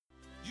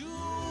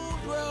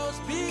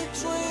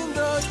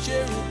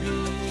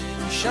cherubim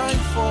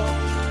shine forth.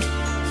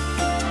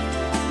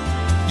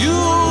 You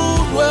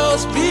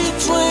dwells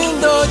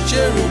between the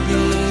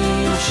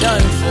cherubim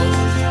shine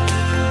forth.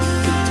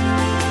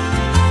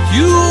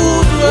 You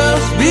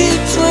dwells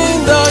between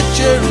the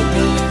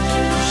cherubim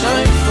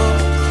shine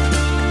forth.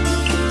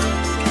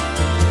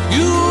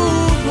 You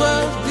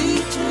dwells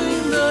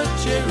between the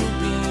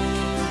cherubim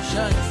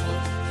shine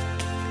forth.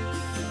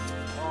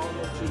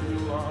 Honor to you,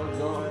 our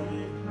God.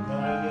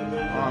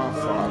 Our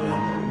Father,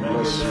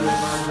 bless you.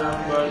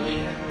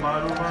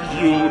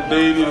 You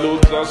daily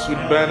load us with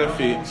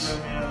benefits.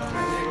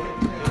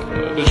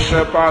 The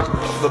shepherd,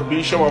 the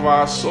bishop of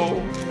our soul,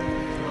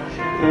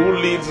 who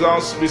leads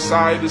us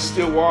beside the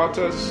still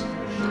waters,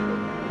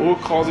 who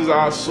causes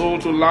our soul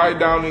to lie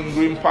down in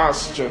green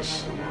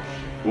pastures,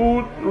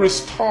 who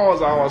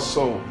restores our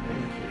soul.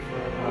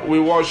 We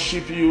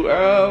worship you,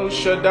 El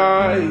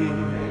Shaddai,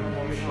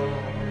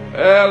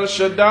 El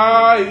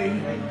Shaddai,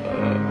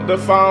 the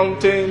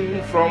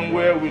fountain from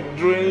where we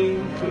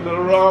drink, the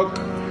rock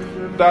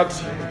that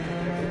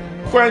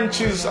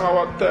quenches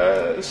our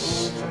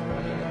thirst.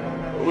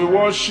 We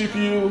worship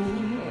you,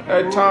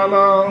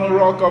 eternal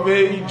rock of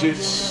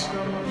ages.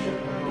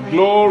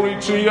 Glory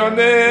to your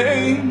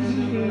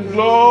name,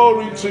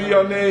 glory to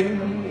your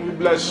name. We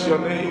bless your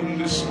name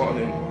this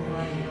morning.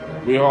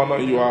 We honor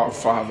you, our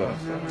Father.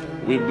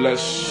 We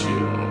bless you.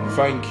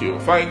 Thank you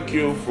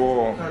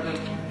for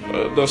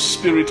the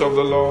Spirit of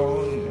the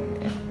Lord.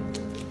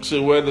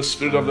 So where the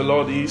Spirit of the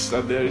Lord is,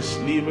 that there is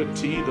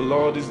liberty. The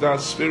Lord is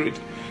that Spirit.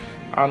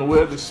 And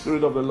where the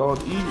Spirit of the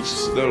Lord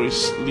is, there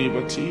is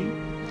liberty.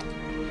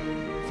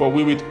 For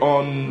we with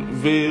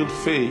unveiled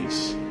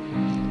face,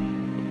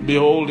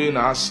 beholding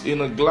as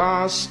in a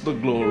glass the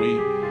glory,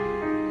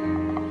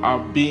 are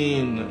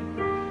being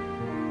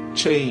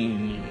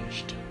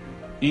changed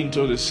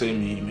into the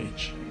same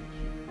image,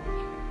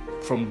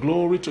 from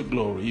glory to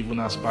glory, even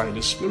as by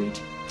the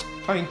Spirit.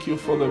 Thank you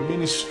for the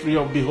ministry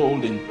of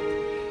beholding,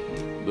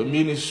 the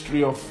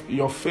ministry of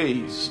your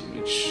face,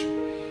 which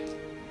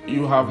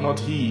you have not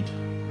hid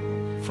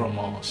from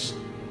us.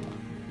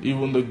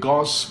 Even the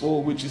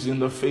gospel which is in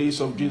the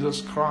face of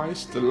Jesus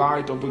Christ, the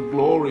light of the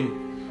glory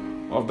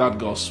of that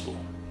gospel,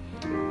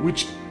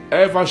 which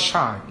ever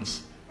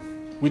shines,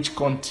 which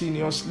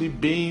continuously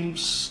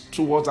beams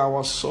towards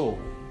our soul.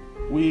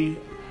 We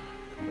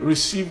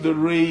receive the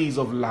rays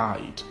of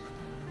light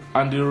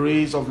and the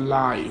rays of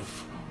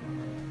life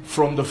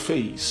from the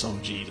face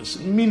of Jesus.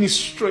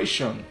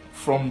 Ministration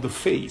from the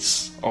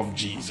face of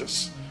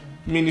Jesus.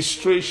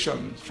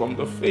 Ministration from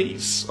the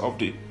face of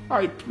the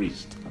high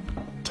priest.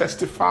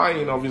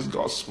 Testifying of his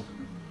gospel,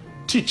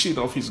 teaching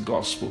of his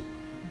gospel,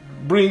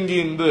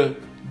 bringing the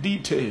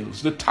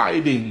details, the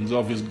tidings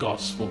of his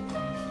gospel,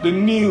 the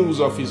news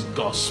of his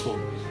gospel,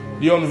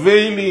 the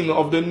unveiling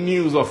of the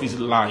news of his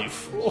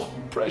life. Oh,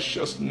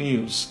 precious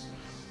news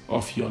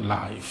of your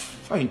life.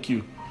 Thank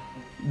you.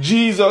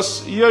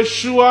 Jesus,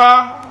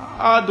 Yeshua,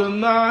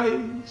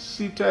 Adonai,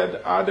 seated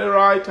at the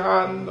right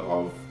hand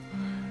of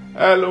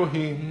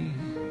Elohim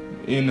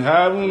in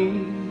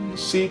heaven,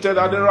 seated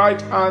at the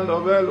right hand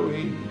of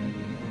Elohim,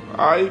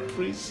 high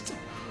priest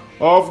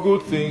of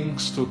good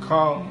things to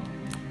come,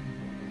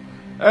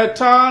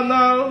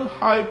 eternal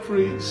high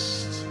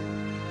priest,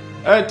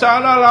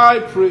 high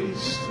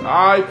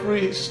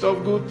priest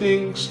of good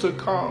things to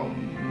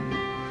come.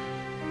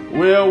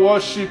 We are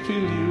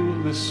worshiping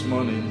you this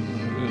morning.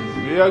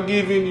 We are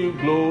giving you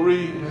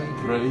glory and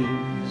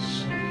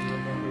praise.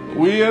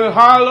 We are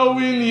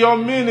hallowing your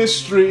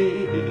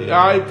ministry,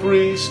 high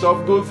priest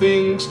of good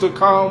things to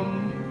come.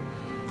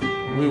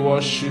 We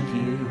worship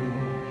you.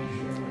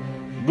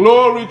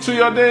 Glory to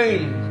your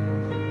name.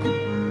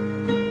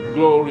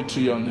 Glory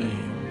to your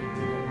name.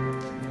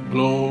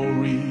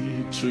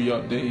 Glory to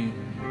your name.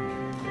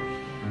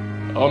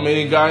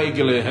 Omega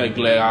igle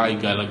hegle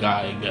igel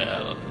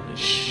gaigel.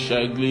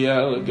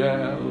 Shagliel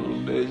gel.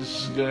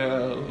 This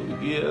gel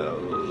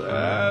gel.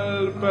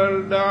 El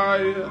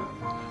Berdaya.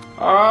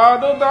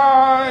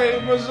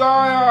 Adonai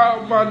Messiah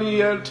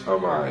Maniel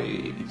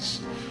Tamais.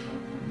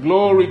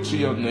 Glory to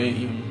your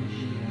name.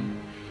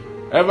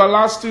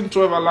 Everlasting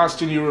to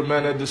everlasting you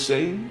remained the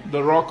same,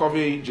 the rock of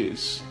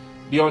ages,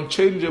 the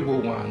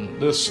unchangeable one,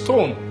 the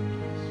stone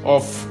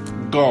of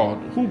God,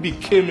 who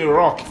became a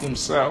rock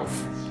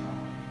himself,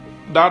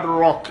 that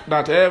rock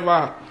that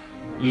ever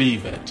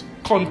liveth,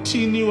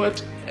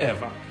 continueth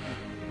ever.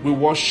 We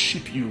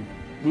worship you.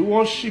 We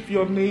worship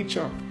your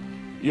nature,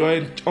 your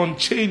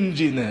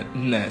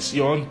unchangingness,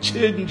 your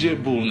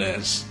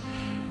unchangeableness.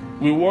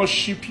 We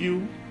worship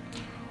you.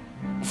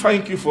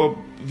 Thank you for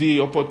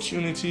the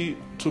opportunity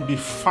to be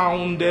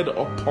founded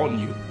upon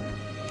you,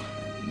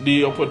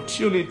 the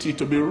opportunity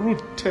to be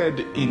rooted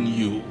in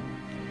you.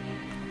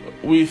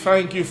 We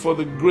thank you for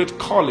the great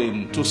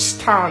calling to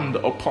stand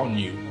upon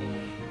you,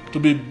 to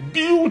be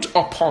built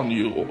upon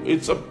you.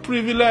 It's a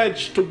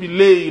privilege to be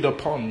laid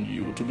upon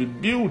you, to be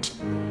built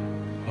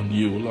on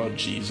you, Lord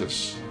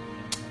Jesus.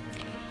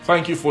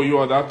 Thank you for you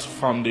are that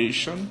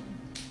foundation.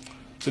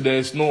 So there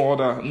is no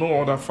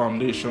other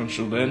foundation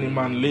should any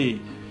man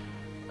lay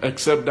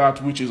except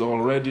that which is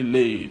already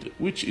laid,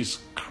 which is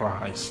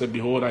Christ. Say,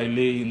 behold, I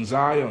lay in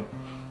Zion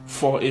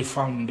for a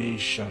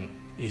foundation,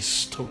 a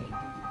stone,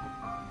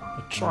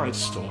 a tried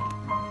stone,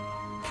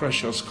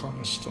 precious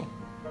cornerstone,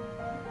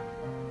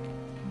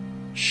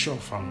 sure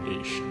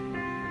foundation.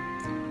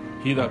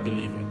 He that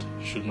believeth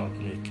should not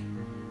make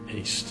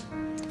haste.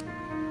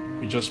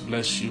 We just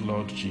bless you,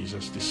 Lord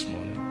Jesus, this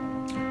morning.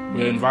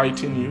 We're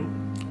inviting you,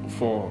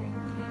 for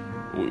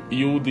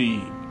you,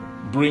 the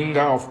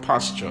bringer of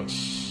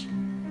pastures.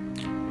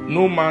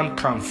 No man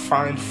can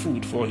find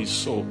food for his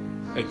soul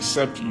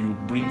except you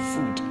bring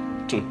food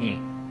to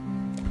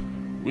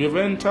him. We have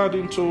entered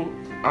into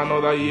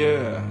another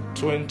year,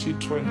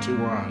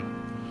 2021.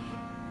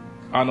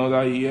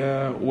 Another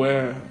year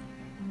where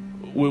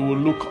we will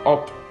look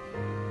up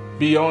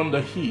beyond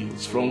the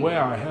hills from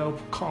where our help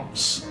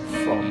comes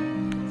from.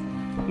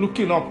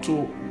 Looking up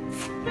to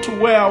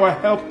where our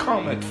help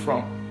cometh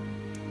from.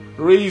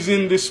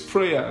 Raising these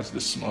prayers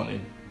this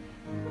morning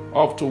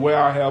up to where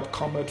our help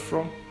cometh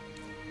from.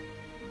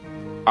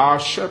 Our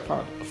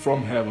shepherd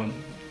from heaven.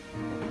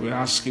 We're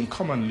asking,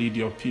 come and lead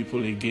your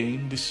people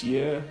again this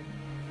year.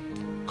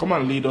 Come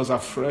and lead us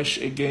afresh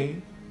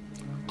again.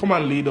 Come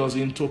and lead us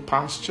into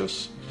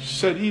pastures. She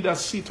said, he that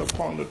sitteth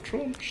upon the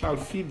throne shall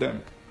feed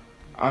them,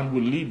 and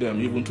will lead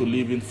them even to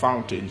living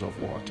fountains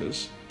of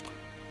waters.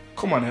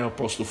 Come and help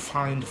us to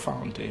find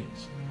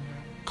fountains.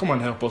 Come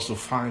and help us to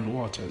find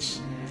waters.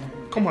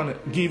 Come and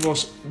give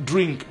us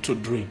drink to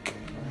drink.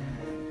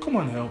 Come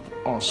and help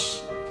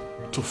us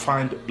to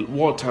find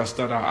waters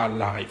that are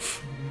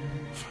alive.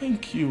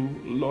 Thank you,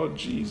 Lord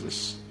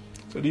Jesus,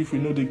 that if we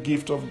know the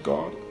gift of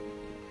God,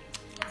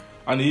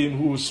 and him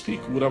who will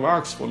speak would have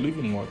asked for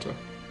living water,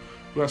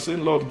 we are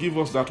saying, Lord, give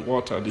us that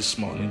water this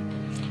morning,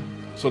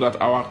 so that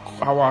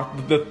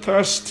the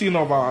thirsting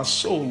of our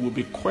soul will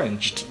be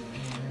quenched.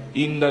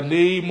 In the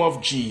name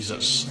of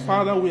Jesus.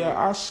 Father, we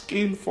are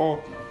asking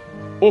for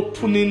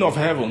opening of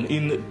heaven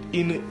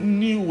in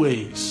new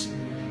ways,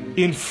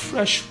 in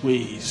fresh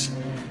ways,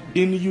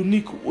 in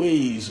unique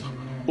ways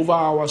over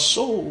our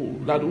soul,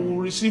 that we will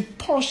receive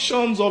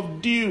portions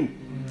of dew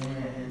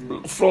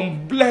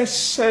from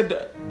blessed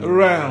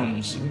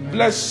realms,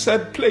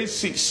 blessed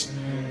places,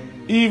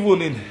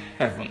 even in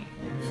heaven.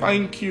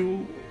 Thank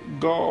you,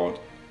 God.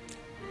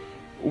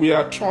 We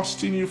are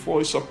trusting you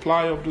for a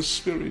supply of the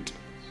Spirit.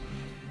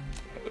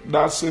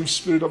 That same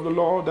Spirit of the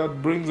Lord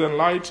that brings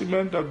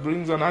enlightenment, that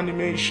brings an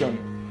animation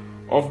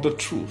of the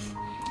truth,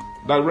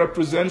 that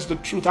represents the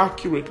truth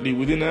accurately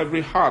within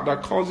every heart,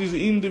 that causes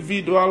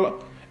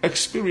individual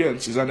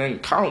experiences and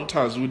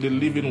encounters with the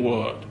living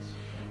Word.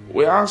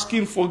 We're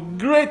asking for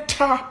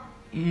greater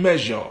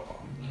measure,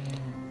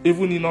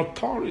 even in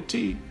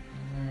authority,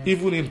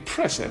 even in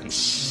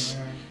presence,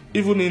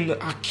 even in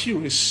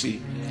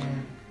accuracy,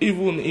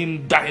 even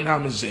in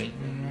dynamism.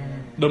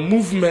 The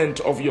movement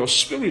of your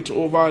Spirit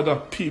over the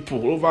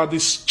people, over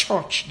this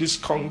church, this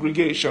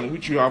congregation,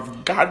 which you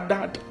have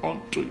gathered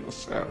unto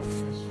yourself,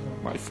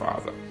 my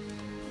Father.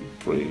 We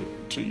pray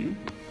to you.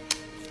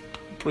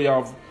 Prayer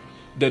of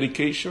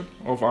dedication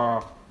of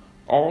our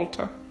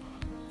altar,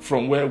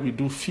 from where we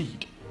do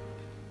feed,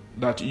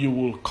 that you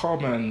will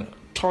come and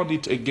turn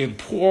it again,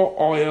 pour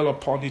oil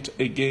upon it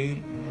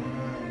again.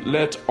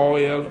 Let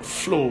oil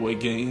flow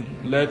again.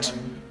 Let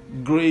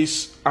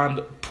grace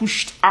and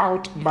pushed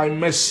out by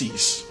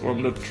mercies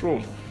from the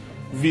throne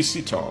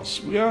visit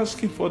us. We are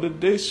asking for the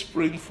day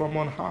spring from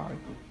on high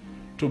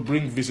to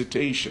bring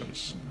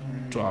visitations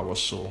to our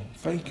soul.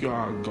 Thank you,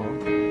 our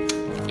God.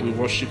 We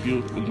worship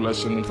you in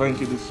blessing, and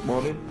thank you this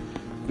morning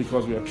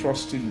because we are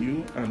trusting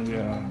you, and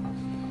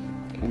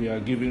we are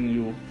giving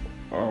you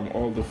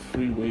all the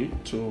free way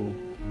to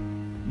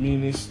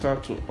minister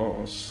to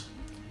us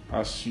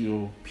as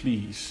you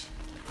please.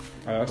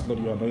 I ask that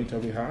you anoint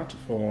every heart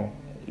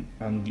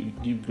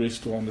and give grace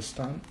to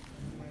understand,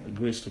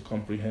 grace to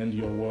comprehend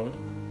your word.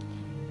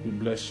 We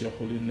bless your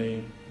holy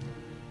name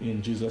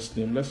in Jesus'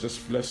 name. Let's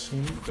just bless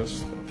him.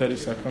 Just 30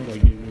 seconds. I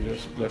give you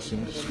just bless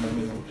him this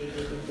morning.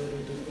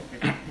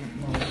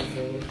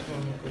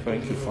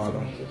 Thank you,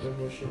 Father.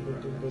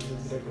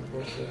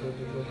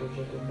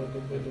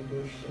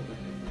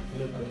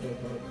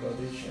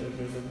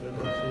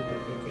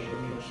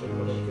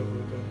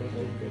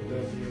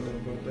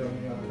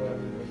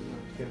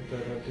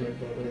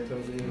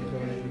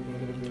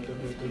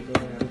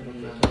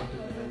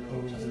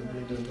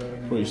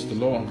 Praise the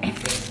Lord.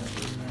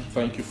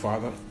 Thank you,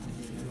 Father.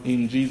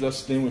 In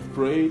Jesus' name we've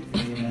prayed.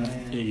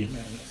 Amen.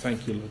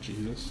 Thank you, Lord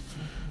Jesus.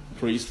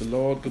 Praise the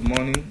Lord. Good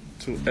morning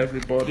to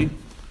everybody.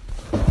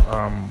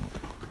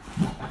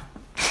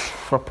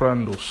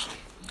 Faprandos.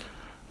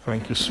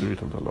 Thank you,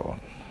 Spirit of the Lord.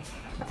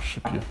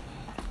 Worship you.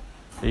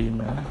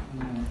 Amen.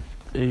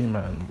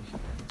 Amen.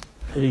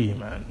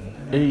 Amen.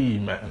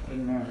 Amen.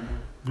 Amen.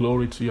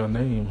 Glory to your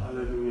name.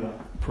 Hallelujah.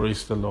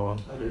 Praise the Lord.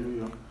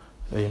 Hallelujah.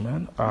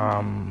 Amen.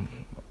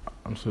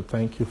 I'm so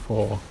thank you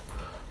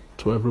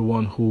to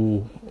everyone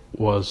who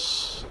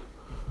was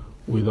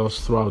with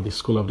us throughout the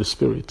School of the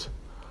Spirit.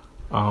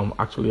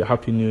 Actually, a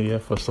Happy New Year,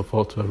 first of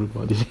all, to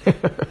everybody.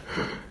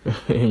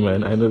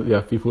 Amen. I know there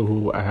are people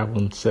who I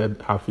haven't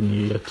said Happy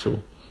New Year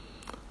to.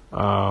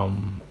 I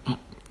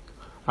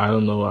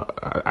don't know.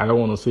 I don't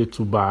want to say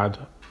too bad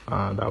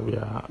that we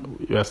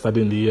are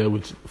starting the year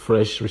with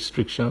fresh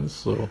restrictions.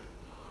 So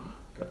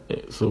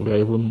we are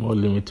even more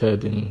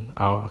limited in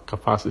our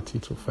capacity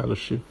to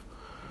fellowship.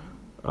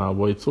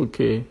 But it's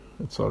okay.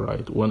 It's all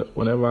right.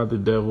 Whenever the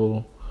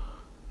devil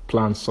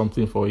plans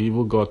something for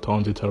evil, God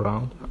turns it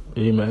around.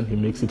 Amen. He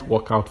makes it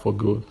work out for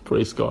good.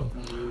 Praise God.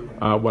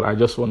 But I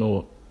just want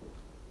to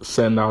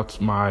send out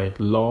my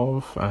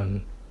love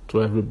and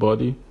to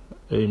everybody.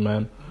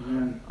 Amen.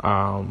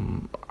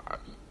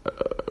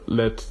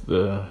 Let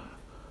the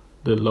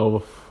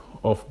love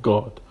of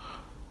God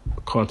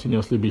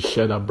continuously be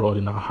shed abroad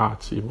in our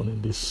hearts, even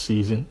in this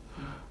season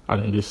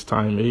and in this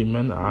time.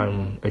 Amen.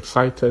 I'm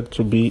excited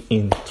to be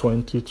in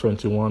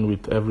 2021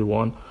 with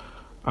everyone.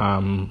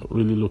 I'm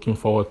really looking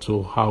forward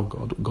to how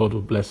God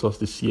will bless us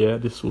this year.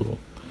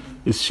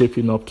 Is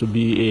shaping up to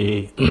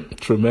be a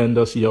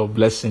tremendous year of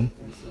blessing.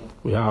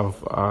 We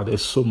have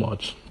there's so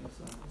much,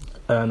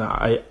 and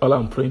all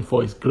I'm praying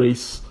for is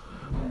grace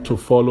to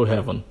follow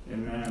heaven.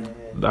 Amen.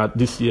 That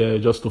this year,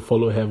 just to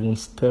follow heaven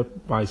step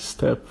by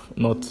step,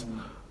 not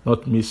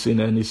missing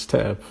any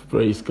step.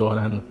 Praise God,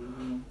 and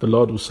the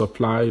Lord will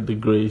supply the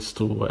grace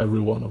to every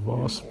one of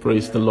us.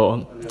 Praise the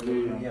Lord.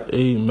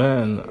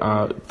 Amen.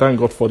 Thank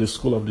God for the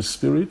School of the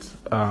Spirit.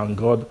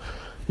 God,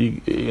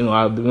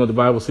 the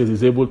Bible says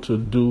He's able to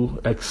do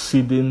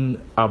exceeding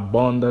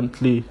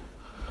abundantly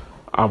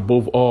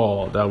above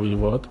all that we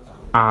would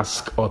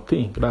ask or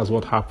think. That's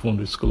what happened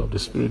with School of the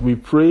Spirit. We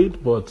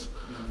prayed, but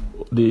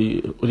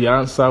the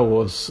answer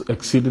was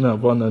exceeding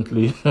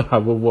abundantly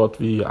above what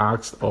we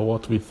asked or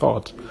what we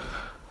thought.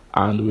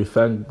 And we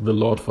thank the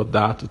Lord for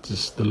that. It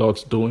is the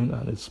Lord's doing,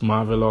 and it's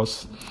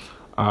marvelous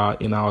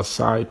in our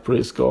sight.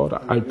 Praise God.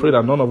 I pray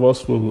that none of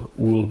us will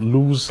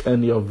lose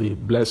any of the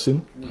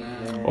blessing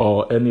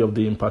or any of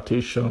the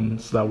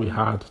impartations that we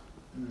had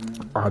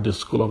at the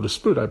School of the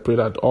Spirit. I pray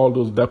that all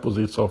those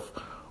deposits of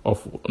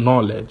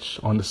knowledge,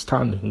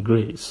 understanding,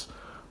 grace,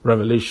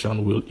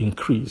 revelation will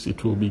increase.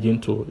 It will begin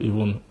to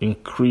even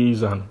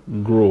increase and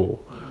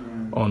grow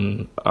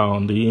on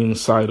the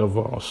inside of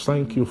us.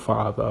 Thank you,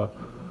 Father.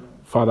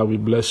 Father, we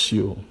bless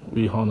you.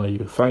 We honor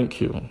you. Thank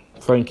you.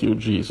 Thank you,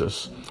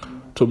 Jesus.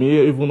 To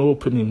me, even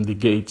opening the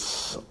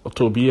gates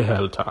to be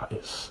held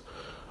ties.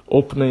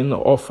 Opening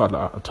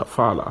ofala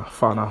tafala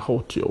fana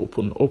hoti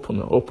open.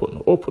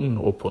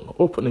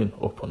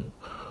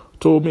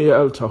 To me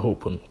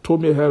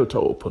helter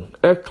open.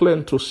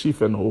 Eklen to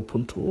sifen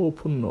open to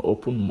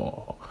open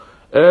more.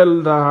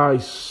 Elda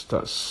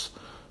haistas.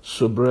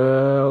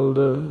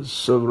 Subrelda,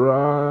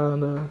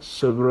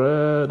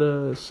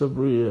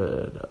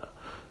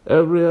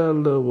 every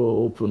elder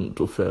will open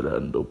to fair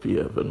and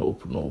open,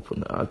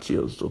 open. Our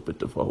tears to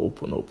pitiful,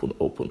 open. Open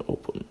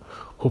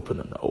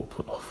and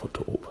open, offer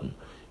to open,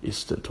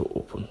 eastern to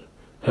open,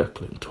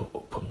 heckling to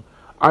open.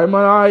 I am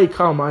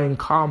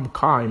calm,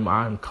 Kai,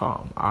 I am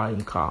calm, Kai,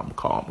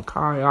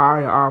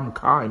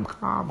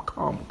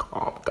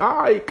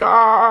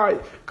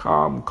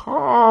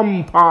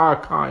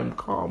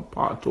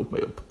 pa, to me,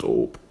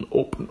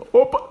 open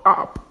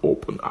up,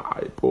 open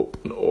eye,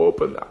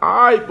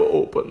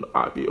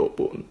 be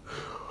open,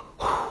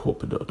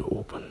 open door to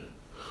open,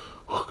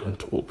 open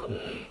to open,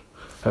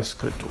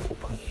 escalate to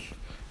open,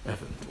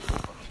 heaven to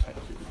open. Thank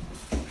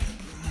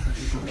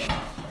you.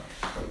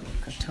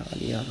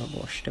 Katalia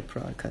Raboshte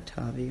Pra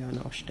Katalia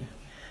Noshte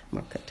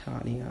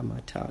Makatalia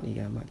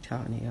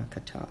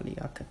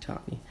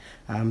Katali.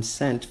 I am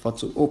sent for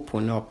to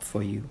open up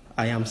for you.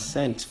 I am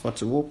sent for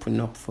to open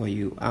up for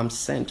you. I'm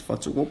sent for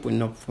to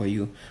open up for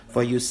you.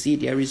 For you see,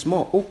 there is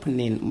more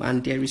opening,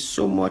 and there is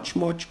so much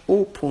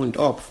opened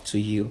up to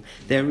you.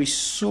 There is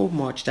so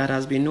much that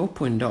has been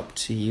opened up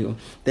to you.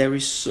 There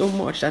is so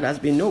much that has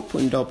been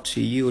opened up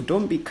to you.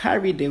 Don't be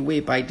carried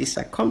away by the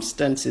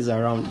circumstances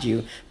around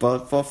you.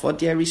 But for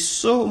there is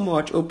so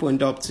much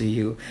opened up to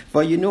you.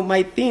 For you know,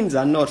 my things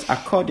are not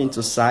according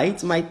to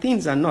sight. My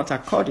things are not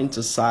according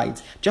to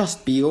sight.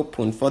 Just be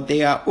open, for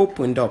they are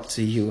opened up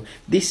to you.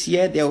 This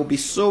year there will be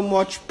so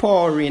much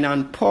pouring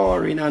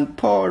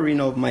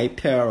of my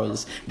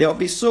pearls. There will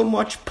be so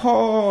much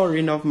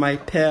pouring of my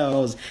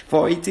pearls,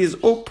 for it is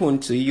open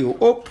to you.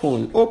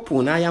 Open.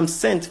 I am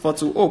sent for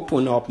to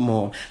open up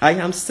more. I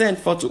am sent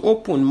for to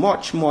open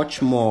much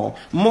more.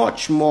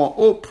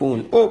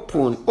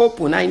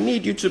 Open. I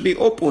need you to be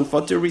open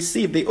for to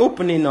receive the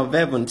opening of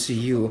heaven to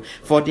you.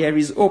 For there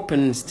is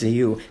openness to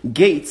you.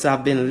 Gates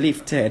have been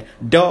lifted.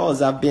 Doors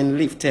have been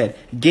lifted.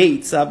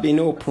 Gates have been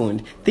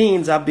opened.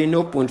 Things have been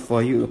opened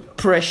for you.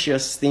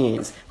 Precious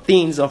things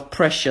of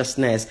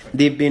preciousness,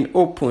 they've been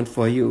opened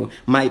for you.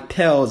 My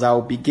pearls I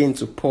will begin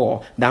to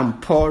pour.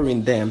 I'm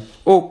pouring them.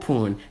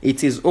 Open.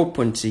 It is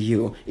open to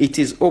you. It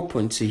is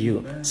open to you.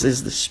 Amen.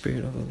 Says the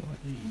Spirit of the Lord.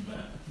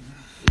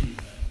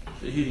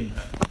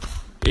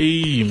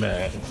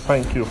 Amen.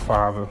 Thank you,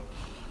 Father.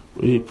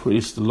 We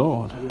praise the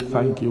Lord.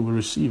 Thank you. We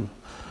receive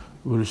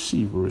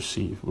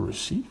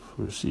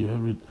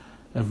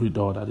every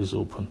door that is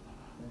open.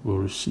 will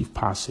receive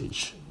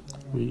passage.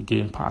 We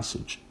gain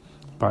passage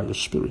by your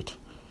Spirit.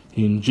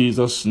 In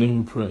Jesus'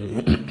 name we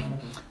pray.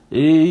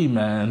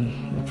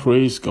 Amen.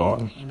 Praise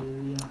God.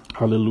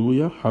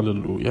 Hallelujah.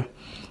 Hallelujah.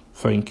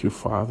 Thank you,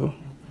 Father.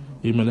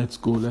 Amen. Let's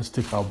go. Let's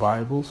take our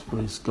Bibles.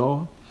 Praise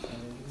God.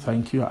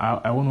 Thank you.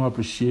 I want to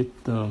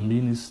appreciate the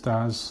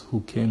ministers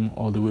who came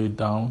all the way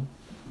down.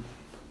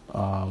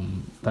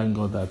 Thank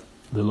God that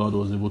the Lord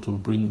was able to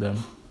bring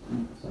them.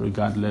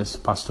 Regardless,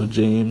 Pastor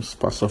James,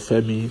 Pastor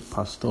Femi,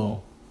 Pastor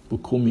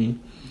Bukumi,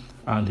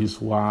 and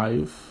his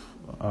wife.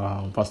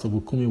 Pastor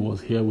Bukumi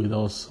was here with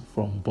us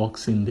from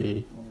Boxing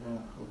Day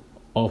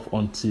up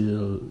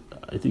until,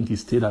 I think he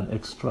stayed an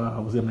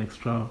extra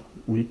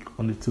week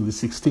until the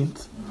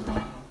 16th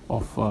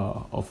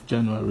of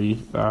January.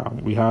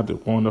 We had a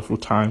wonderful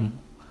time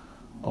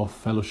of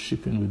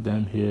fellowshipping with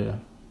them here.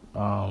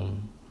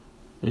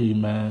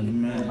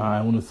 Amen.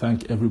 I want to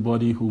thank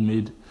everybody who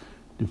made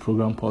the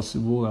program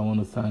possible. I want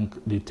to thank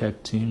the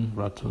tech team,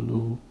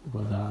 Ratolu,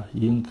 Brother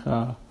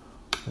Yinka,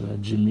 Brother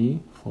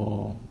Jimmy,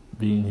 for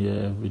being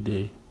here every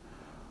day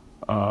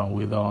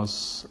with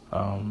us,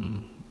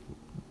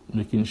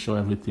 making sure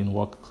everything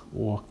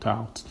worked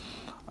out.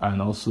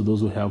 And also those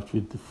who helped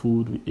with the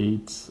food we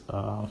ate,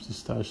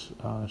 Sister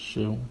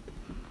Sheung.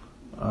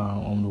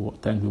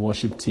 Thank the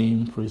worship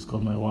team, praise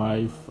God, my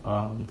wife,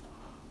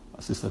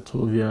 Sister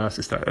Tovia,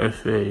 Sister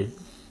Efe,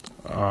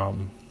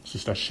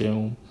 Sister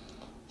Sheung,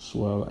 as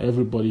well,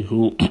 everybody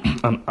who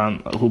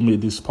and who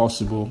made this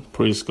possible.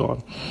 Praise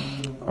God.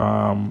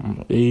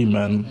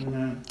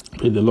 Amen.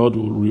 Pray the Lord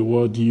will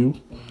reward you.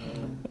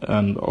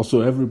 And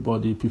also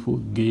everybody, people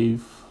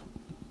gave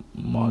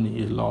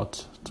money a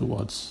lot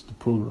towards the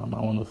program. I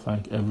want to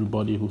thank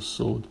everybody who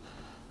sowed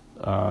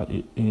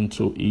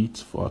into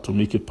it to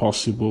make it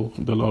possible.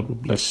 The Lord will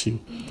bless you.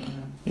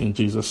 In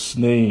Jesus'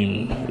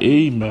 name,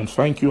 amen.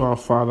 Thank you, our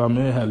Father.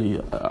 Meheli,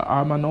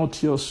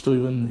 Amanotios to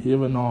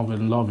even of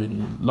and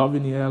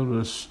loving the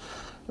elders,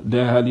 the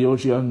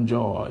Heliotian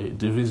joy,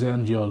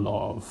 division your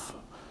love.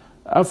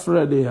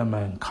 Afrede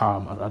amen,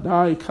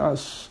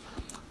 Kamaradaikas,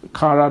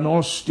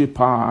 Karanosti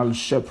al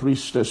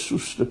shepriste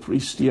suste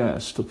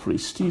pristias to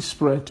pristi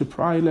spread to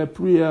prile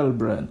priel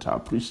brenta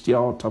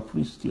pristiota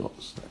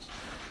pristios.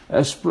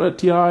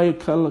 Espretiai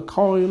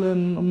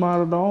calcoilen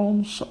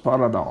maradons,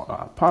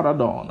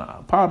 paradon,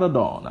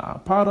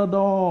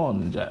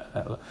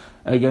 gel,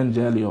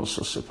 egangelios,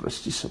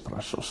 seprestis,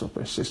 prasos,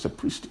 persist,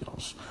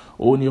 pristios,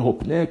 only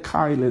hope ne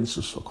kailen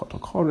susocoto,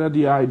 cordia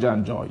di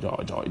ijan, joy,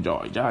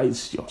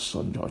 is your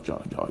son, joy,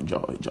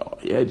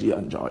 edgy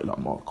and joy, la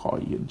more coy,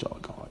 joy,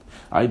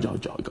 I joy,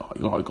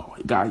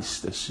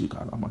 guys, the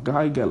sugar, I'm a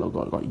guy, joy.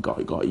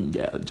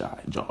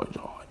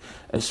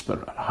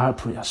 Esperan, I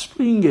pray a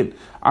springen,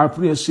 I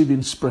pray a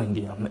sivin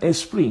springen,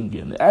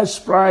 springen,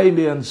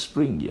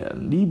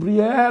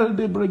 Libriel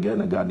de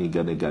Bregana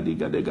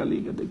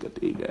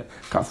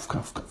Kaf,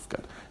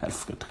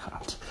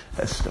 Elfgat,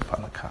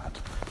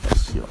 Estepanakat,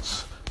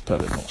 Estios,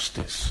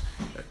 Perenostis,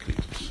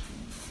 Eclitus.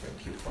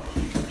 Thank you,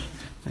 Father.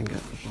 Thank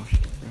God.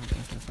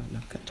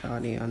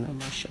 Katani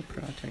anamasha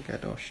prata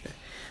gadoshte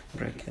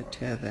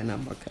brekete then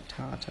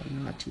amakatata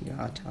lati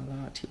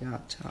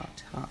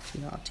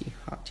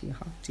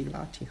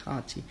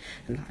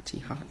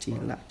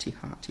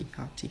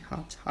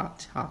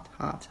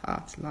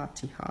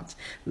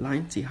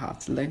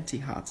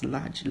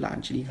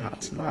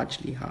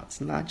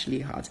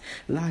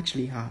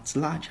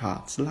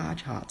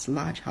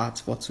large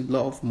hearts for to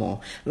love more,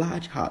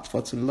 large hearts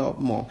for to love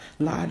more,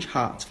 large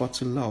hearts for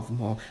to love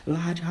more,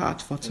 large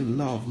hearts for to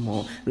love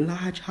more,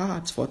 large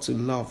hearts for to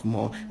love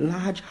more,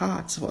 large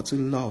hearts for to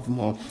love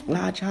more,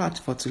 large hearts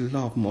for to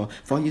love more.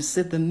 For you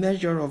said the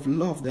measure of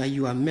love that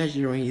you are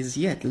measuring is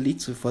yet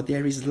little, for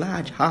there is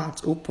large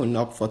heart open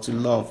up for to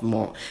love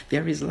more.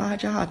 There is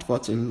large heart for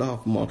to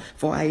love more.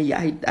 For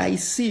I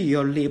see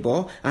your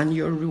labor and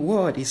your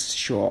reward is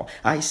sure.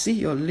 I see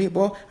your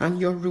labor and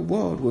your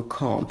reward will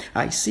come.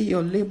 I see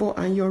your labor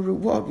and your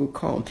reward will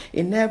come.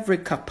 In every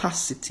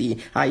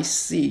capacity, I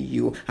see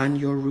you and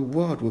your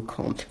reward will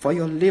come. For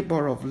your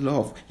labor of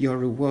love, your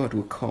reward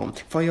will come.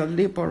 For your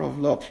labor of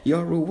love,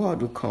 your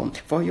reward will come.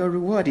 For your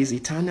reward is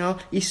eternal,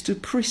 is to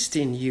priest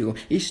in you,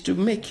 is to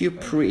make you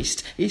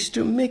priest,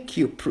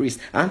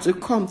 and to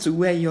come to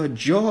where your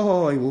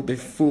joy will be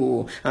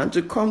full, and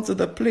to come to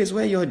the place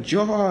where your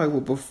joy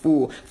will be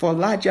full. For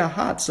larger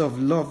hearts of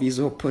love is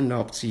opened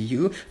up to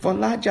you. For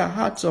larger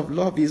hearts of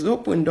love is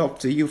opened up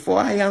to you. For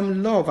I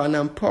am love and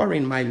I'm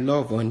pouring my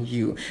love on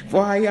you.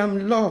 For I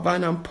am love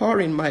and I'm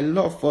pouring my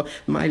love. For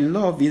my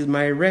love is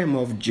my realm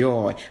of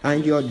joy,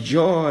 and your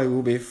joy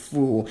will be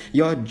full.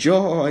 Your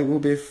joy will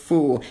be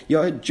full.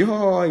 Your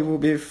joy will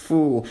be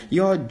full.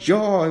 Your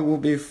joy will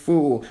be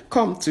full.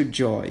 Come to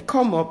joy.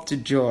 Come up to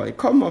joy.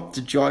 Come up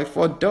to joy.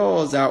 For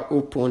doors are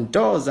open.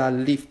 Doors are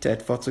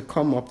lifted for to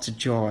come up to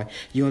joy.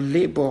 Your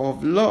labor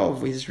of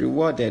love is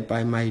rewarded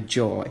by my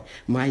joy.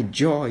 My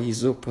joy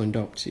is opened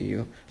up to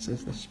you,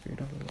 says the Spirit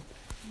of the Lord.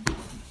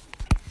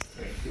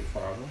 Thank you,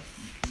 Father.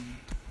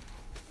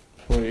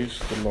 Praise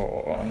the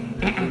Lord.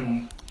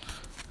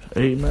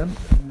 Amen.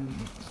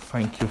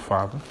 Thank you,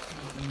 Father.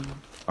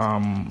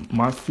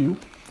 Matthew,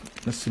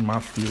 let's see,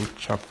 Matthew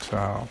chapter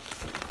 5.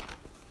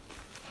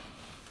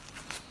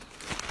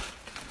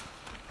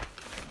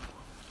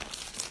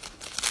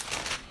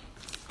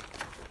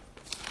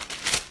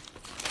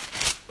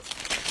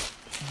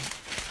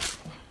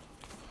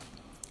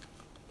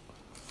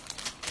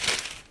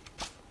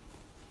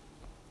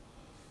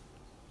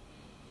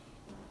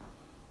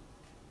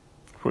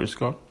 Praise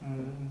God.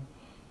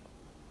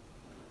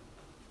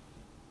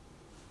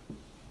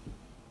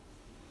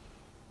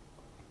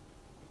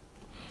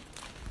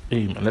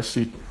 Amen. Let's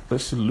see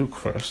Luke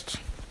first.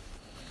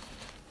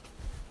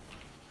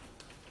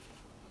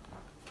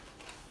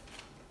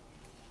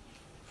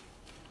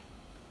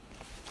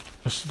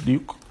 It's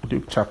Luke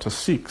chapter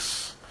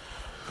 6.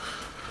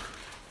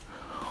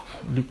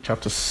 Luke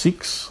chapter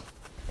 6.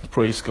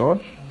 Praise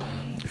God.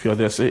 If you're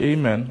there, say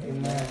amen.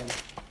 Amen.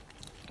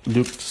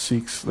 Luke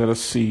 6, let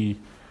us see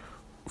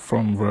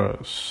from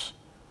verse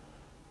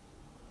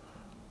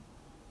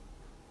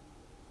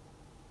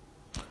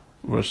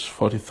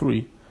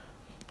 43.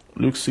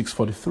 Luke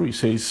 6:43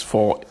 says,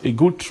 "For a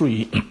good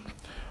tree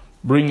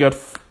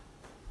bringeth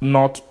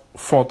not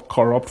forth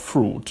corrupt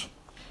fruit,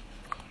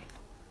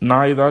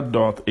 neither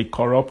doth a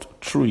corrupt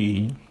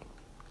tree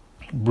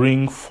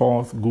bring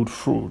forth good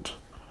fruit.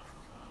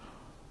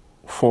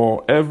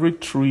 For every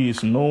tree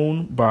is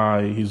known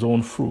by his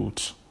own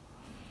fruit.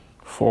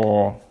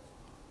 For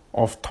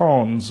of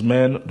thorns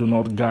men do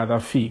not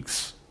gather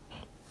figs,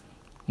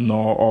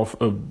 nor of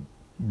a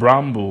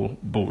bramble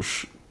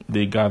bush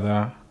they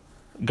gather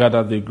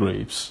the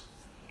grapes.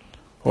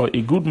 For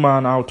a good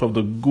man out of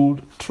the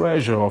good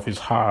treasure of his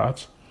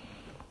heart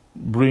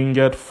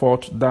bringeth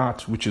forth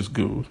that which is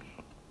good,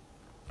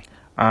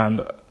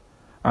 and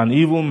an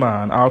evil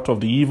man out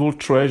of the evil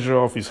treasure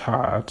of his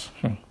heart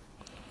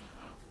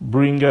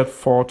bringeth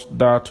forth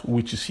that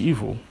which is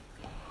evil.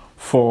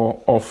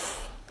 For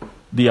of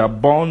the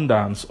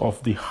abundance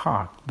of the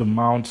heart the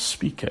mouth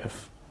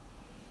speaketh.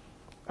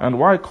 And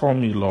why call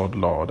me Lord,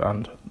 Lord,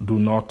 and do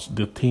not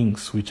the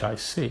things which I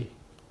say?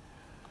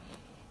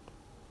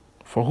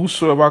 For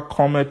whosoever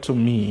cometh to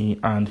me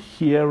and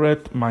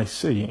heareth my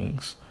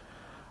sayings,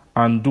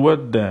 and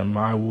doeth them,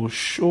 I will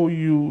show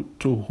you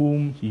to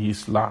whom he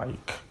is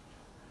like.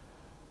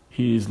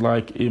 He is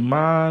like a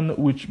man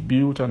which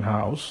built an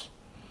house,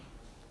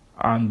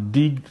 and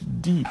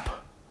digged deep,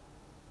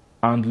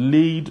 and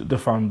laid the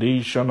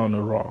foundation on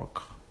a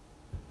rock.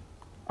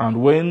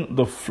 And when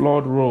the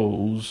flood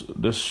rose,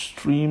 the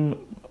stream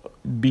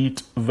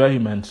beat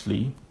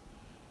vehemently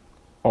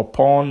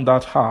upon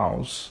that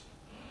house,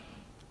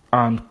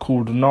 and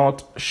could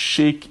not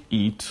shake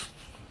it,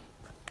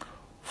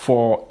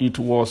 for it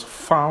was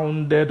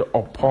founded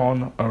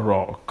upon a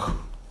rock.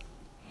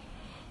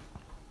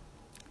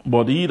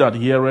 But he that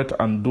heareth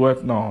and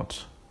doeth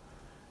not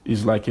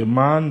is like a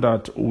man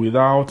that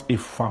without a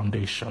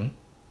foundation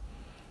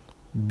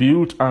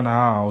built an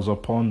house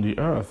upon the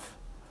earth,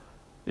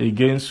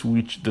 against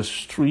which the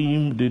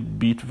stream did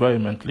beat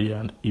vehemently,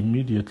 and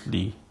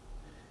immediately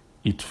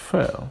it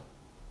fell.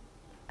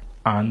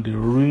 And the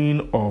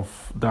ruin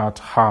of that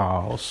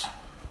house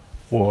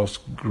was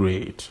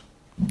great."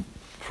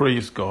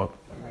 Praise God.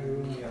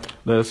 Hallelujah.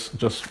 Let's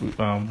just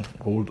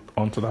hold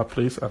on to that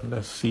place, and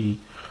let's see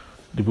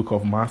the book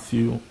of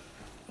Matthew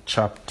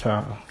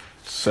chapter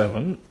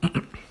 7.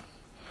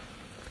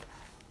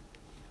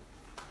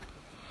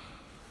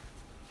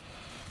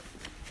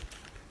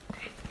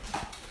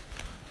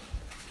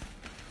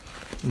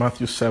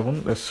 Matthew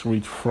 7, let's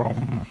read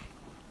from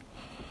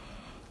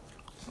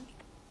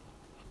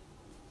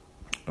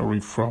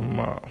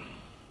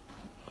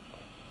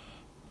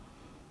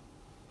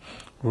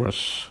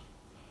verse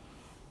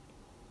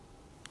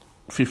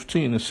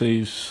 15. It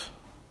says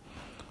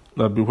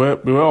that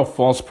beware of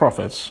false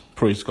prophets,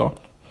 praise God,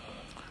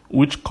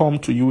 which come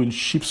to you in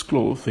sheep's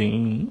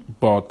clothing,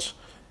 but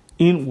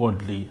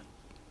inwardly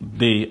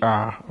they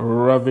are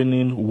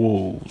ravening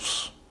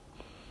wolves.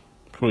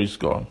 Praise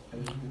God.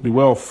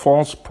 Beware of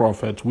false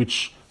prophets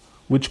which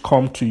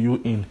come to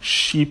you in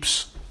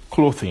sheep's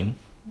clothing,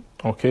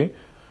 okay?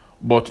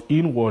 But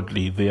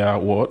inwardly they are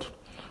what?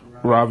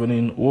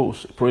 Ravening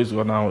wolves. Praise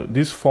God. Now,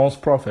 these false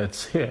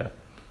prophets here,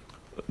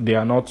 they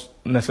are not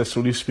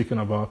necessarily speaking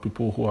about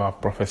people who are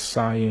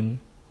prophesying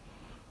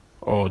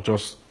or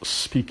just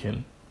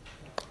speaking.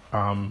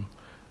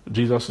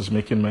 Jesus is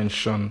making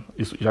mention,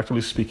 he's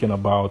actually speaking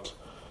about,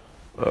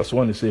 so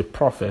when you say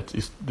prophet,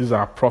 these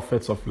are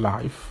prophets of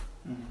life.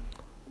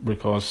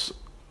 Because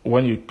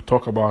when you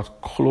talk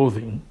about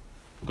clothing,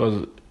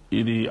 because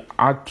the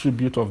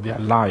attribute of their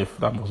life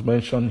that was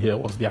mentioned here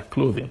was their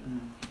clothing.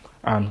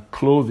 And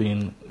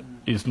clothing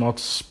is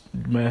not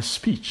mere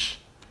speech.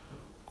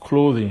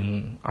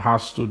 Clothing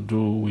has to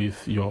do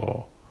with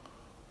your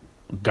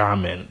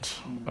garment,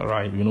 all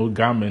right? You know,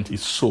 garment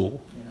is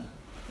soul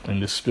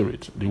in the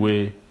spirit. The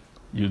way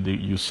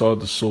you saw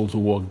the souls who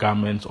wore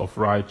garments of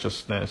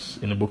righteousness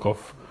in the book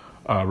of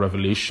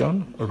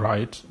Revelation,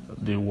 right?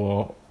 They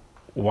wore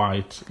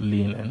white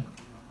linen,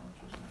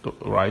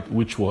 right,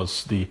 which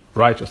was the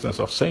righteousness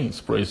of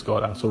saints, praise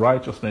God. And so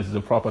righteousness is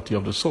the property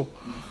of the soul.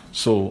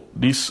 So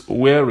this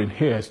wherein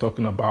here is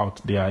talking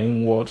about their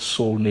inward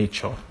soul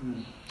nature.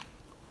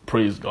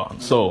 Praise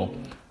God. So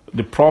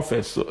the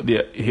prophets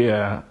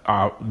here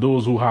are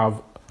those who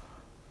have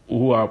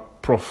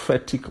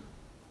prophetic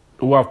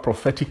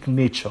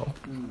nature.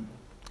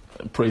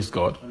 Praise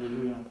God.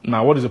 Hallelujah.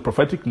 Now, what is a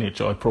prophetic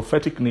nature? A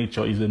prophetic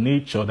nature is a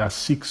nature that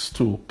seeks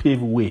to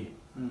pave way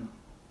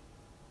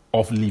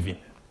of living.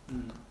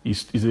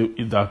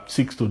 That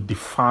seeks to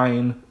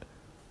define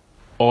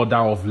order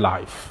of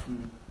life.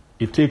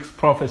 It takes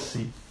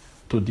prophecy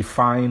to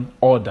define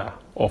order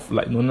of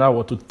life. No matter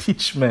what, to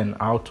teach men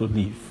how to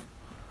live.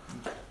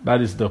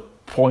 That is the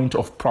point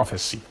of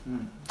prophecy.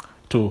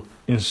 To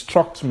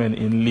instruct men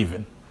in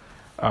living.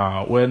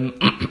 When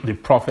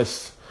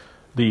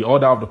the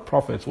order of the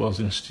prophets was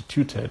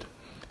instituted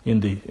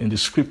in the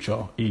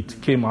scripture, it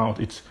came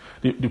out.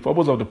 The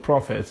purpose of the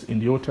prophets in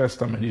the Old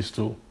Testament is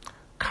to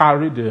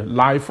carry the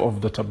life of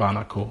the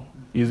tabernacle.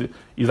 Is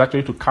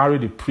actually to carry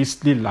the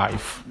priestly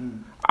life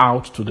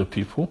out to the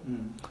people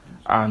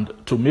and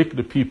to make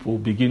the people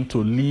begin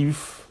to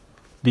live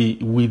the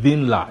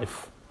within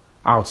life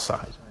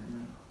outside.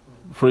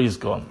 Praise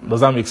God.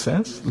 Does that make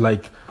sense?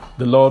 Like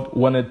the Lord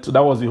wanted to,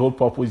 that was the whole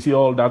purpose. You see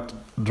all that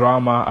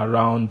drama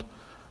around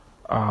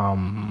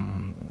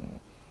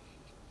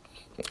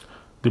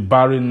the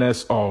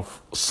barrenness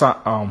of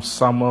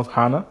Samuel's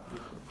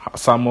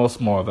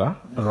mother,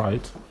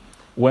 right?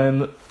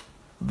 When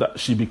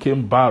she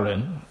became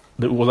barren,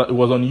 it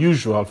was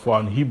unusual for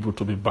an Hebrew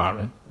to be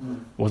barren.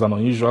 It was an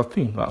unusual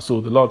thing. So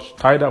the Lord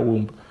tied her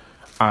womb,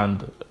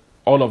 and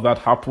all of that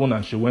happened,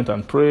 and she went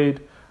and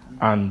prayed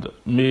and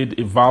made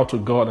a vow to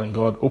God, and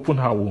God opened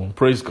her womb.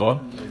 Praise God.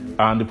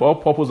 And the whole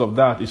purpose of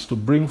that is to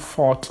bring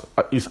forth,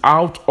 is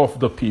out of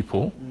the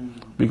people,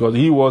 because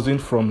he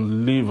wasn't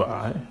from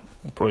Levi.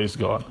 Praise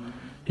God.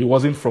 He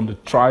wasn't from the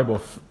tribe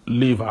of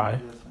Levi.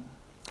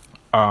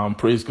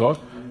 Praise God.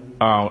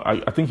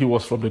 I think he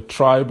was from the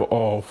tribe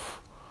of,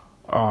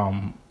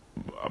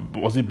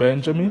 was it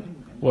Benjamin?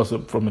 Was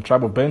it from the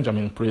tribe of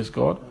Benjamin? Praise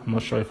God. I'm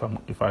not sure if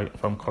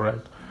I'm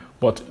correct.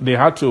 But they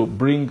had to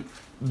bring,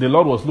 the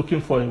Lord was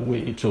looking for a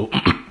way to,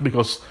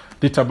 because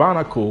the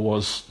tabernacle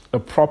was a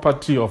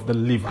property of the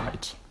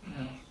Levite.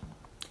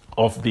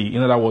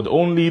 In other words,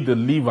 only the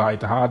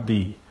Levite had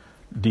they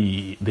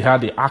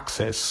had the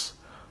access,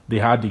 they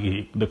had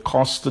the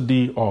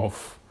custody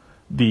of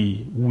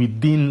the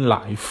within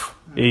life.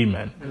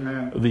 Amen.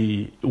 Amen.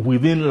 The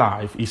within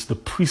life is the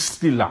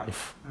priestly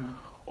life,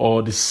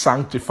 or the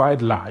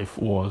sanctified life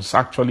was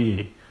actually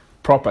a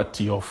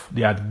property of,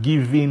 they had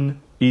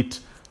given it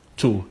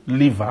to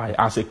Levi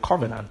as a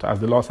covenant. As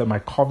the Lord said, my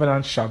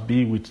covenant shall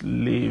be with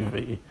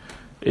Levi.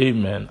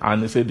 Amen.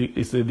 And he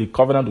said the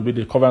covenant will be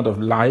the covenant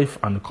of life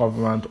and the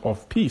covenant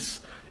of peace,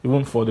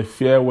 even for the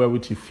fear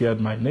wherewith he feared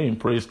my name.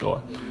 Praise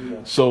God.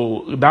 Hallelujah.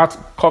 So that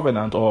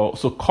covenant,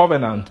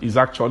 covenant is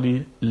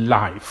actually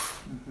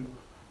life.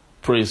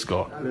 Praise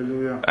God.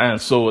 Hallelujah.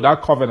 And so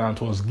that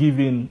covenant was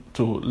given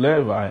to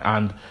Levi,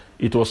 and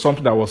it was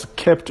something that was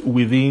kept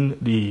within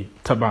the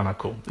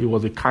tabernacle. It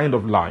was a kind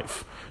of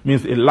life. It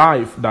means a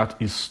life that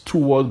is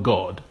toward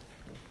God.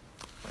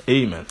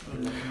 Amen.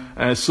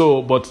 And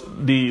so,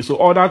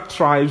 other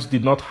tribes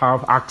did not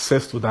have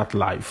access to that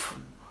life.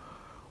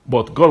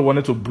 But God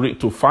wanted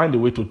to find a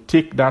way to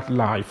take that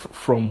life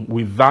from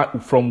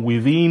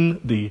within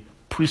the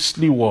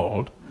priestly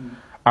world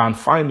and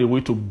find a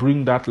way to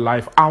bring that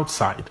life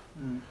outside,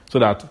 so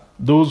that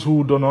those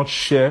who do not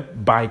share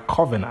by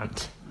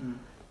covenant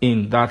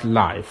in that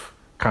life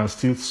can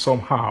still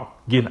somehow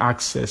gain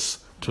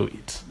access to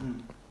it.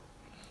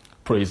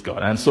 Praise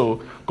God. And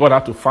so God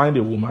had to find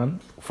a woman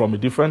from a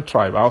different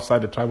tribe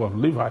outside the tribe of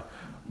Levi,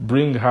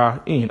 bring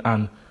her in,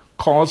 and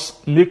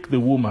make the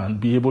woman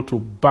be able to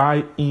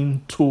buy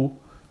into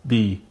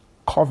the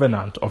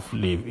covenant of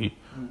Levi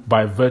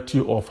by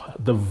virtue of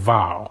the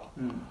vow.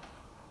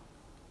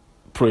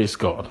 Praise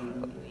God.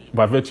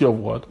 By virtue of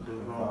what?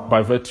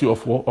 By virtue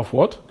of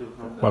what?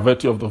 By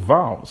virtue of the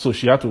vow. So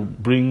she had to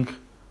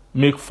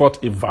make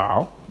forth a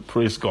vow.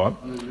 Praise God.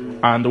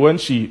 And when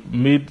she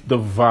made the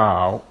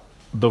vow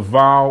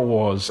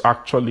was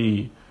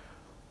actually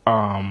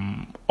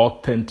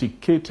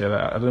authenticated.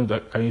 I don't know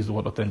if I can use the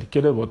word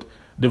authenticated, but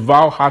the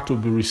vow had to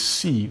be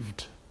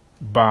received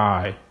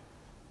by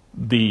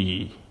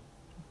the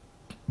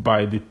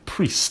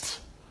priest,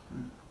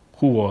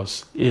 who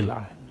was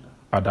Eli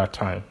at that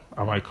time.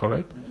 Am I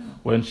correct?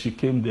 When she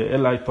came there,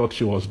 Eli thought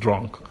she was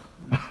drunk,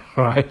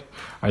 right?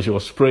 And she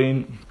was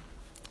praying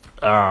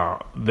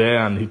there,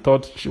 and he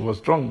thought she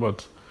was drunk,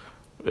 but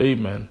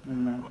amen.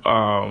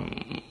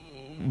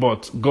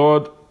 But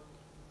God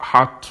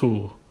had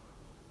to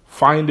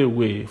find a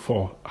way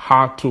for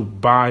her to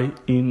buy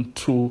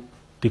into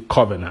the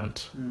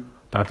covenant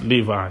that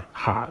Levi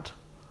had.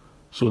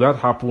 So that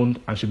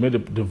happened, and she made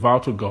the vow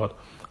to God,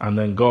 and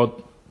then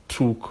God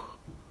took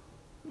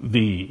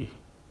the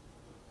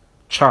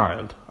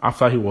child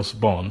after he was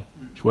born.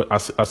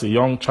 As a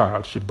young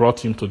child, she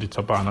brought him to the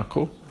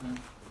tabernacle,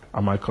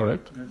 Am I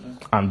correct?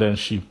 And then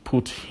she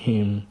put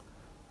him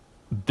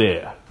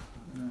there.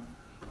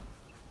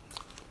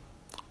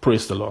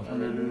 Praise the Lord.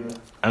 Hallelujah.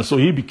 And so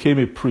he became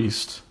a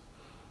priest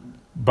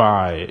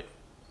by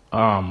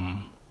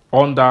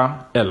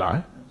under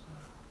Eli.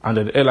 And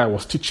then Eli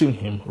was teaching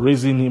him,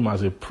 raising him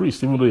as a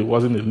priest, even though he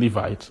wasn't a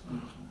Levite.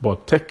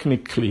 But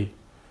technically,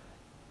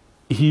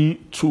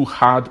 he too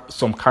had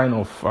some kind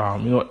of,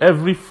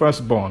 every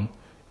firstborn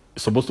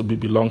is supposed to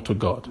belong to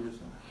God.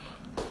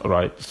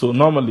 Right? So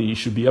normally it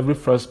should be every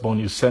firstborn,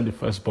 you send the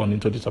firstborn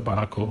into the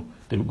tabernacle,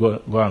 they will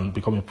go and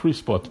become a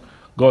priest. But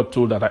God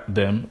told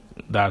them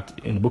that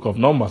in the book of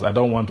Numbers, I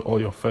don't want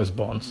all your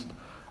firstborns.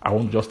 I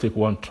won't just take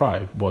one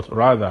tribe, but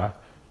rather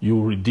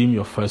you redeem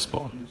your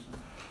firstborn.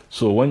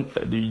 So when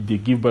they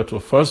give birth to a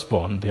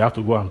firstborn, they have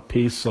to go and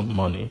pay some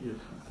money.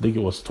 I think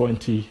it was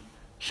 20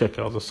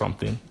 shekels or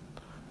something.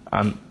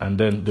 And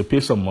then they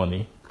pay some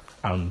money,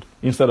 and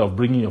instead of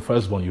bringing your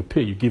firstborn, you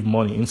give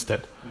money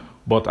instead.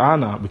 But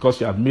Anna, because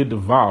she had made the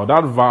vow,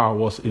 that vow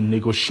was a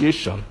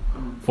negotiation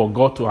for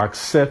God to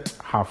accept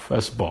her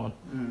firstborn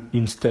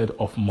instead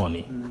of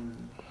money.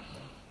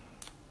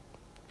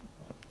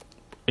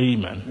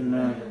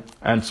 Amen.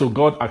 And so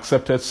God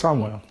accepted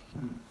Samuel.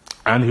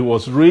 And he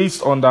was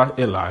raised under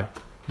Eli,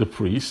 the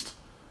priest,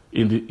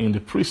 in the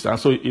priest. And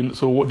so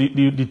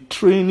the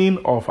training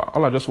of,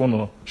 all I just want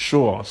to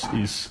show us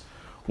is,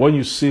 when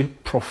you say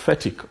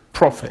prophecy,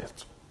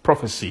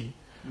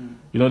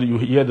 you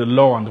hear the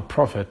law and the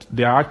prophet,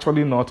 they are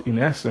actually not, in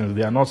essence,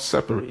 they are not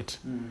separate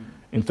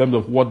in terms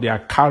of what they are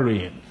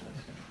carrying.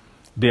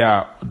 They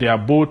are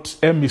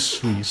both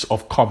emissaries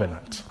of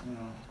covenant.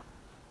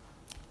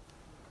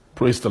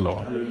 Praise the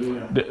Lord.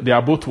 They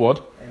are both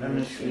what?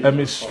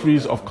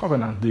 Emissaries of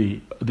covenant.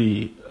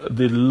 The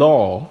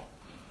law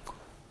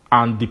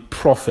and the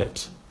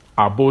prophet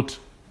are both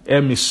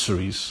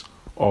emissaries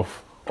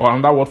of, or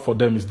another word for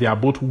them is they are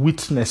both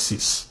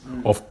witnesses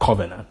of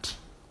covenant.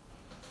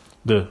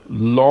 The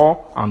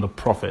law and the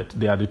prophet,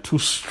 they are the two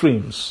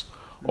streams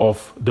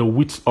of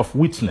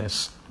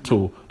witness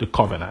to the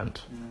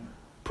covenant.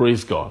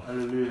 Praise God.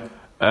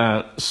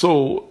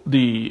 So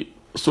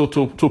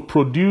to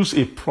produce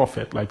a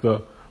prophet, like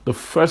the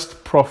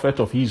first prophet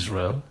of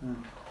Israel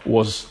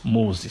was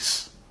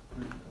Moses.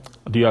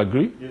 Do you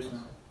agree? Yes, sir.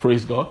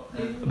 Praise God.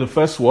 The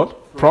first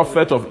what?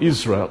 Prophet of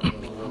Israel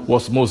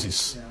was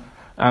Moses.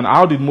 And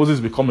how did Moses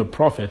become a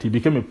prophet? He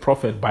became a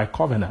prophet by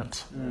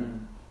covenant.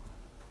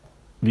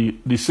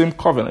 The same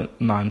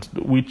covenant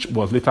which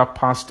was later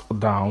passed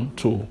down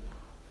to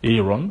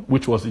Aaron,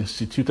 which was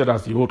instituted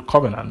as the old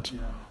covenant.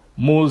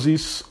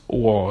 Moses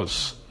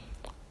was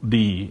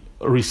the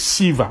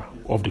receiver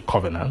of the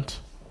covenant.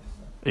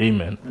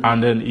 Amen.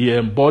 And then he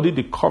embodied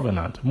the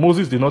covenant.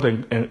 Moses did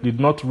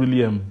not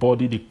really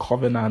embody the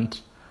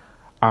covenant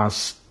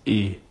as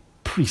a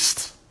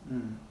priest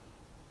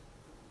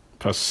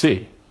per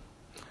se.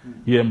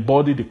 He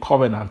embodied the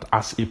covenant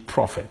as a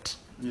prophet.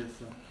 Yes,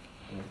 sir.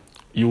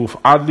 You will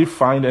hardly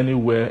find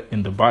anywhere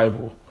in the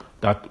Bible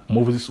that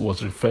Moses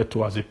was referred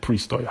to as a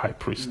priest or a high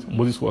priest.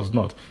 Moses was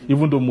not.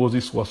 Even though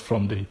Moses was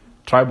from the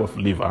tribe of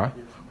Levi,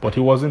 but he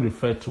wasn't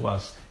referred to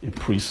as a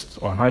priest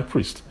or a high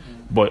priest.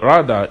 But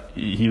rather,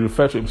 he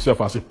referred to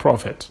himself as a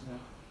prophet.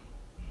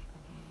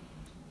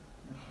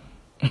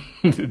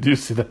 Do you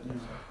see that?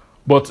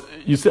 But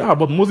you say,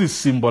 but Moses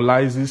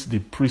symbolizes the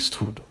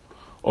priesthood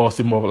or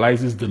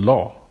symbolizes the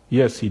law.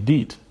 Yes, he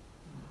did.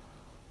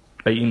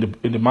 In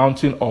the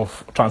mountain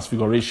of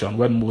transfiguration,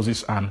 when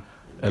Moses and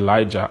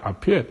Elijah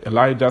appeared,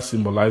 Elijah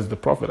symbolized the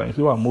prophet. And you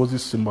see what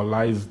Moses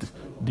symbolized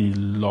the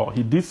law.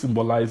 He did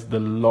symbolize the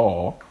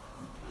law.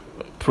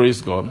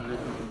 Praise God.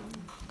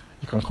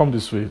 You can come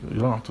this way. You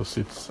don't have to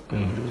sit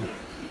in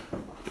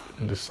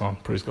the sun.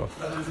 Praise God.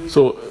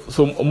 So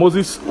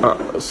Moses,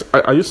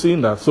 are you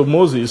seeing that? So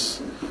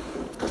Moses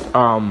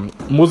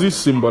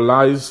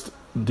symbolized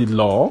the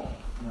law.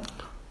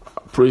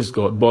 Praise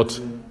God. But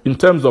in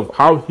terms of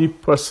how he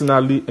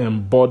personally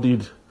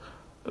embodied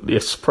the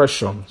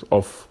expressions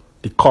of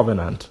the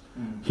covenant,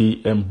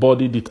 he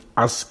embodied it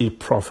as a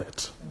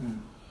prophet,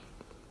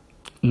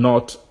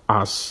 not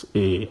as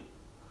a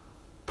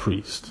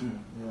priest.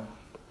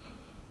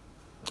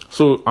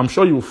 So I'm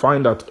sure you'll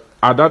find that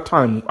at that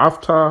time,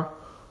 after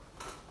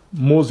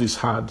Moses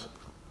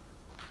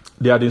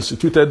they had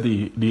instituted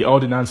the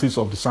ordinances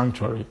of the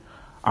sanctuary,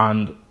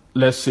 and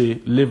let's say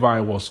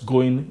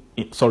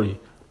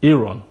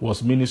Aaron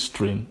was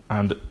ministering,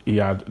 and they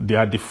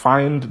had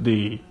defined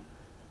the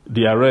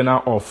arena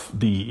of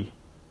the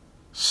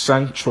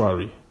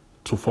sanctuary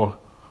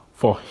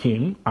for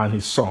him and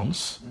his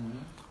sons,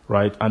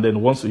 right? And then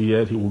once a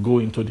year he would go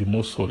into the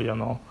most holy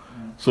and all.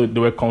 So they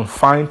were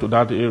confined to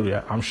that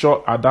area. I'm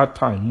sure at that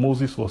time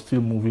Moses was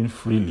still moving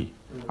freely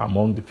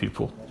among the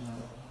people.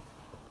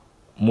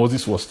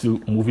 Moses was still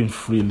moving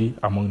freely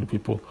among the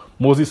people.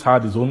 Moses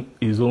had his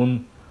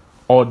own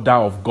order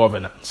of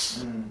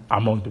governance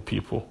among the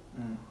people,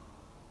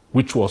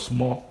 which was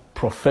more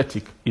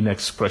prophetic in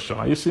expression.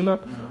 Are you seeing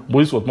that?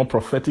 Moses was more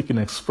prophetic in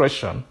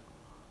expression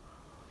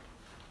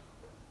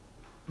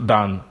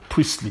than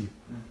priestly,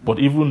 but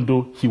even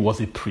though he was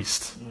a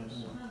priest.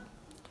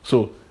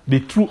 So the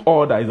true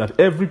order is that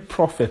every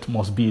prophet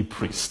must be a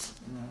priest.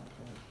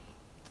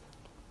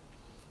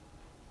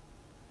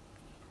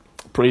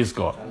 Praise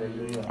God.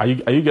 Are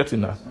you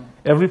getting that?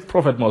 Every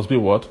prophet must be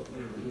what?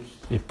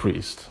 A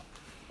priest.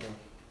 How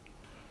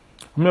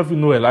many of you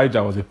know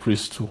Elijah was a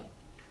priest too?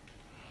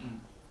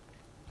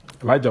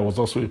 Elijah was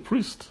also a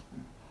priest.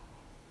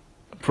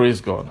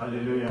 Praise God.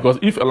 Hallelujah. Because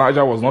if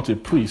Elijah was not a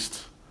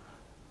priest,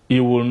 he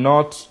will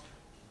not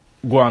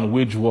go and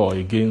wage war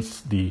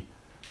against the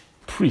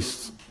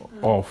priests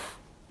of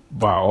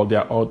Baal. They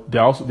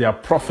are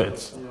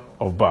prophets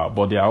of Baal,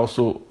 but they are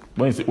also,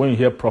 when you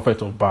hear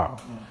prophet of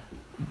Baal,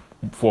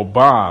 for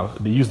Baal,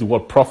 they use the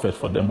word prophet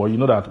for them, but you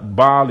know that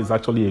Baal is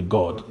actually a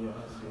god,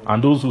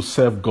 and those who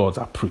serve gods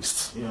are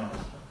priests.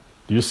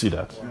 Do you see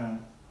that?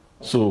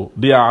 So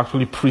they are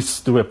actually priests.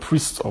 They were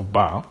priests of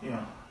Baal,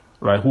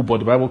 right? But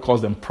the Bible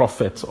calls them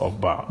prophets of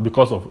Baal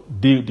because of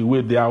the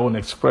way their own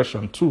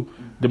expression too.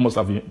 They must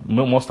have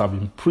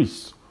been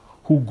priests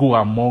who go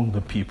among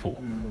the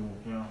people.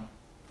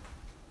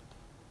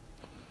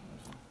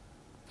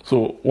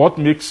 So what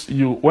makes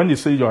you, when they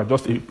say you are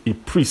just a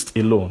priest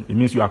alone, it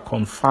means you are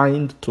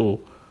confined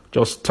to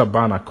just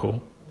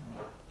tabernacle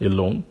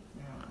alone.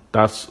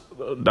 That's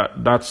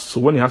so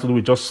when it has to do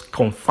with just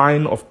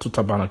confined to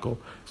tabernacle,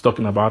 it's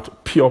talking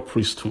about pure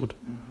priesthood,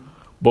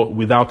 but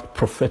without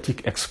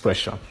prophetic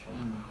expression.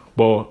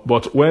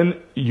 But when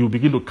you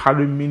begin to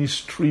carry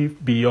ministry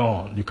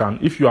beyond, you can,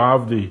 if you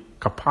have the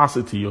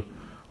capacity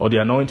or the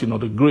anointing or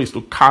the grace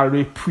to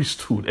carry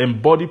priesthood,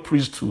 embody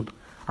priesthood,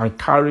 and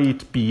carry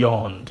it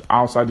beyond,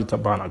 outside the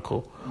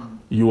tabernacle,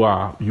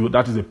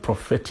 that is a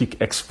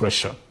prophetic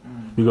expression.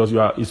 Because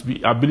it's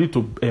the ability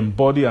to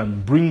embody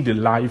and bring the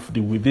life, the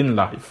within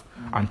life,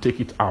 and take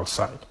it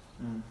outside.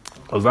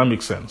 Does that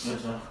make sense?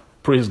 Yes, sir.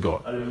 Praise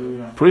God.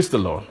 Hallelujah. Praise the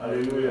Lord.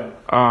 Hallelujah.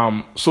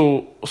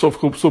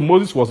 So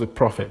Moses was a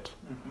prophet.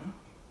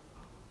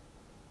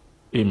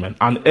 Amen.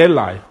 And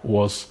Eli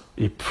was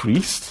a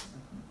priest.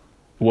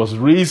 Was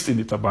raised in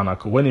the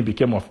tabernacle. When he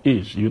became of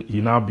age,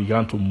 he now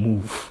began to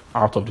move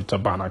out of the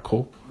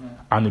tabernacle,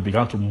 and he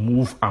began to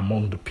move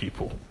among the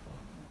people.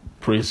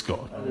 Praise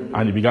God.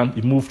 And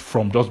he moved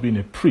from just being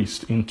a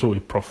priest into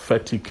a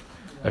prophetic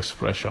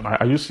expression.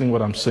 Are you seeing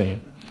what I'm saying?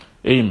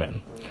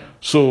 Amen.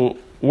 So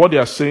what they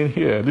are saying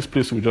here, this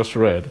place we just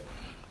read,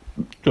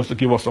 just to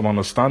give us some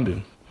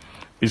understanding,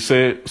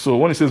 so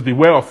when it says,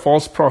 beware of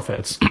false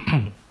prophets,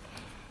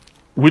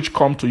 which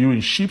come to you in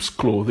sheep's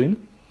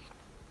clothing,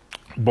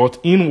 but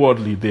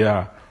inwardly they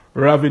are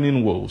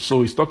ravening wolves.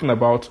 So he's talking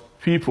about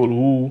people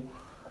who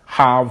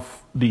are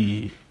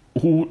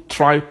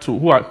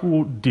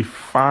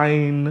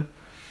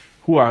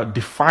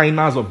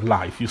definers of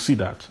life. You see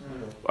that?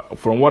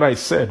 From what I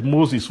said,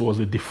 Moses was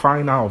a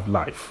definer of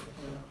life.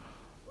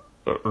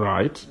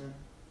 Right?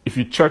 If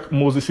you check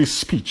Moses'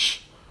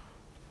 speech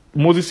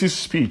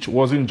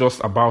wasn't just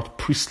about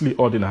priestly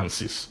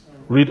ordinances.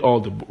 Read all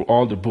the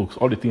books,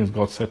 all the things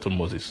God said to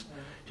Moses.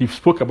 He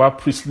spoke about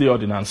priestly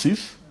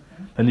ordinances,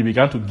 and he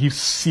began to give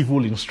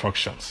civil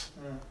instructions,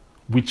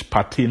 which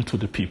pertain to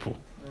the people.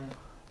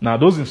 Now,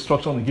 those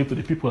instructions he gave to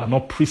the people are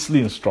not priestly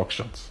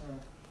instructions.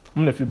 I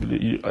mean, if you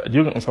believe, do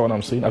you understand what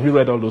I'm saying? Have you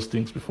read all those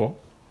things before?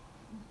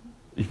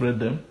 You've read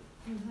them?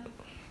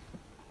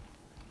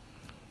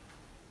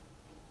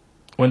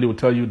 When they will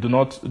tell you, do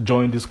not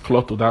join this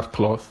cloth to that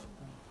cloth,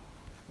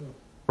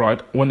 right?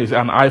 When they say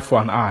an eye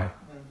for an eye,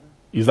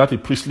 is that a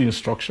priestly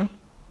instruction?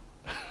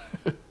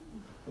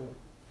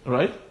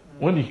 Right?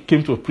 When he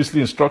came to a priestly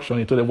instruction,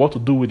 he told them what to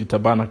do with the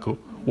tabernacle.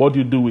 What do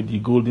you do with the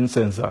golden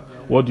censer?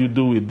 What do you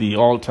do with the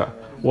altar?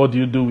 What do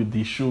you do with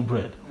the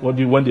showbread?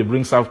 When they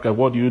bring sacrifice,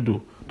 what do you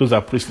do? Those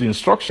are priestly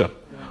instruction.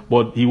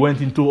 But he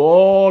went into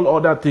all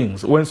other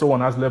things. When someone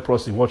has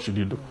leprosy, what should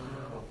you do?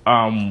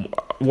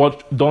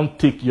 Don't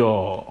take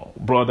your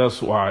brother's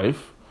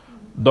wife.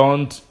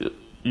 Don't,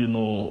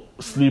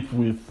 sleep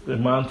with a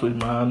man to a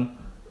man.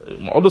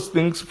 All those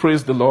things,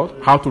 praise the Lord.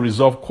 How to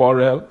resolve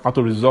quarrel, how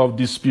to resolve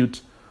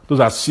dispute. Those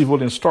are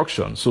civil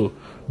instructions. So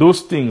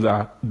those things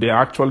they're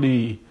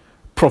actually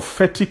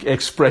prophetic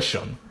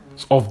expressions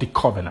of the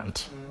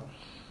covenant,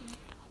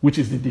 which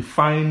is the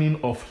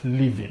defining of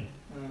living,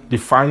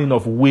 defining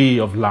of way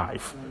of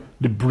life,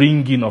 the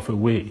bringing of a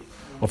way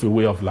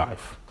of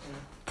life.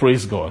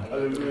 Praise God.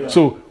 Hallelujah.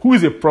 So who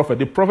is a prophet?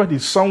 The prophet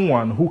is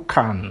someone who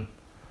can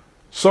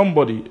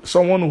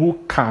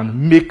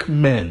make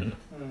men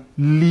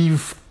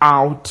live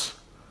out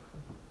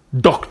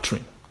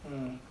doctrine.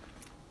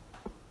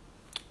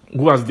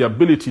 Who has the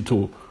ability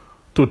to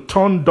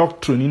turn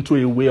doctrine into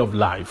a way of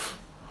life.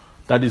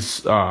 That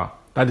is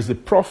a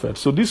prophet.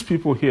 So these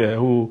people here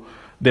who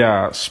they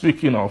are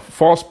speaking of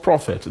false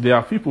prophets, they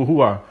are people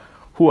who are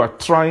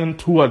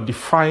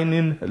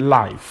defining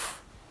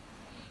life.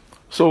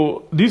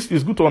 So this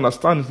is good to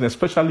understand,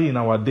 especially in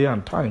our day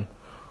and time.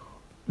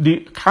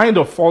 The kind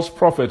of false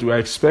prophet we are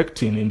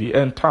expecting in the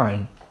end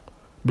time,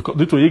 because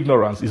due to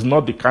ignorance, is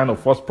not the kind of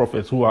false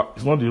prophets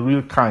it's not the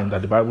real kind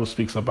that the Bible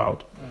speaks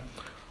about.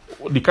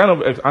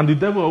 and the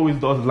devil always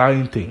does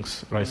lying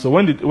things, right? So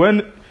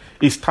when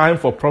it's time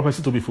for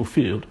prophecy to be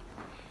fulfilled,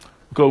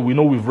 because we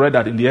know we've read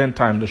that in the end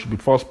time there should be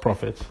false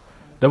prophets,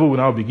 the devil will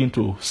now begin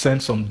to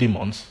send some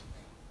demons.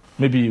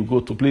 Maybe you go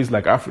to a place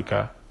like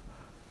Africa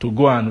to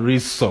go and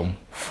raise some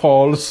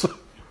false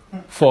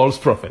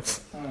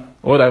prophets.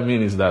 What I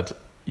mean is that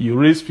you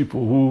raise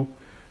people who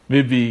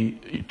maybe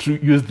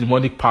use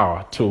demonic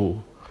power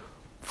to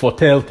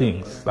foretell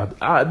things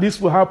that this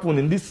will happen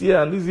in this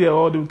year and this year,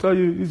 or they will tell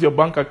you this is your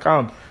bank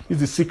account, this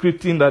is the secret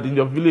thing that in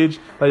your village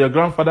that your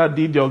grandfather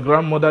did, your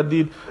grandmother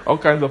did, all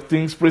kinds of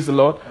things. Praise the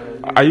Lord.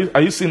 Are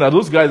you seeing that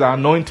those guys are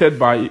anointed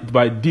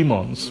by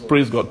demons?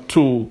 Praise God,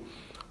 to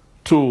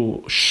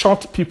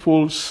shut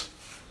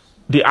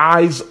the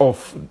eyes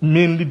of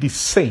mainly the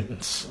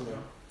saints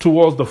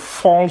towards the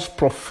false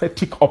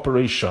prophetic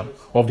operation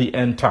of the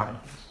end times.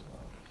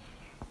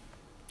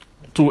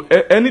 To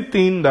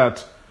anything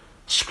that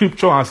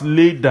Scripture has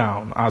laid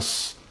down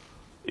as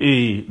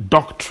a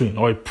doctrine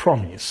or a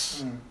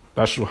promise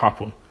that should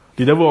happen.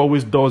 The devil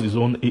always does his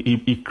own,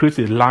 he creates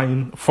a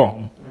lying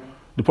form.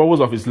 The purpose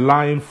of his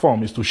lying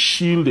form is to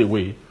shield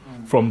away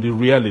from the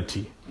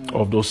reality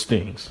of those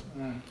things.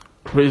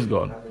 Praise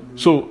God.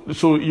 So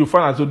you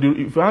find out,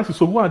 if you ask,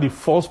 so who are the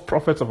false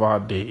prophets of our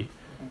day?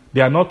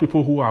 They are not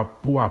people who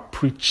are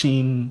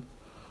preaching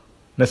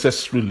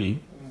necessarily,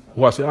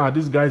 who are saying,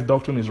 this guy's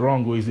doctrine is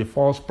wrong, or he's a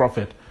false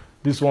prophet.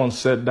 This one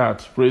said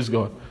that, praise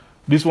God.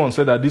 This one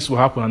said that this will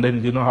happen, and then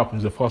it did not happen.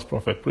 He's a false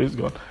prophet, praise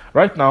God.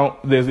 Right now,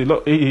 there's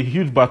a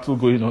huge battle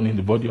going on in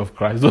the body of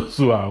Christ, those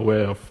who are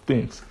aware of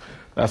things.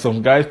 That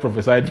some guys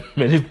prophesied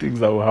many things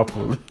that will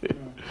happen.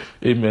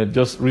 Amen.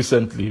 Just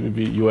recently,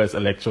 maybe US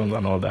elections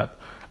and all that.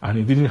 And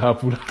it didn't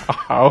happen.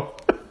 How?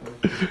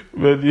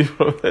 Many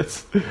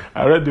prophets.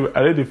 I read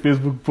the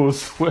Facebook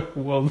post where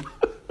one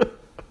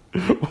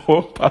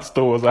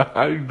pastor was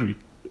angry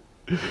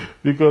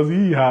because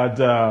he had,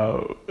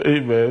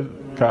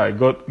 amen.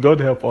 God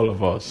help all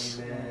of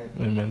us.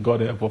 Amen.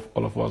 God help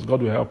all of us.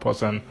 God will help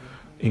us and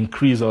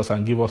increase us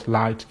and give us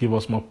light, give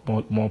us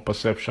more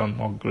perception,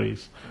 more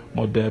grace,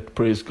 more depth.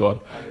 Praise God.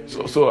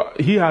 So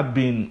he had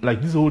been,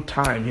 like this whole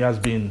time, he has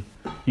been,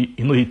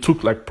 he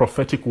took like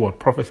prophetic word,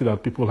 prophecy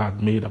that people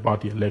had made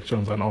about the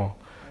elections and all.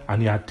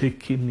 And he had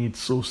taken it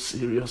so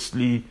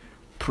seriously,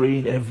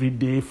 praying every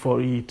day for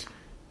it.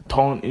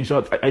 In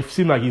short, I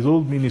seem like his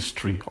whole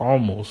ministry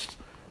almost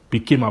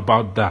became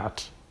about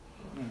that.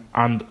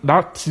 And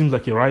that seems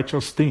like a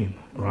righteous thing,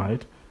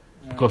 right?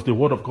 Because the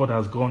word of God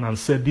has gone and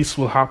said this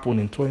will happen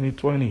in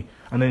 2020.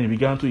 And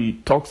then he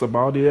talks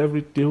about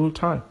it the whole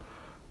time.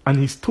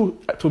 And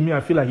to me,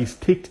 I feel like he's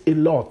staked a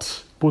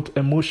lot, both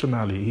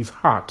emotionally, his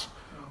heart,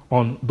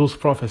 on those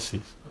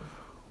prophecies.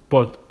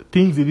 But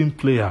things didn't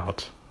play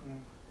out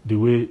the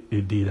way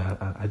they did.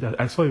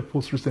 I saw a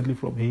post recently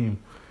from him.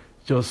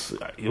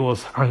 It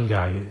was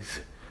anger. He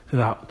said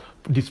that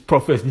these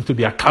prophets need to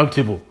be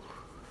accountable.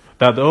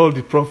 That all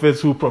the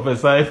prophets who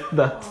prophesied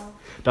that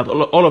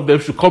all of them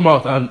should come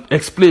out and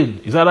explain.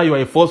 Is either you are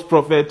a false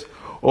prophet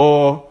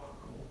or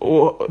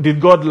did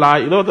God lie?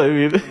 You know what I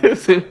mean?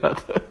 Say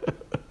that.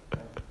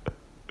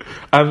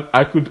 And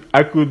I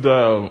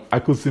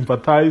could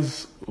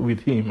sympathize with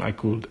him. I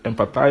could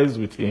empathize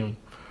with him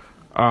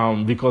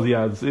because he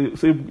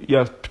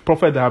has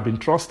prophet that have been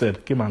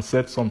trusted came and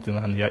said something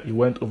and he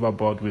went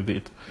overboard with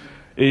it.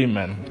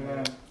 Amen.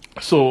 Amen.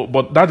 So,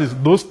 but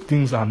those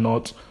things are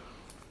not.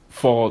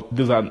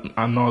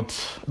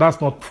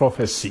 That's not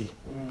prophecy.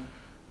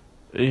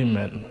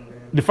 Amen.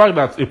 The fact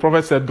that a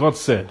prophet said, God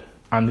said,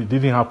 and it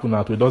didn't happen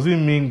that way,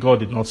 doesn't mean God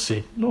did not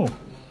say. No.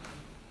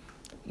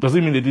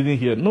 Doesn't mean they didn't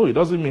hear. No, it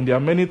doesn't mean there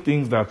are many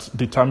things that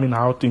determine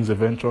how things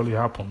eventually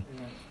happen.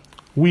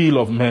 Will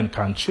of men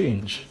can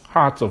change.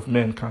 Hearts of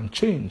men can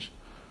change.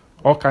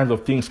 All kinds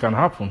of things can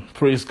happen.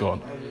 Praise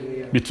God.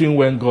 Between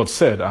when God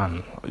said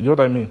and, you know what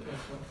I mean?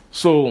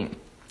 So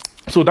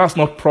that's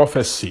not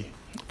prophecy.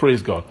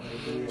 Praise God.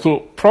 So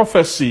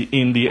prophecy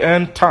in the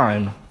end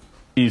time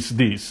is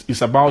this.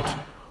 It's about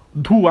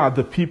who are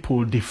the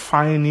people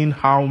defining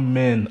how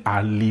men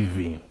are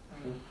living.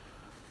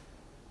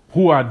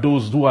 Who are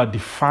those who are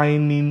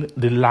defining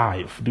the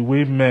life, the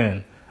way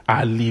men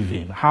are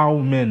living, how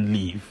men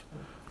live.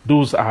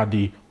 Those are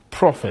the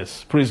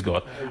prophets. Praise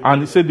God.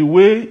 And he said the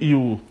way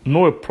you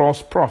know a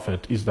false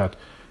prophet is that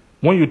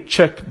when you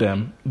check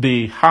them,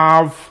 they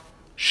have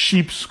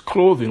sheep's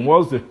clothing.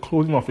 What's the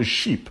clothing of a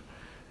sheep?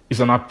 It's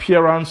an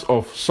appearance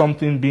of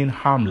something being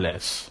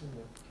harmless.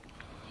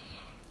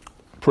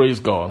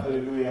 Praise God.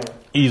 Hallelujah.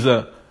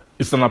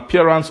 It's an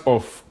appearance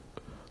of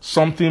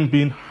something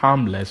being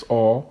harmless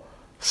or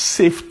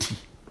safety.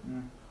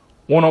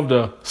 One of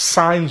the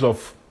signs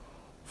of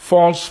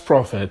false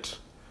prophet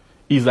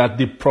is that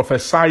they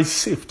prophesy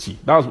safety.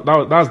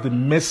 That's the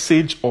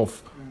message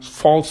of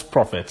false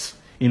prophets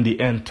in the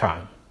end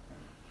time.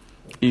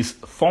 Is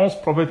false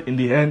prophet in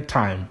the end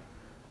time,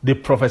 they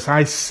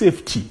prophesy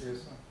safety.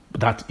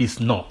 That is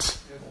not.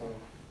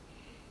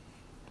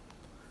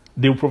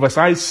 They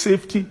prophesy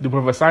safety, they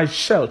prophesy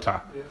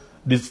shelter,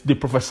 they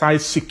prophesy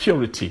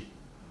security.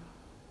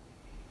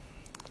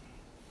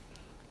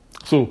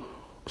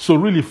 So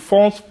really,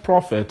 false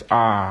prophets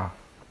are,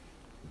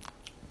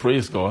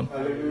 praise God,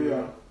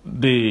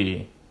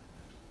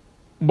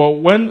 but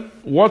when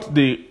what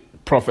they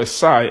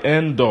prophesy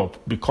end up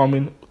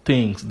becoming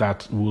things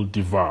that will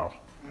devour.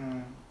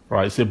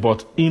 Right? Say,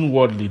 but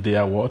inwardly they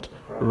are what?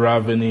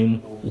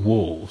 Ravening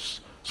wolves.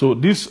 So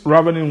this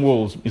ravening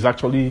wolves is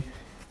actually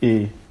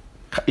a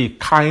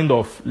kind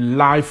of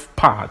life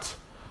path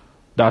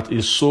that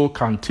a soul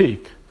can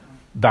take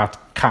that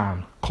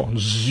can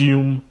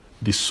consume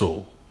the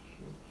soul.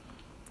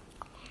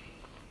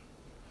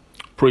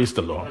 Praise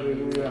the Lord.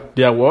 Hallelujah.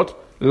 They are what?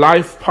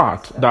 Life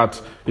path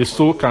that a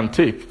soul can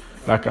take.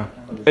 Like an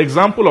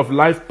example of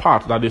life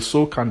path that a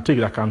soul can take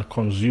that can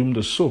consume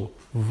the soul.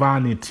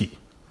 Vanity.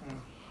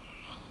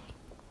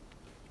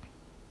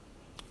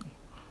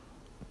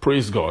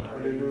 Praise God.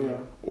 Hallelujah.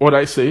 What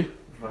I say?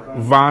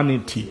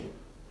 Vanity.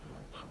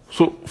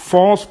 So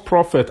false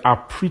prophets are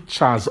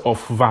preachers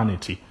of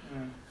vanity.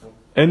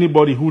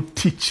 Anybody who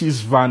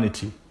teaches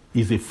vanity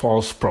is a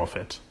false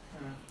prophet.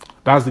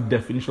 That's the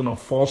definition of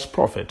false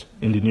prophet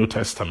in the New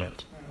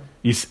Testament.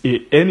 Is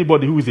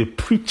anybody who is a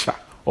preacher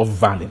of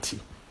vanity.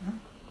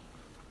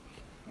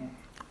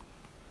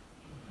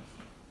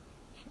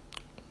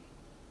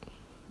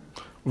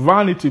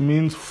 Vanity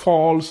means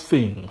false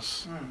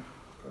things.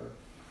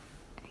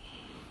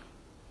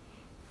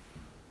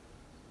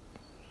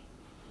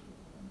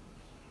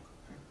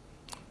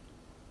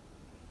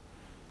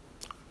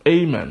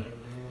 Amen.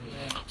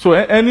 So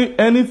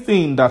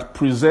anything that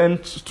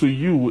presents to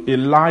you a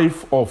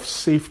life of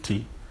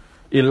safety,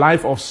 a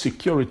life of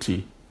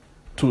security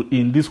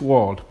in this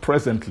world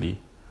presently,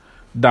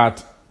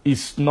 that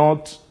has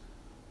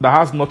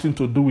nothing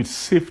to do with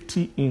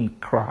safety in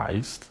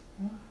Christ,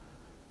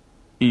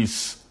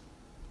 is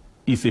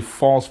a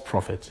false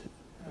prophet,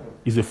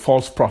 is a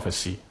false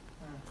prophecy.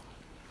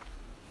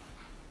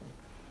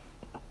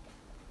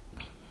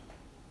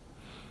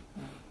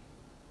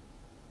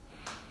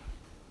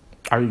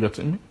 Are you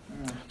getting me?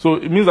 So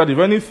it means that if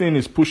anything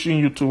is pushing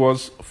you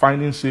towards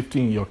finding safety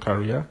in your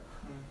career,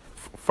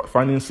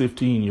 finding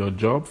safety in your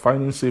job,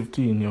 finding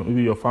safety in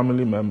maybe your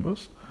family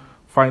members,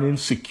 finding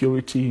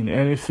security in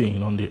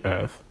anything on the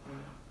earth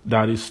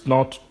that is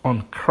not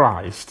on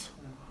Christ,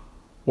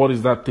 what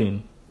is that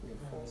thing?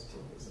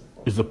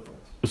 It's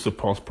a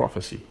false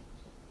prophecy.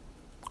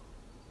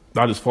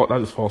 That is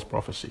false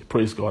prophecy.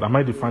 Praise God. Am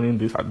I defining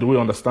this? Do we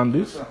understand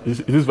this? Is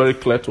this very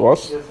clear to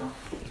us? Yes, sir.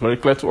 It's very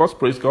clear to us.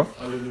 Praise God.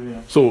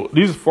 Hallelujah. So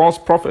these false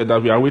prophets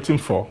that we are waiting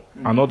for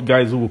are not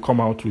guys who will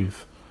come out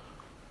with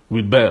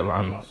bell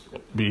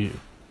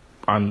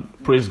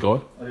and praise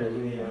God.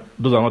 Hallelujah.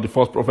 Those are not the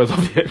false prophets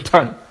of the end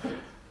time.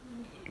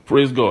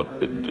 Praise God.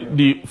 Hallelujah.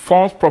 The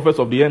false prophets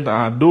of the end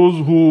time are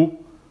those who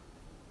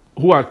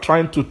are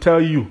trying to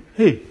tell you,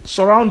 hey,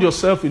 surround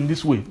yourself in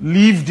this way,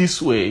 live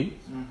this way,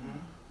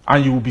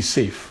 and you will be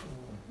safe.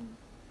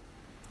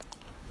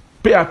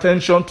 Pay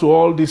attention to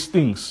all these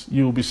things.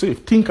 You will be safe.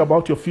 Think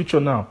about your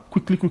future now.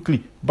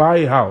 Quickly. Buy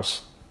a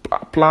house.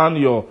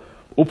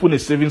 Open a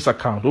savings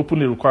account.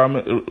 Open a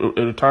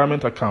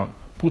retirement account.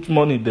 Put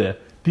money there.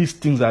 These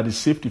things are the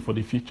safety for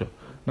the future.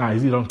 Now,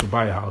 is it wrong to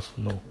buy a house?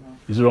 No.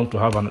 Is it wrong to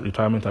have a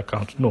retirement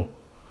account? No.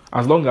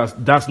 As long as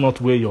that's not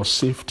where your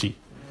safety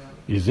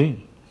is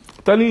in.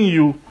 Telling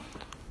you,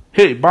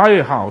 hey, buy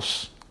a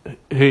house.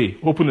 Hey,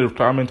 open a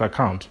retirement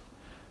account.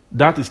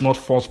 That is not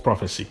false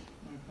prophecy.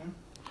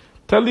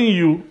 Telling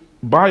you,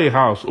 buy a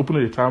house, open a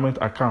retirement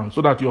account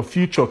so that your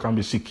future can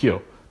be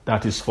secure,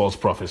 that is false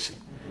prophecy.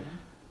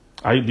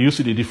 Do you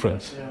see the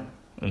difference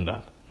in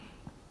that?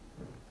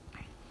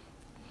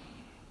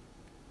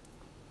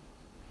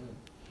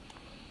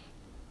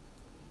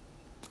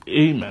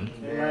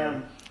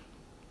 Amen.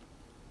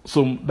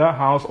 So that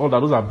house, all that,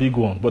 those are big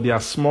ones, but they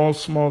are small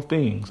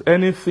things.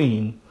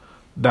 Anything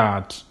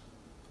that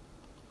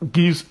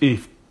gives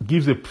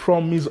a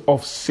promise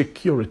of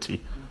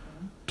security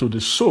to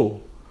the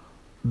soul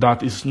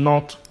that is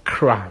not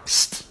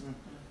Christ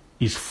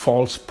is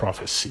false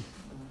prophecy.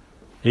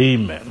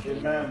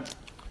 Amen.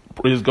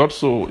 Praise God.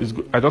 So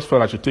I just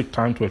felt I should take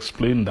time to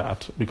explain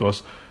that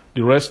because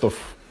the rest of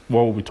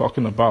what we'll be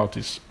talking about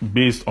is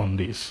based on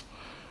this.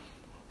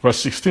 Verse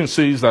 16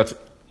 says that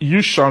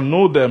you shall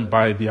know them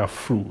by their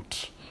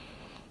fruit.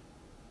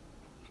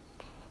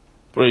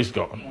 Praise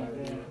God.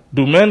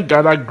 Do men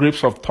gather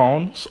grapes of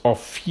thorns or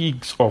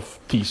figs of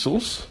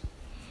thistles?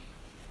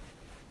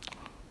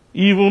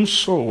 Even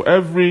so,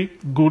 every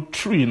good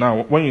tree.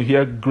 Now, when you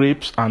hear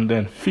grapes and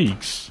then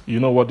figs,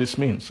 you know what this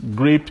means.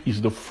 Grape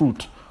is the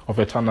fruit of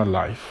eternal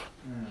life.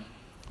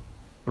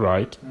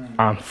 Right?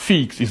 And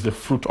figs is the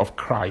fruit of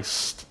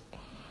Christ.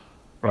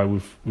 Right?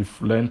 We've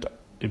learned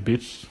a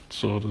bit,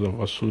 so those of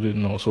us who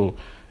didn't know. So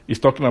it's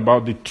talking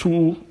about the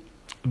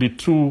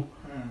two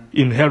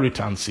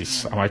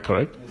inheritances. Am I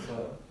correct?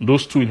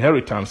 Those two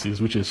inheritances,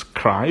 which is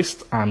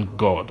Christ and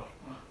God.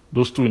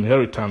 Those two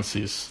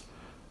inheritances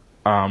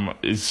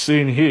is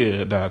saying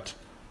here that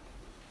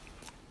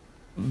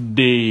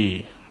those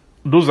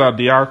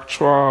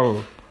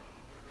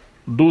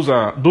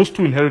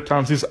two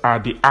inheritances are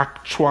the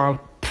actual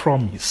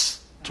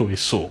promise to a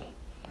soul.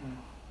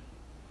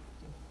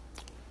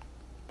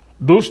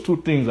 Those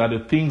two things are the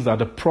things that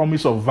the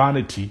promise of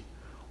vanity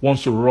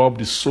wants to rob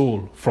the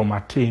soul from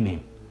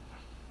attaining.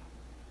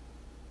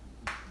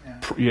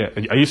 Yeah,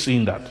 are you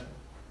seeing that?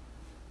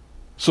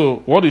 So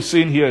what he's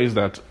saying here is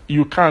that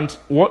you can't,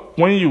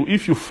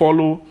 if you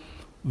follow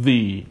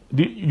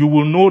you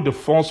will know the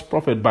false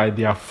prophet by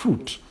their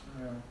fruit.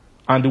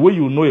 And the way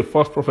you know a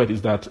false prophet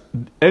is that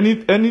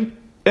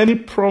any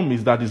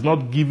promise that is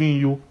not giving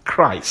you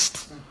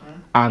Christ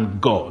and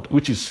God,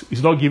 which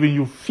is not giving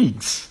you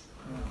figs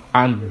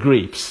and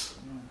grapes,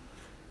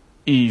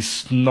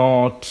 is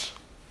not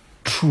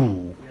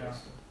true.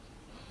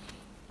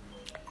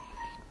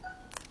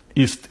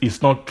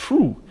 It's not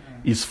true.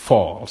 It's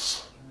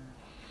false.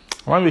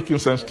 Am I making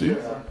sense to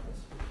you?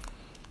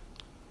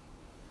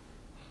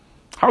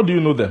 How do you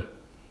know them?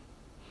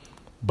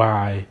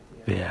 By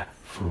their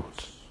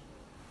fruit.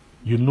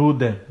 You know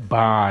them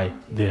by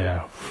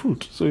their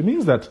fruit. So it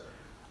means that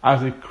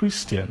as a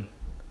Christian,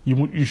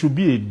 you should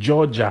be a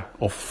judger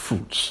of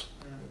fruits.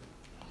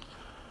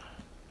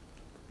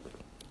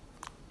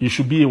 You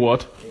should be a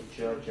what?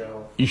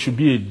 You should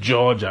be a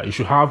judger. You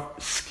should have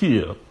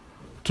skill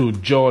to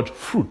judge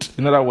fruit.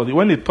 In other words,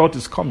 when a thought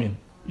is coming,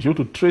 you have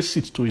to trace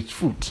it to its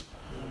fruit.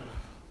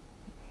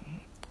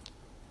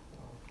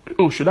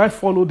 Oh, should I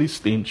follow this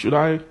thing? Should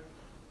I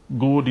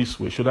go this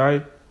way? Should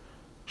I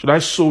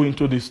sow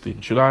into this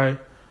thing? Should I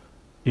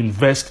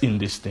invest in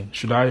this thing?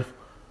 Should I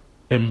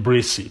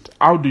embrace it?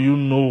 How do you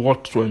know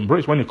what to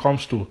embrace when it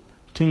comes to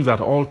things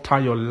that alter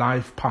your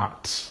life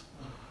paths?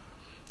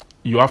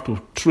 You have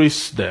to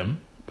trace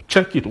them.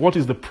 Check it. What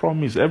is the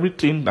promise?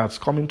 Everything that's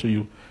coming to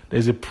you,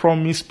 there's a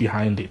promise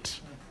behind it.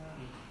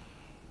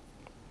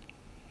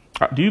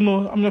 Do you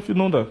know? I mean, if you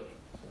know that.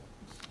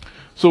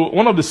 So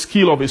one of the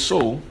skill of a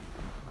soul,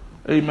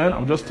 amen.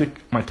 I'll just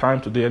take my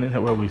time today, and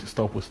then where we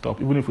stop, we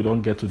stop. Even if we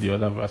don't get to the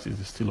other verses,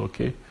 it's still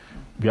okay.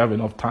 We have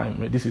enough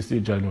time. This is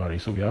still January,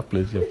 so we have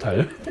plenty of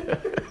time.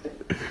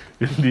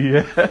 In the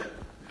year.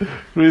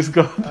 Praise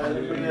God.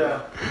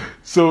 Hallelujah.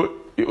 So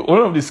one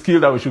of the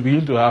skills that we should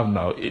begin to have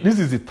now, this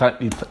is the time,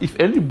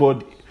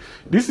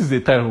 this is the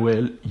time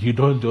where you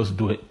don't just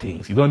do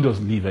things. You don't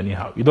just live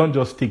anyhow. You don't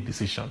just take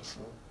decisions.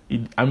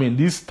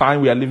 This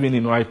time we are living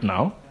in right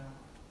now,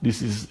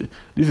 this is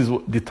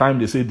the time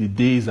they say the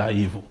days are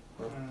evil.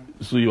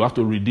 So you have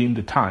to redeem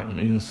the time.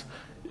 It means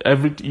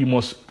you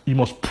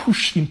must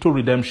push into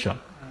redemption.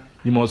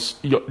 You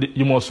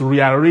must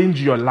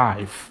rearrange your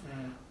life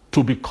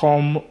to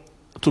become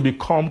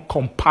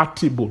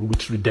compatible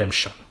with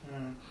redemption.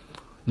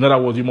 In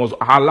other words, you must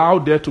allow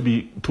there to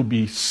be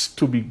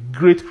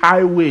great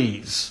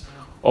highways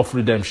of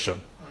redemption.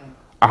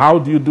 How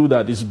do you do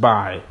that? Is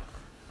by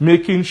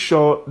making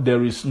sure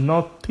there is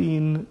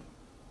nothing.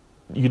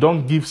 You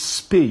don't give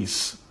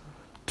space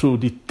to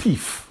the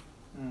thief.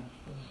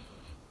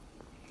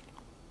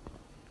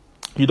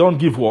 You don't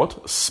give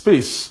what?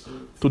 Space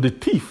to the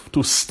thief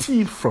to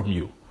steal from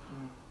you.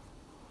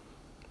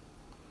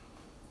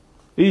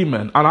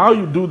 Amen. And how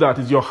you do that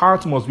is your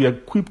heart must be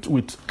equipped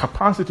with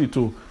capacity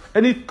to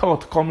any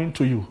thought coming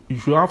to you. You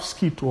should have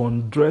skill to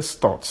undress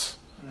thoughts.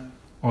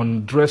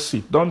 Undress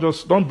it.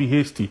 Don't be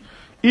hasty.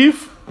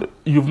 If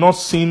you've not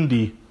seen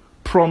the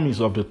promise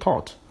of the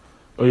thought,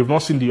 or you've not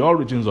seen the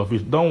origins of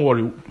it, don't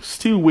worry.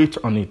 Still wait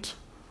on it.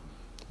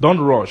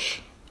 Don't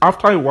rush.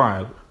 After a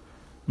while,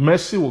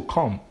 mercy will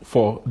come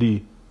for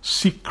the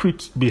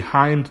secret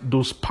behind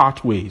those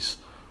pathways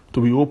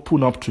to be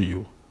opened up to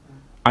you.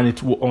 And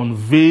it will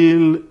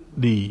unveil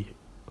the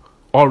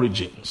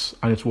origins.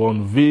 And it will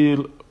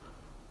unveil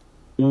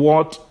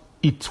what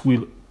it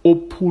will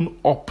open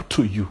up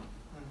to you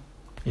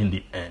in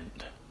the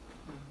end.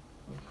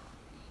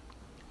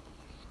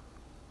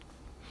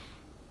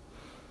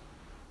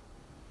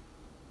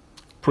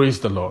 Praise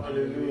the Lord.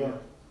 Hallelujah.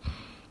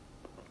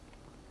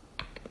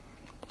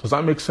 Does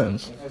that make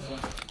sense?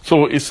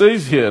 So it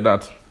says here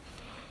that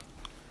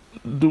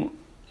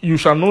you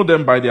shall know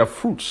them by their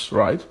fruits,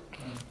 right?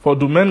 For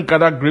do men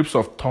gather grapes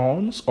of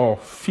thorns or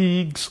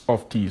figs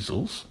of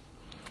thistles?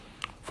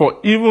 For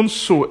even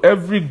so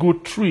every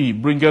good tree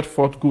bringeth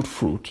forth good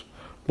fruit,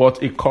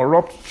 but a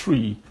corrupt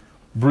tree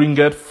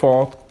bringeth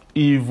forth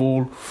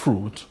evil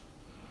fruit.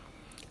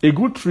 A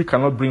good tree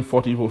cannot bring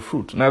forth evil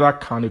fruit, neither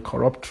can a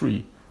corrupt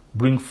tree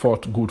bring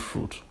forth good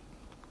fruit.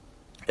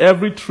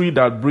 Every tree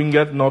that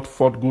bringeth not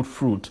forth good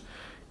fruit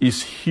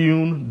is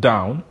hewn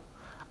down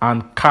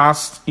and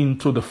cast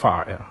into the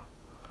fire.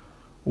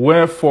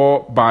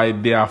 Wherefore by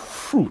their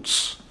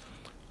fruits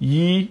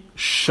ye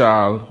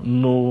shall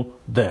know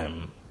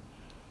them.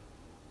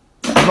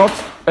 Not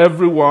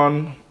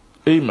everyone,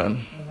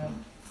 amen.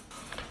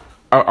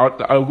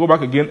 I'll go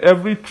back again.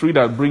 Every tree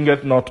that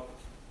bringeth not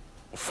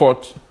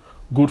forth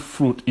good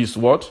fruit is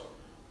what?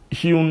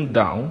 Hewn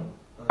down.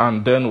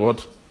 And then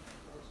what?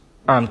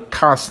 And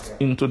cast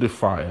into the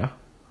fire.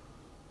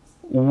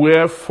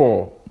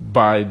 Wherefore,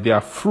 by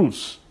their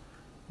fruits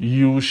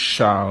you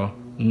shall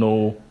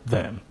know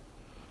them.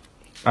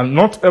 And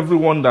not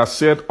everyone that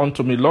saith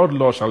unto me, Lord,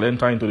 Lord, shall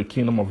enter into the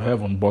kingdom of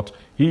heaven, but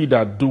he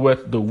that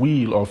doeth the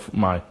will of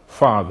my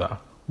Father,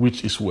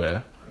 which is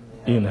where?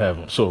 In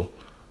heaven. So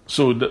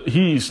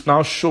he is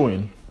now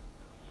showing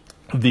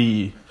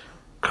the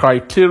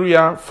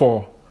criteria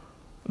for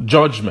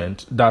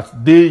judgment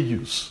that they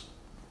use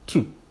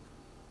too.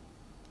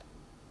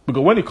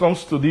 Because when it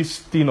comes to this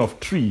thing of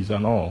trees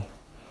and all,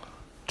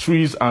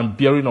 trees and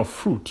bearing of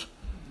fruit,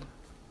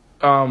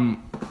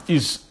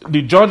 is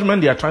the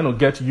judgment they are trying to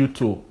get you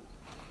to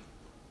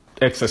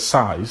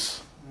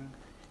exercise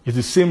is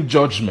the same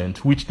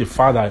judgment which the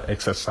Father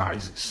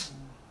exercises,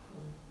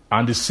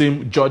 and the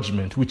same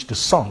judgment which the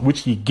Son,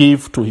 which he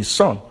gave to his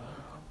Son.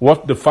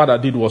 What the Father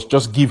did was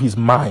just give his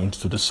mind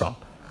to the Son.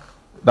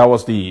 That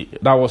was the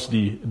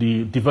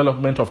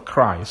development of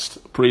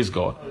Christ, praise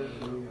God,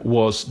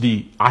 was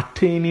the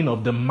attaining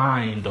of the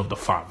mind of the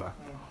Father.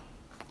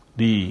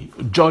 The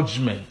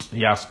judgment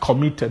he has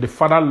committed. The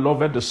Father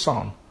loved the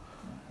Son,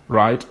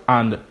 right?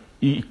 And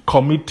he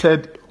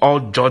committed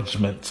all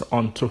judgment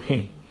unto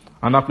him.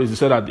 And that place he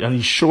said that, and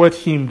he showed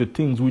him the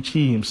things which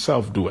he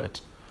himself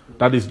doeth.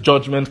 That is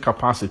judgment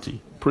capacity.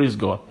 Praise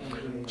God.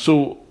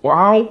 So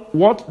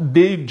what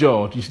they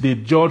judge is they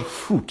judge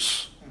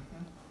fruits.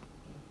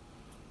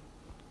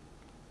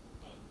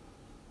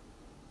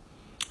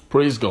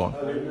 Praise God.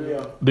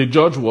 Hallelujah. They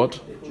judge what?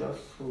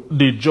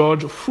 They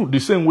judge fruit. The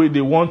same way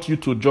they want you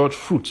to judge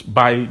fruit.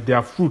 By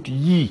their fruit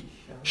ye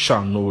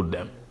shall know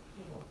them.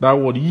 That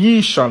word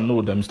ye shall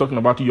know them is talking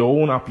about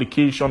your own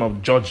application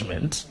of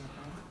judgment.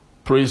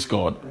 Praise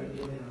God.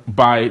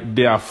 By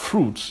their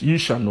fruits ye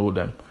shall know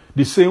them.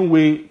 The same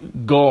way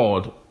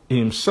God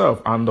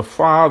himself and the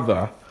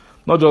Father,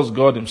 not just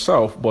God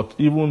himself, but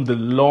even the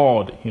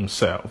Lord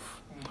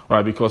himself.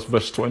 Right? Because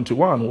verse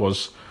 21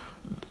 was,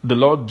 the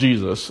Lord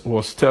Jesus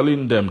was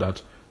telling them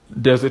that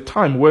there's a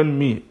time when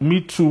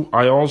me too,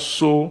 I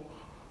also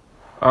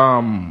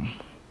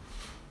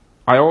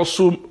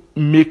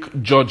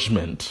make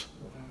judgment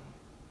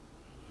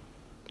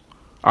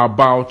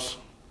about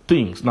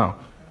things. Now,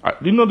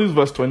 you know this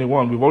verse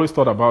 21, we've always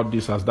thought about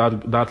this as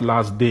that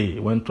last day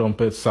when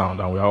trumpets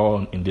sound and we are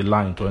all in the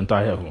line to enter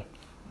heaven.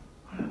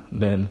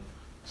 Then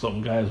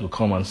some guys will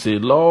come and say,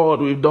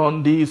 Lord, we've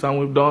done this and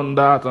we've done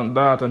that.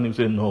 And you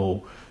say,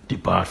 no,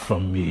 depart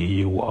from me,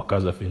 you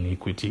workers of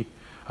iniquity.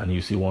 And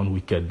you see one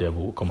wicked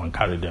devil will come and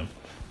carry them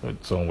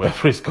somewhere.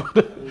 Praise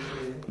God.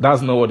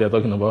 That's not what they're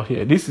talking about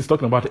here. This is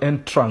talking about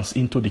entrance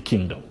into the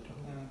kingdom.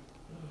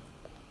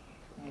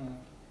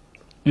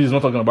 This is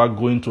not talking about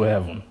going to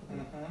heaven.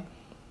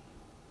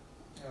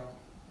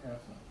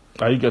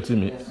 Are you getting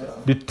me? Yes,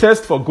 the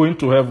test for going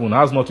to heaven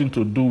has nothing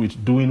to do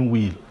with doing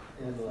will.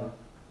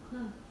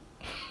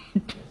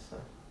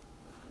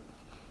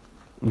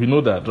 We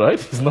know that, right?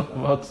 It's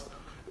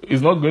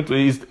not going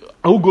to,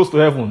 who goes to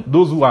heaven?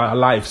 Those who are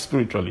alive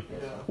spiritually. Yeah.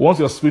 Once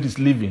your spirit is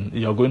living,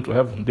 you're going to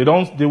heaven. They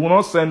will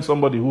not send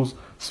somebody whose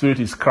spirit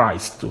is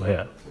Christ to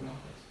hell.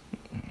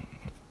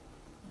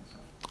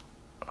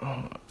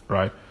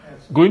 Right?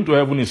 Going to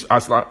heaven is,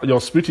 as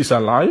your spirit is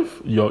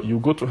alive, you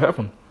go to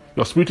heaven.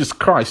 Your spirit is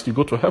Christ, you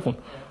go to heaven.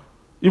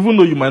 Even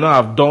though you might not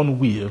have done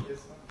will,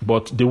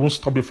 but they won't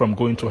stop you from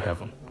going to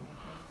heaven.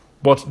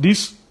 But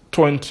this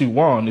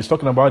 21 is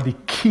talking about the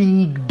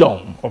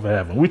kingdom of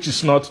heaven, which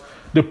is not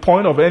the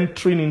point of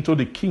entering into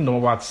the kingdom,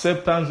 of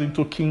acceptance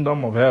into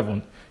kingdom of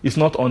heaven. It's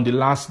not on the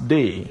last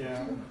day,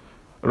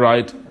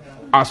 right?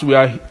 As we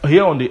are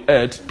here on the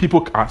earth,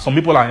 some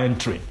people are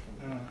entering.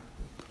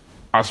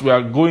 As we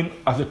are going,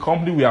 as a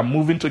company, we are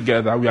moving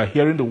together. We are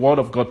hearing the word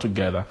of God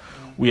together.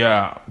 We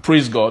are,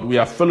 praise God, we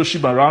are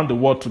fellowship around the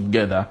world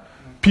together.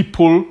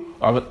 People,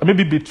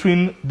 maybe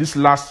between this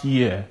last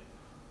year,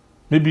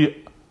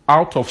 maybe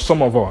out of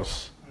some of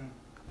us,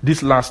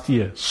 this last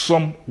year,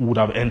 some would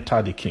have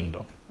entered the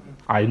kingdom.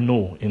 I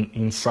know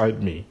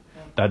inside me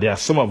that there are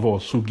some of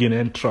us who gained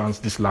entrance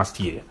this last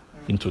year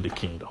into the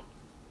kingdom.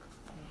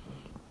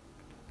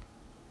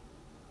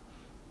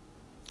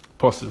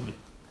 Possibly.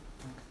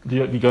 Do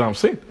you get what I'm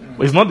saying?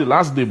 But it's not the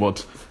last day,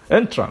 but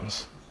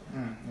entrance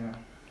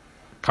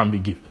can be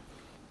given.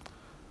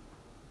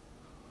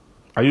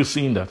 Are you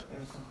seeing that?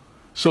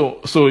 So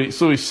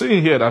it's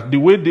saying here that the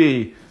way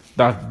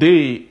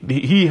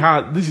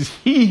this is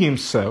he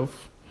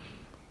himself,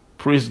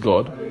 praise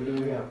God,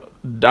 Hallelujah.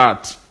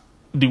 that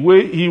the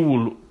way he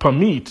will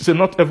permit, say,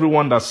 not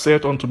everyone that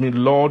saith unto me,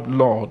 Lord,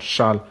 Lord,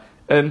 shall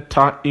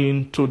enter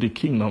into the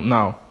kingdom.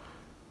 Now,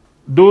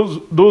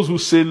 those who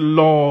say,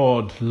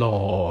 Lord,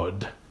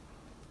 Lord,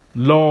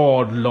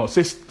 Lord, Lord,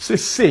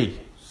 say,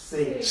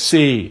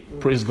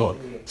 praise God,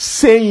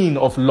 saying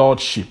of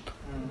lordship.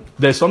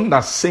 There's something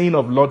that saying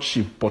of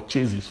lordship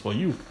purchases for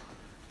you.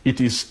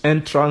 It is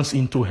entrance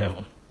into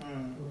heaven.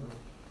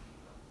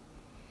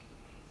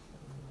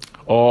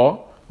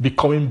 Or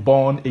becoming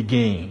born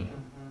again.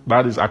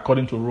 That is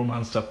according to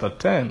Romans chapter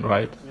 10,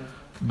 right?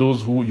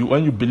 Those who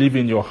when you believe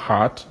in your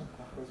heart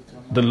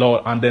the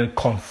Lord and then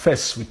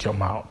confess with your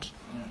mouth.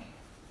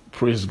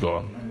 Praise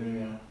God.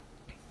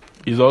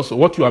 is also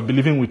what you are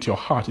believing with your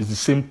heart is the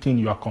same thing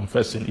you are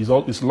confessing.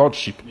 It's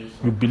lordship.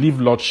 You believe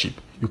lordship.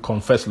 You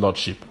confess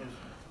lordship.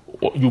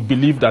 You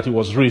believe that he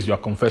was raised. You are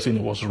confessing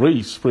he was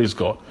raised. Praise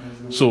God.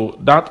 So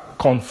that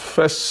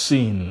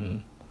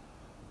confessing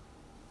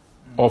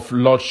of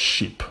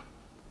lordship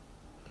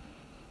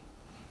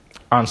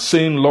and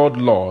saying Lord,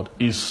 Lord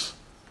is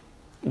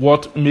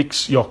what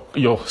makes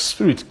your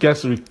spirit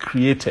gets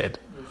recreated.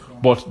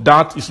 But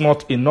that is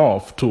not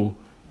enough to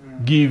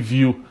give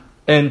you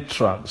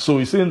entrance. So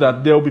he's saying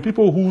that there will be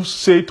people who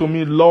say to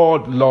me,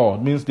 Lord,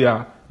 Lord, means they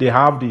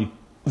have the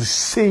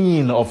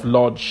saying of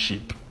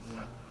lordship,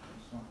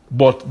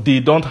 but they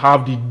don't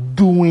have the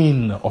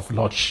doing of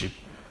lordship.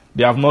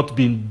 They have not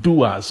been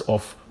doers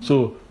of.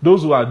 So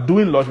those who are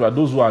doing lordship are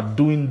those who are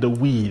doing the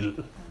will.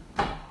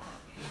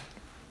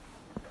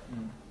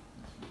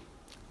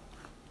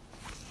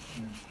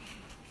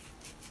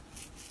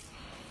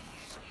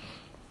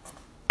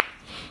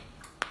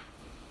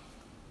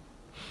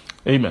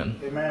 Amen.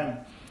 Amen.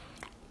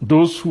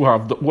 Those who are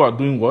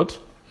doing what?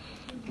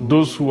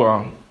 Those who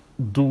are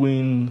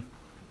doing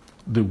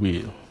the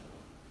will.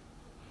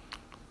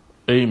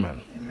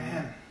 Amen.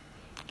 Amen.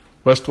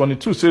 Verse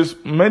 22 says,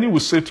 many will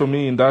say to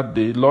me in that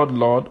day, Lord,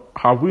 Lord,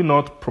 have we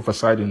not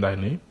prophesied in thy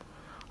name?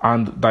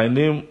 And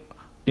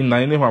in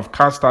thy name have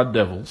cast out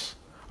devils,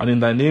 and in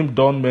thy name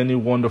done many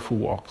wonderful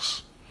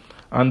works.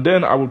 And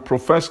then I will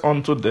profess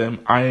unto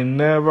them, I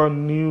never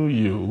knew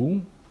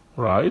you,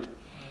 right?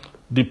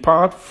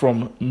 Depart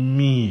from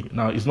me.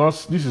 Now,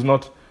 this is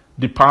not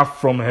depart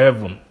from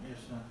heaven. Yes,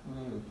 sir.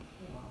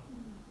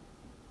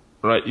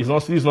 Right?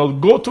 It's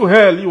not go to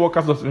hell, you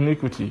workers of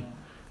iniquity.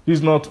 It's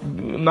not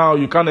now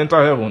you can't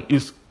enter heaven.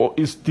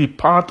 It's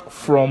depart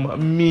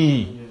from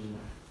me,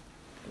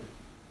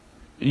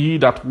 ye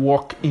that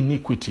walk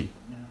iniquity.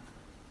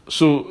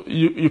 So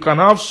you can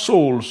have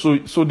souls.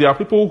 So there are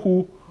people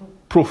who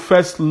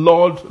profess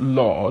Lord,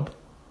 Lord,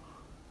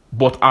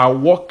 but are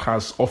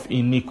workers of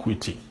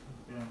iniquity.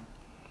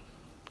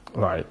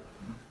 Right.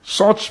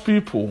 Such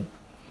people,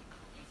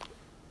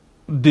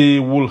 they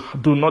will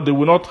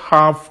not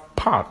have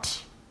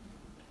part.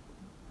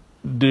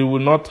 They will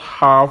not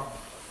have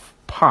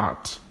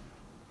part.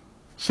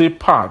 Say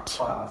part.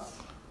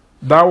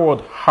 That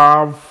word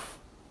have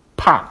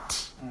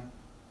part.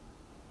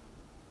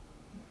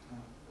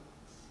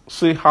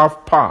 Say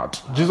have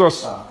part.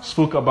 Jesus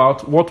spoke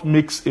about what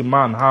makes a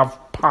man have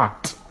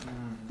part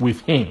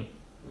with him.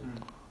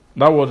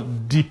 That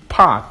word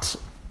depart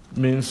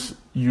means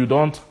you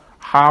don't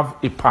have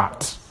a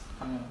part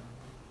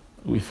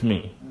with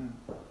me.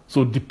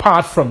 So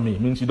depart from me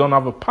means you don't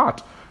have a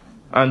part.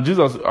 And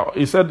Jesus,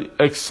 he said,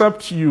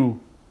 except you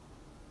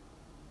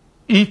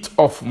eat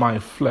of my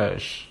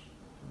flesh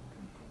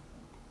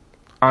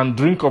and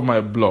drink of my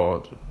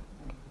blood,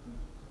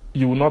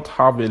 you will not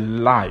have a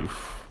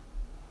life.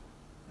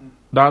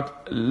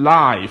 That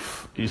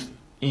life is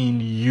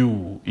in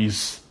you,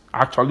 is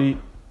actually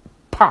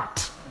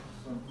part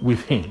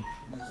with him.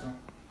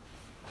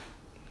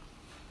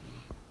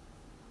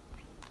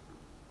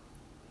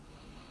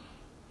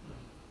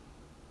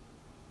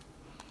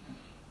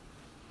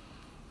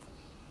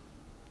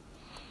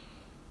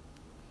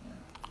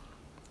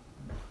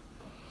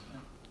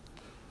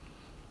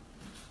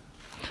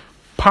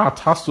 Part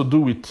has to do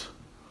with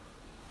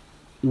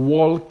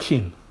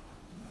walking.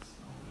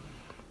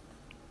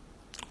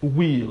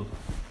 Will.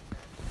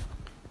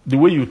 The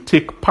way you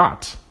take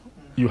part,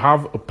 you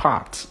have a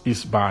part,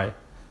 is by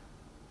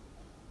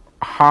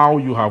how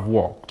you have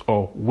walked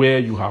or where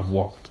you have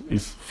walked.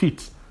 It's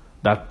feet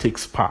that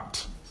takes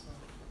part.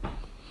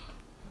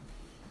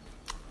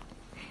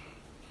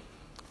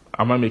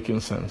 Am I making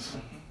sense?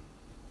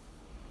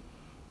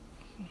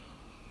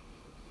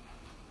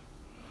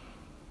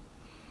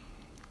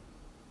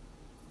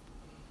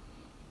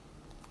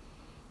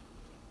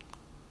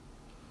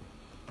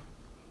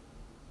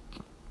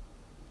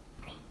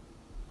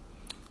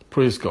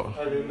 Praise God.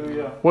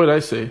 Hallelujah. What did I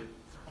say?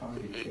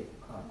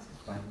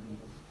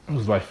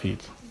 It's by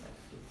feet.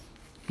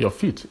 Your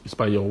feet is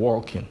by your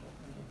walking.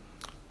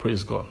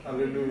 Praise God.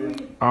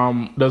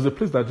 Hallelujah. There's a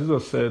place that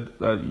Jesus said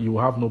that you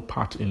have no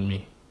part in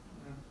me.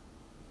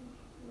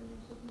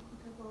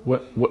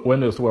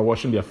 When they were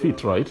washing their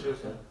feet, right? Yes,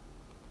 sir.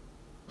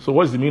 So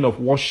what is the meaning of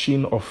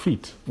washing of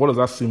feet? What does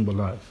that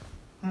symbolize?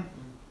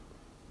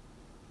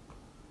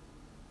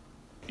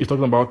 It's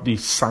talking about the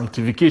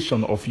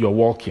sanctification of your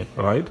walking,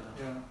 right?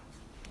 Yeah.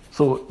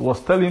 So it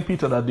was telling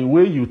Peter that the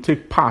way you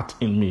take part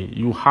in me,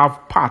 you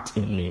have part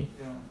in me,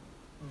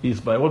 is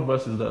by what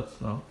verse is that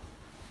now?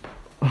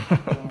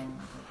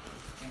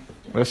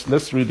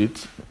 Let's read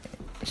it.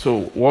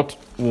 So what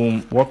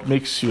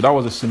makes you? That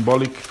was a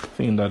symbolic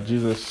thing that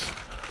Jesus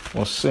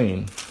was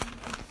saying.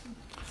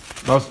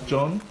 That's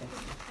John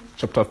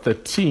chapter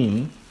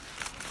 13.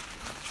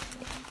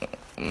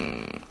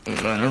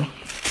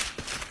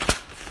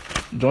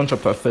 John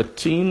chapter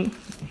 13.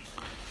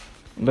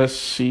 Let's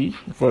see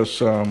verse.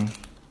 From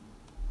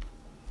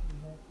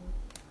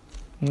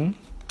 8.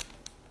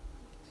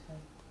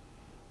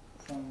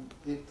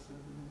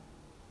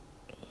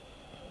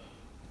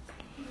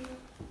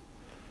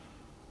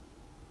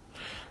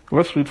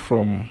 Let's read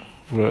from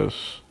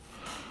verse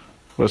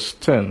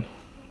 10.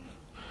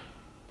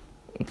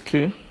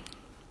 Okay.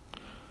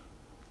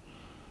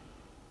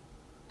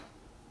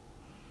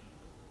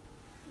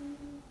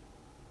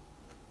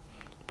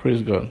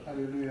 Praise God.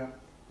 Hallelujah.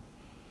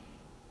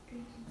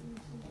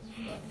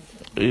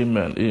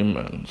 Amen.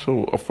 Amen.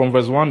 So from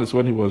verse 1 is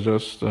when he was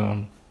just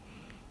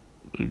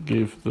he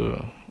gave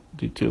the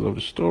details of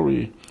the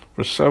story.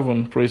 Verse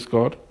 7, praise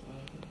God.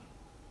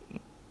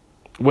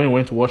 When he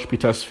went to wash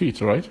Peter's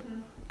feet, right?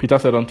 Peter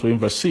said unto him,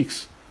 verse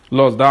 6,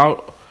 Lord,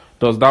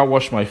 dost thou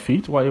wash my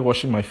feet? Why are you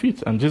washing my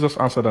feet? And Jesus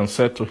answered and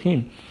said to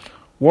him,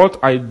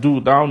 What I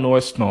do thou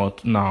knowest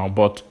not now,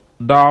 but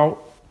thou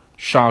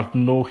shalt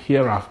know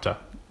hereafter.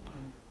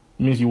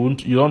 Means you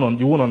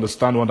won't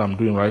understand what I'm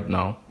doing right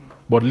now,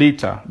 but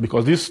later,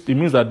 because it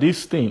means that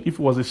this thing, if it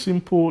was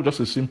just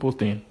a simple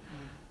thing,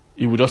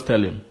 he would just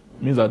tell him.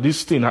 It means that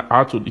this thing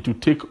it will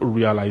take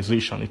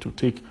realization, it will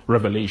take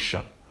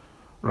revelation,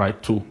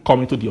 right, to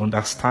come into the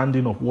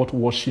understanding of what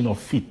washing of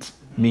feet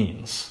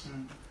means.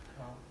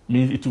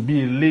 Means it will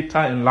be a later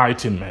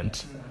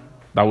enlightenment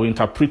that will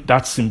interpret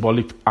that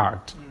symbolic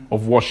act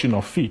of washing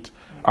of feet.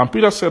 And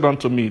Peter said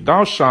unto me,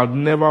 Thou shalt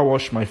never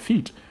wash my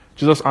feet.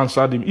 Jesus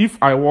answered him, If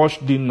I wash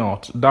thee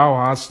not,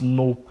 thou hast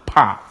no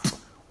part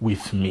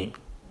with me.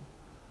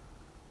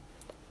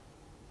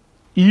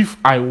 If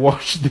I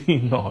wash thee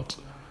not,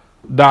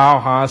 thou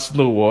hast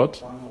no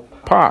what?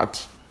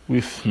 Part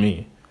with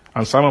me.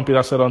 And Simon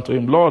Peter said unto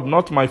him, Lord,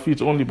 not my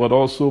feet only, but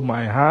also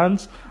my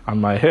hands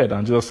and my head.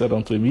 And Jesus said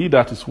unto him, He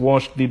that is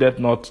washed needeth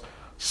not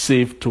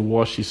save to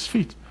wash his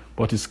feet,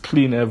 but is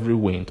clean every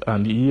wind.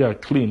 And ye are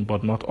clean,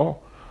 but not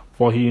all.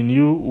 For he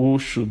knew who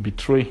should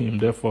betray him.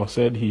 Therefore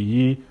said he,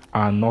 Ye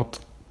are not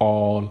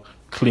all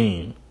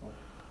clean.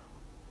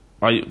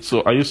 Are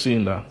you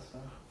seeing that?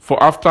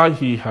 For after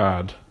he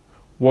had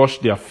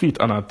washed their feet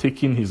and had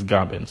taken his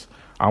garments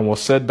and was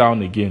set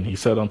down again, he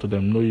said unto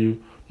them,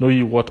 Know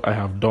ye what I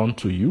have done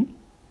to you?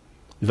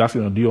 He's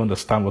asking, do you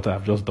understand what I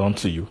have just done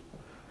to you?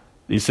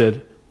 He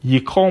said, Ye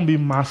call me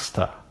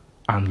Master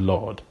and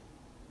Lord,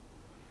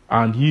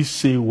 and ye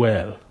say,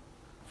 Well,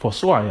 for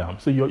so I am.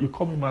 So you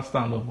call me Master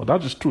and Lord, but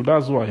that is true,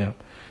 that's who I am.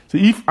 So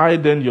if I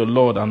then, your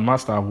Lord and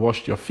Master, have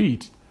washed your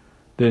feet,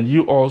 then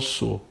you ought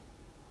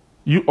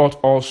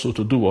also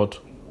to do what?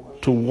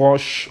 To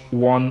wash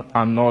one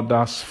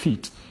another's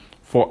feet.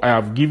 For I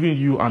have given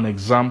you an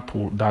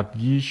example that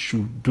ye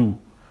should do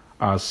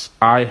as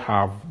I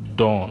have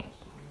done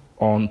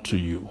unto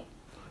you.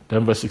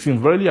 Then verse 16,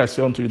 Verily I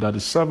say unto you that the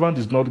servant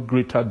is not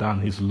greater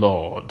than his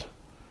Lord.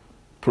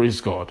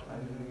 Praise God.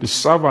 The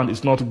servant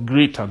is not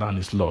greater than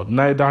his Lord,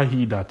 neither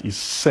he that is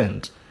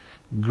sent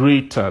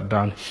greater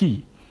than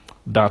he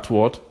that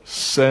what?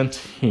 Sent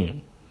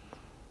him.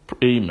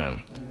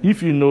 Amen.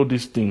 If you know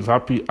these things,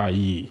 happy are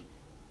ye,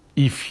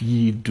 if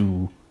ye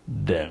do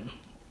them.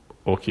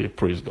 Okay,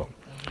 praise God.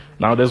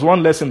 Now there's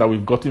one lesson that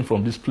we've gotten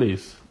from this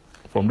place,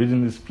 from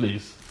reading this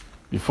place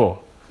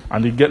before.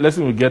 And the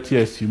lesson we get here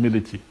is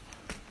humility.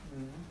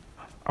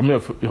 How many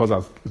of you, is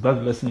that the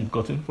lesson you've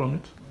gotten from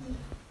it?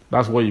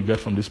 That's what you get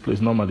from this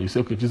place normally. You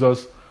say, okay,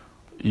 Jesus,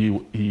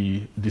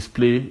 he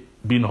displayed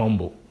being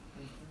humble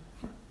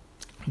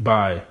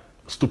by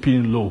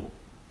stooping low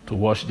to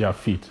wash their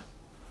feet.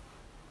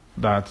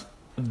 But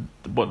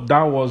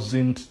that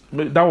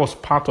was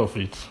part of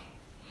it,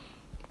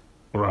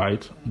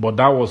 right? But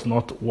that was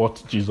not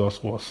what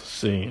Jesus was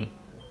saying.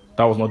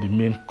 That was not the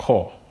main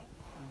core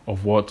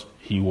of what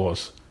he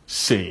was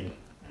saying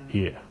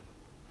here.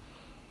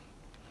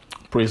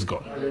 Praise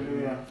God.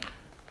 Hallelujah.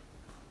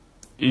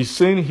 He's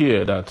saying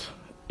here that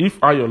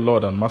if I, your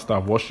Lord and Master,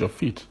 have washed your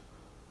feet,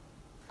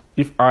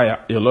 if I,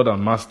 your Lord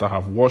and Master,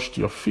 have washed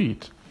your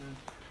feet,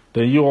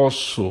 then you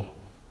also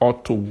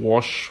ought to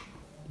wash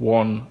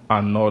one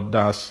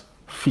another's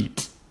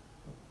feet.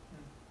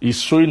 He's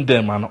showing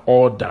them an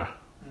order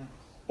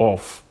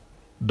of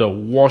the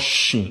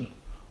washing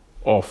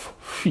of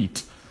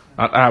feet.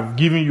 And I have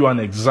given you an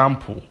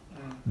example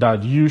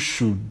that you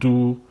should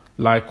do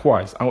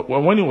likewise. And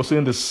when he was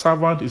saying the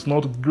servant is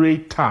not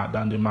greater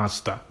than the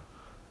master,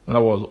 in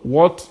other words,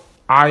 what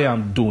I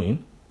am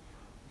doing,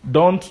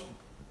 don't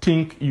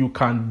think you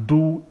can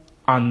do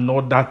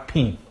another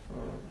thing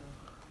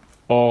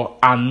or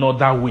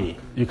another way.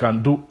 You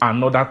can do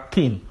another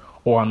thing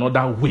or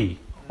another way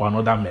or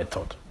another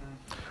method.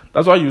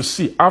 That's why you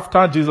see,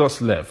 after Jesus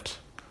left,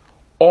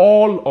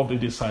 all of the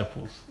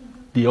disciples,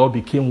 they all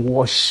became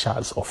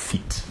washers of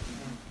feet.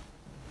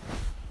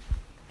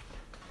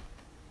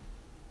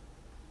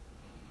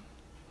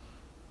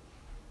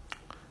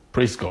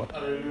 Praise God.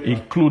 Hallelujah.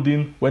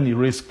 Including when he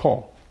raised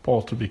Paul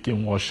to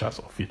become washers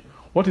of feet.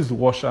 What is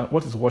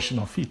washing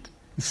of feet?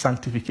 It's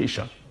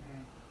sanctification.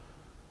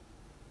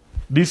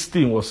 This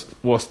thing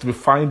was to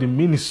define the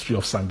ministry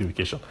of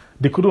sanctification.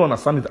 They couldn't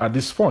understand it at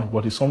this point,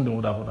 but it's something they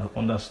would have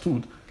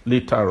understood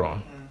later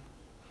on.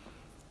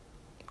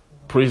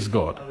 Praise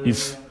God.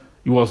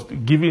 He was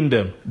giving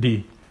them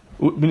the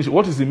ministry.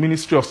 What is the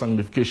ministry of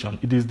sanctification?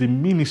 It is the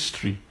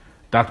ministry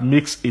that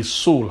makes a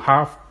soul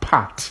have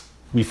part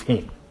with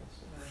him.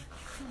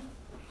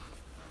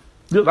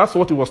 That's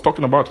what he was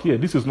talking about here.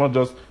 This is not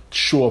just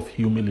show of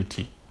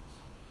humility.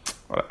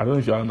 I don't know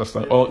if you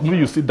understand. Or maybe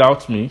you still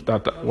doubt me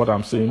that what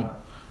I'm saying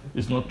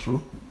is not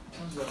true.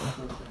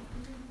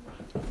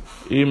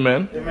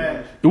 Amen.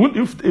 Amen.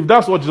 If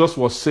that's what Jesus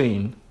was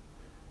saying,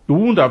 it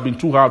wouldn't have been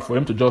too hard for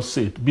him to just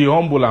say it. Be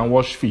humble and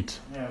wash feet.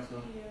 Yes.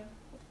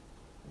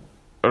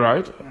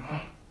 Right?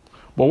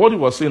 But what he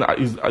was saying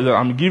is that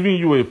I'm giving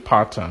you a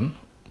pattern,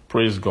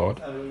 praise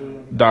God,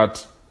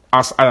 that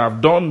as I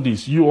have done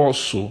this, you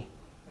also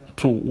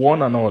to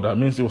one another.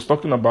 Means he was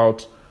talking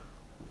about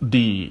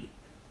the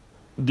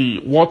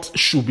what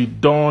should be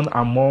done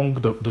among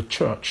the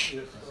church,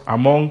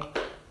 among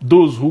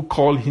those who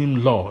call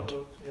him Lord.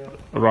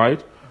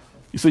 Right?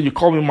 He said, you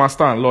call me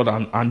Master and Lord,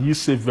 and you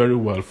say very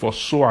well, for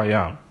so I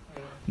am.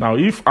 Now,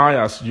 if I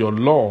as your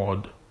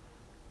Lord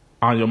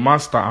and your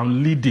Master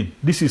am leading,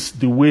 this is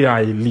the way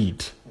I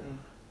lead.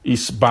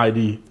 It's by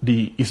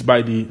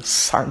the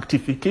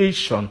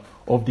sanctification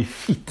of the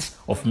feet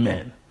of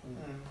men.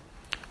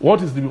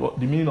 What is the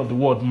meaning of the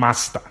word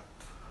Master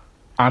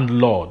and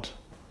Lord?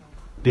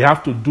 They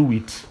have to do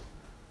with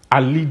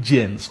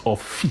allegiance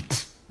of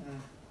feet.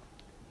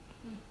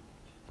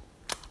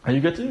 Are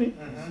you getting me?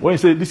 When you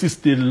say this is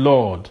the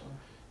Lord,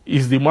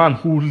 is the one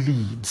who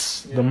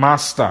leads. The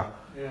Master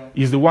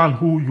is the one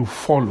who you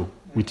follow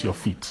with your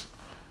feet.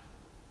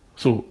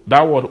 So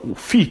that word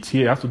feet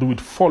here has to do with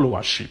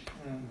followership.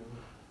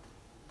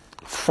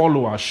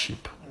 Followership.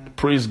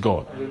 Praise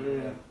God.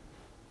 Hallelujah.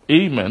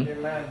 Amen.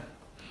 Amen.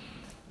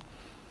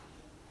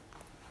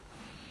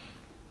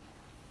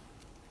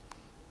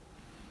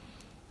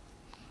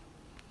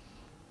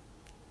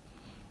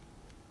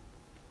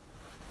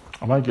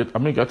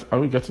 Are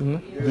we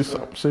getting this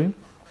I'm saying?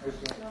 Yes,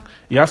 sir.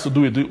 It has to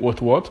do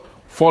with what?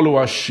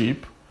 Followership.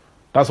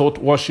 That's what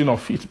washing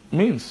of feet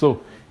means.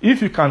 So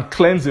if you can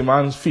cleanse a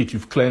man's feet,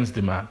 you've cleansed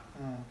the man.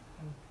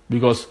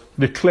 Because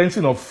the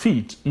cleansing of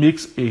feet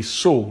makes a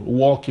soul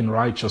walk in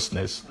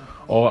righteousness.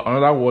 Or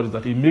another word is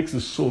that it makes the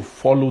soul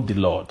follow the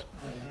Lord.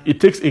 It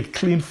takes a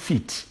clean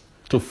feet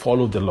to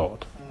follow the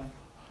Lord.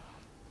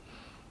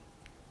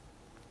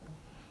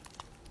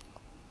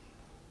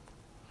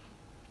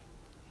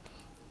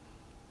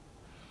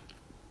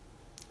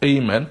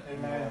 Amen.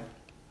 Amen.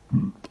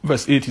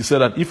 Verse 8, he said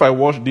that if I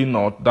wash thee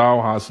not, thou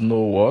hast no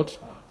what?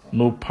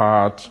 No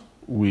part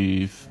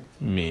with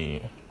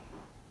me.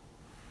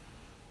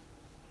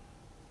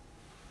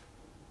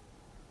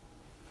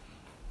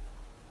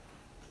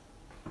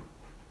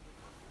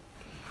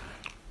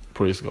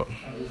 Praise God.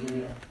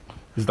 Hallelujah.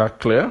 Is that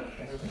clear?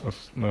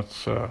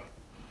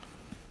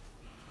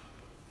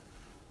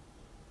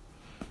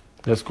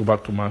 Let's go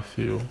back to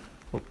Matthew.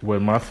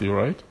 We're Matthew,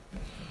 right?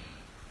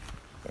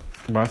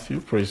 Matthew,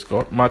 praise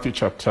God. Matthew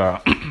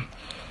chapter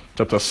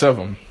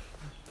 7.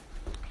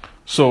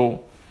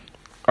 So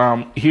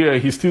here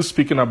he's still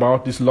speaking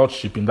about this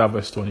lordship in that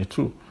verse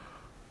 22.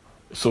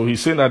 So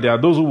he's saying that there are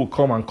those who will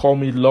come and call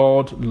me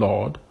Lord,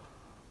 Lord.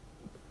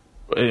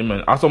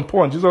 Amen. At some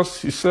point,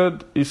 Jesus, he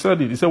said,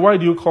 why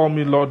do you call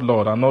me Lord,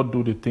 Lord, and not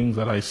do the things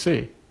that I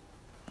say?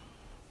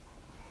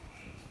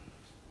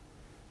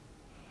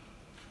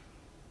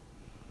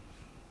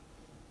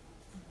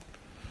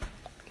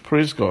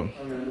 Praise God.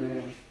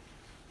 Hallelujah.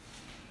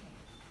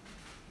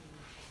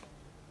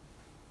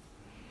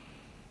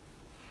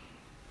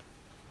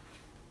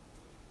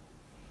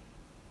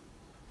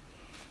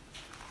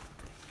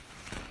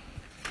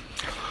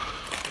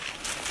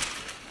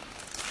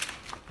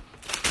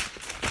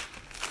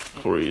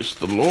 Praise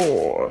the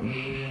Lord.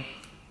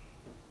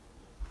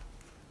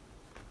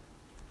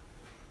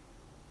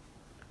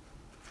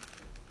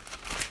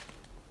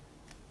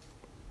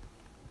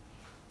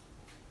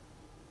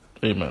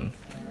 Amen.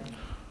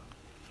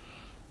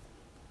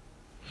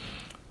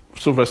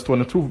 So verse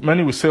 22,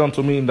 many will say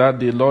unto me in that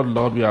day, Lord,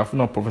 Lord, we have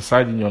not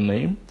prophesied in your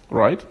name,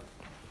 right?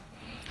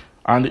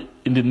 And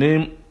in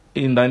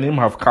thy name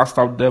have cast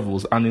out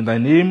devils, and in thy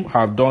name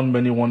have done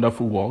many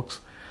wonderful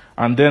works.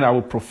 And then I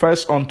will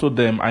profess unto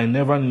them, I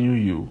never knew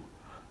you.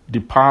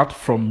 Depart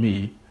from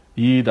me,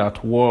 ye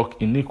that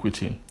work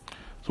iniquity.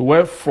 So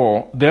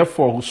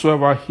therefore,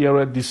 whosoever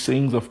heareth these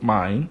sayings of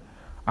mine,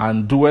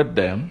 and doeth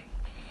them,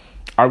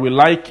 I will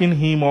liken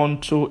him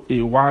unto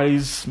a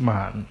wise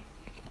man,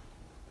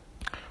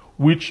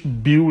 which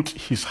built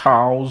his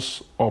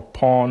house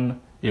upon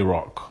a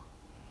rock.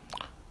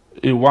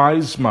 A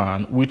wise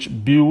man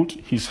which built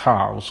his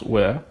house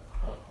where?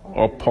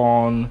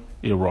 Upon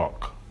a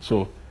rock.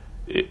 So,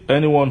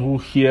 anyone who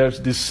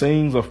hears these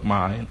sayings of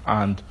mine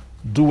and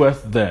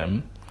doeth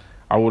them,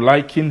 I will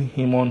liken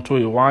him unto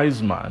a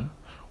wise man,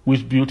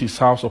 which built his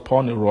house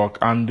upon a rock,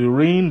 and the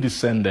rain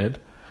descended,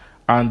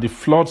 and the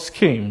floods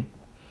came,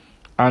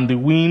 and the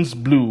winds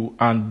blew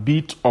and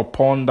beat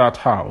upon that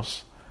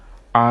house,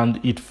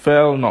 and it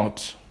fell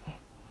not,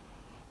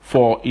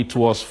 for it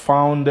was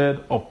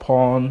founded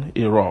upon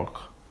a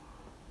rock.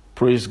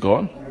 Praise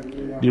God.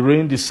 The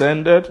rain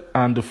descended,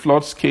 and the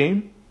floods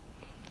came,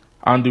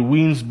 and the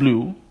winds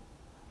blew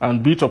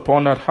and beat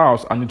upon that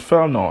house, and it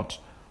fell not,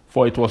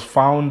 for it was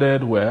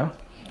founded where?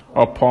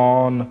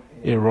 Upon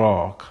a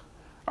rock.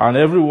 And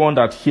everyone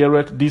that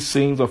heareth these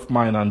sayings of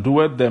mine and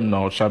doeth them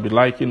not shall be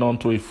likened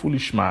unto a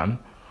foolish man,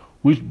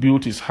 which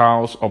built his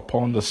house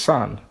upon the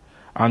sand.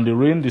 And the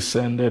rain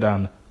descended,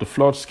 and the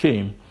floods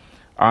came,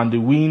 and the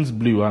winds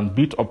blew and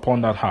beat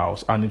upon that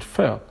house, and it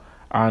fell,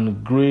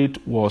 and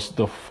great was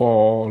the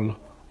fall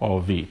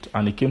of it.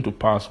 And it came to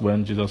pass,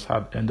 when Jesus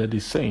had ended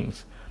his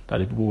sayings, that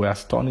the people were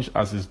astonished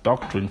at his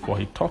doctrine, for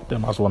he taught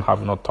them as one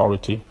having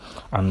authority,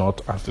 and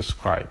not as the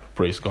scribe.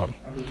 Praise God.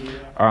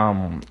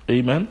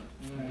 Amen.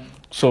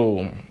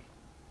 So,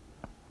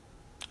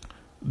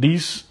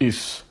 this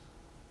is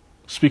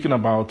speaking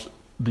about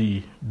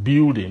the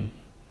building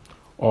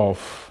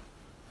of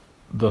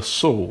the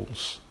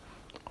souls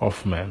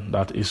of men.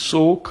 That a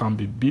soul can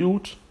be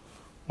built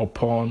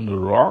upon the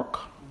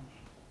rock.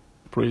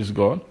 Praise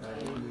God.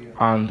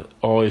 And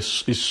or a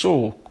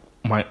soul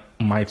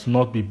might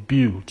not be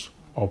built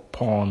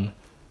upon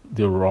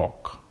the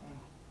rock.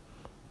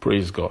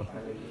 Praise God.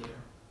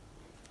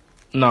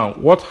 Now,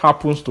 what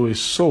happens to a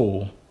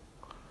soul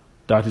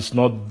that is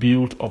not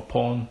built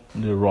upon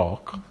the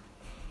rock?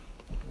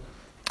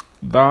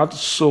 That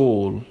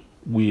soul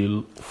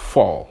will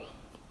fall.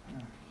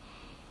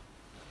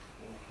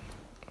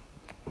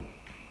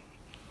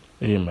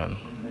 Amen.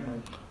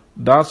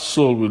 That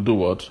soul will do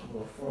what?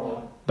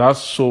 That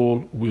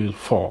soul will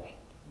fall.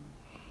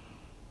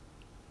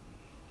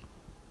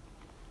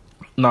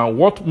 Now,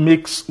 what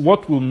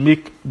will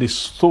make the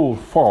soul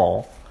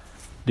fall?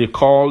 They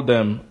call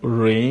them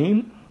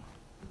rain,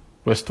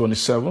 verse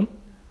 27,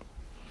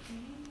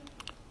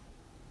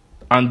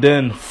 and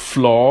then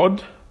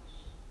flood,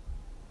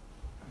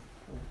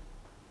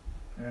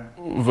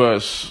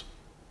 verse.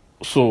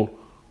 So,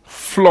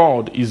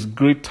 flood is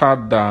greater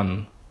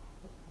than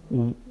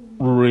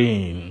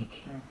rain.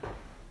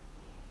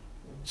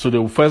 So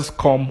there will first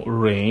come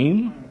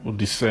rain, will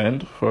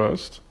descend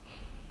first.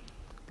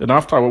 Then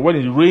after, when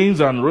it rains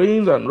and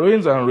rains and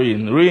rains and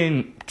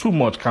rain too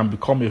much can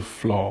become a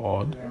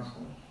flood.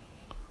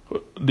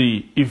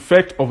 The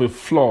effect of a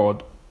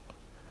flood,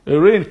 a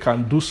rain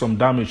can do some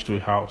damage to a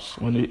house.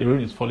 When the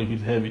rain is falling, if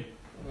it's heavy,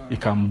 it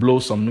can blow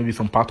maybe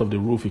some part of the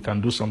roof, it can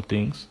do some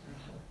things.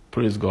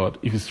 Praise God.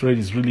 If it's rain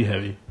is really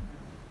heavy,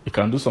 it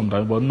can do some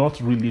damage, but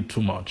not really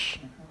too much.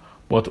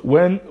 But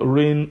when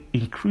rain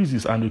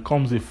increases and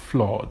becomes a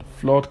flood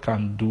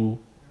can do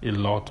a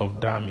lot of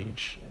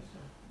damage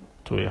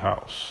to a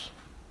house.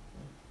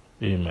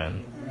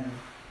 Amen.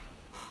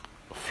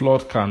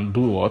 Flood can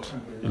do what?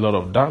 A lot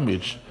of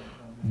damage.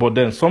 But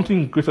then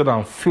something greater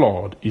than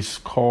flood is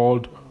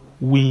called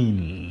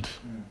wind.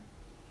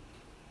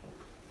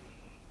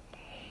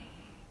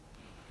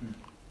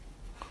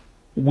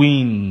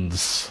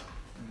 Winds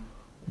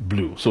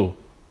blew. So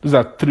these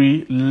are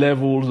three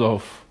levels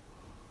of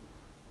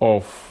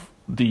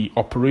the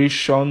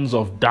operations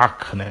of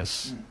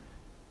darkness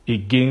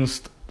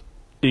against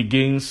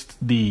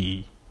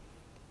the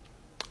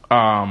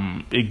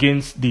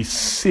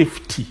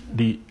safety,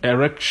 the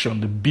erection,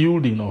 the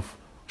building of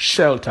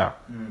shelter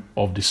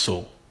of the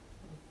soul.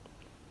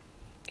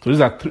 So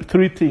these are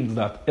three things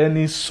that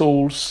any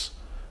soul's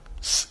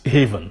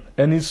haven,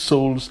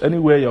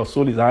 anywhere your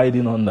soul is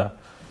hiding under,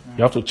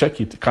 you have to check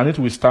it. Can it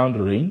withstand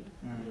the rain?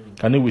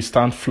 Can it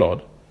withstand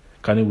flood?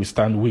 Can it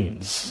withstand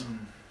winds?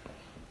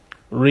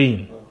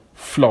 Rain,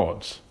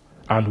 floods,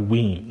 and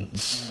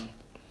winds.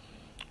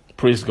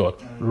 Praise God.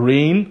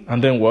 Rain,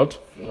 and then what?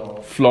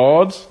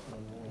 Floods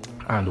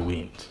and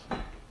wind.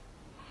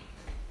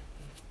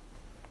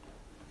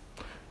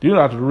 Do you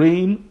know that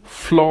rain,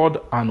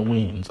 flood, and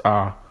winds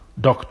are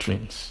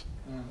doctrines?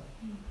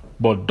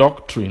 But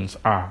doctrines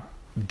are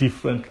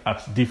different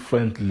at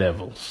different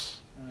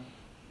levels.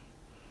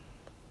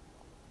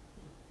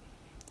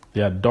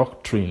 They are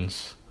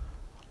doctrines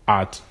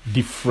at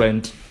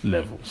different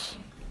levels.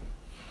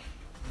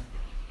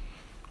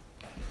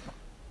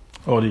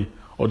 Or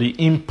the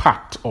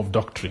impact of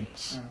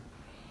doctrines.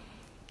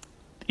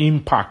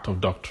 Impact of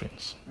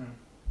doctrines.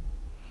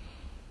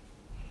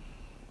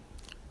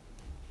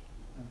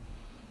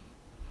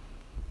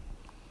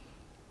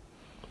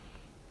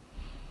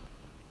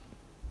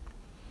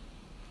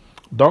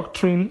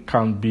 Doctrine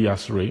can be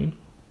as rain.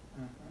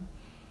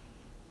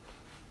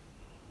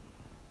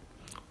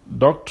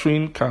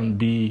 Doctrine can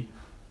be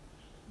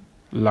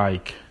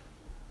like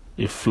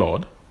a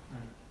flood.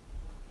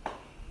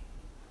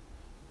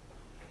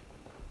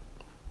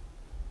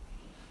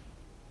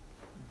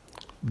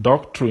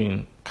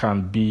 Doctrine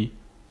can be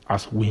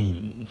as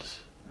winds.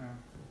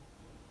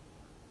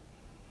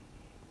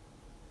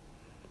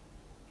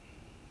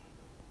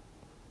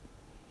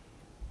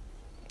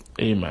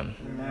 Amen.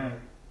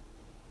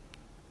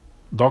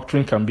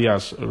 Doctrine can be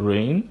as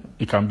rain.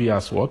 It can be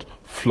as what?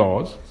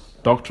 Floods.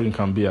 Doctrine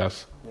can be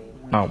as...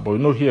 Now, but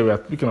here we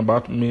are speaking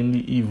about mainly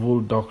evil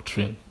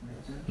doctrine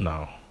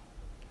now.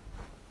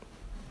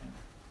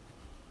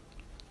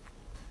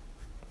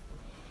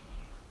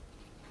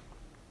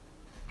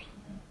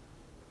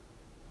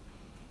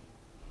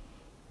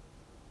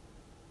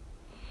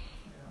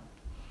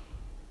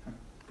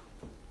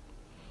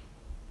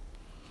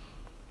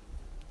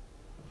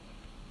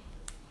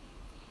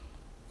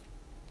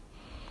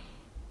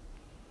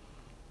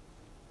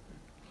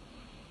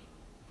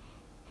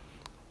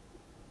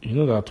 You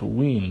know that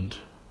wind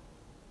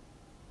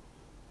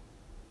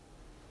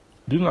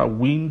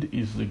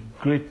is the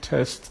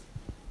greatest.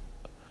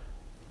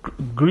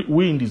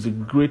 Wind is the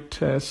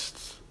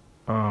greatest.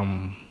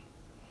 How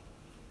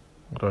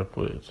do I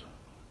put it?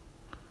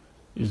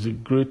 Is the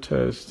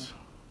greatest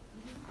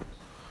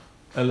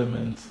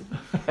element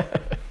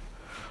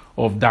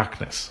of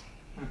darkness.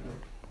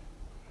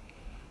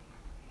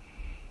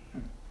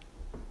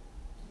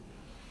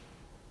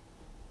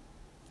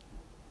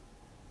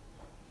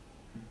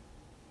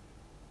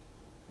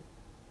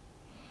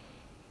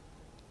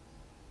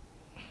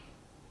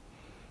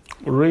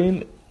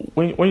 Rain,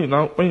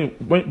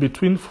 when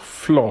between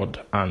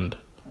flood and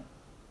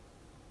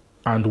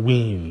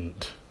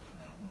wind,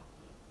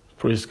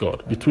 praise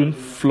God. Between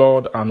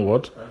flood and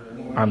what?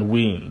 And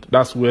wind.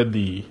 That's where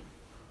the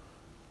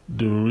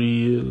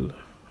real,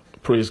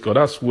 praise God.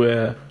 That's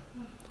where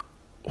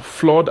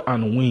flood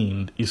and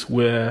wind is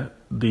where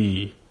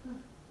the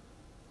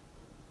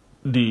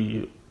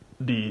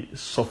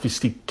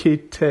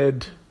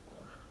sophisticated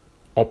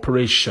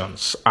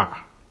operations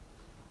are.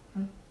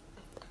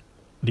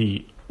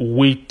 The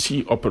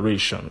weighty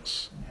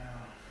operations,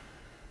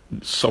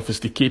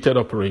 sophisticated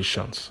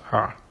operations.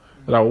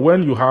 Now,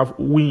 when you have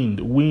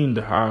wind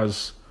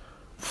has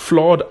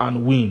flood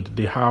and wind,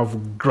 they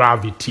have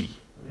gravity.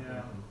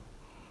 Yeah.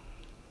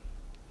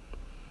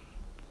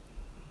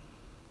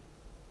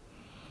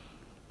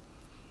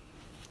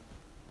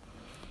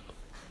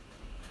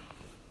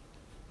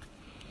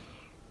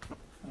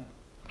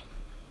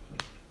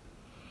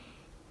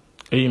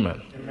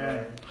 Amen.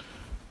 Amen.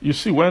 You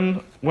see,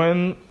 when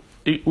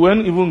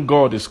even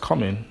God is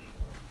coming,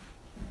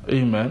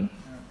 amen.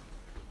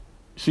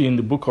 See, in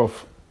the book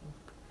of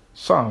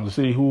Psalms,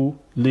 say, who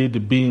laid the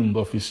beam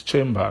of his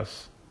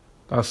chambers?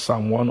 That's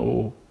Psalm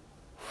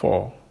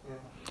 104. Yeah.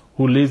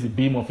 Who lays the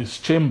beam of his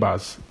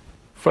chambers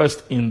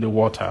first in the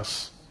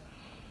waters.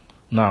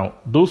 Now,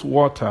 those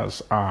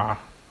waters are,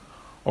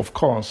 of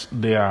course,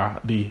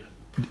 the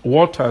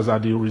waters are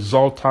the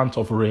resultant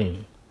of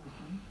rain.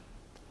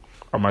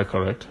 Am I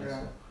correct?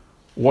 Yeah.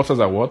 Waters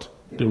are what?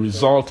 The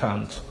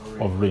resultant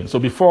of rain. So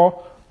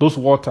before those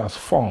waters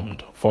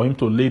formed, for him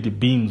to lay the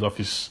beams of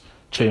his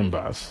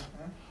chambers,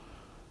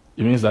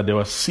 it means that there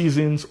were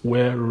seasons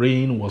where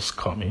rain was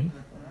coming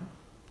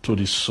to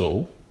the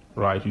soul,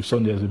 right? You saw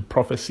there's a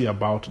prophecy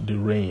about the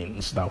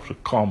rains that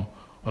should come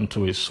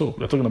unto a soul.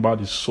 We're talking about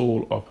the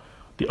soul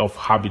of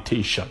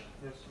habitation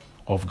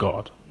of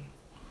God.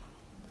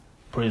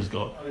 Praise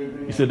God.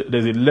 He said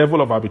there's a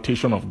level of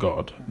habitation of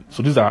God.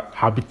 So these are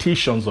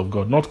habitations of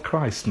God, not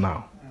Christ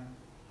now.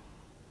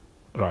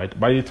 Right?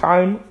 By the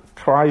time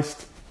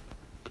Christ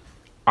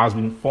has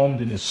been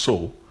formed in his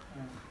soul,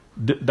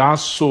 that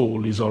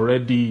soul is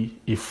already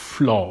a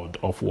flood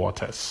of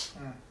waters.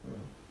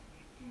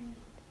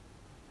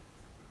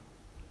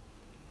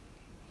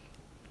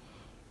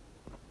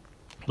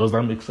 Does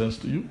that make sense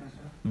to you?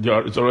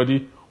 It's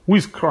already, who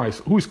is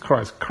Christ? Who is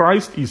Christ?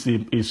 Christ is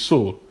a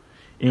soul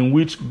in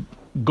which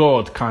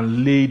God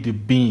can lay the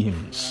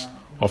beams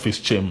of his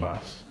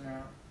chambers.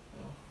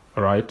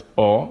 Right?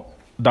 Or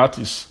that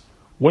is,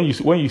 when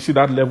you see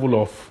that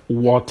level of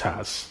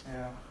waters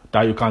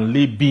that you can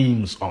lay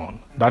beams on,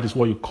 that is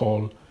what you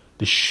call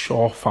the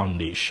sure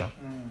foundation.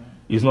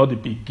 It's not the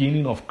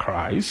beginning of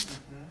Christ.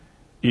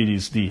 It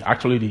is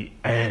actually the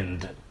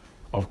end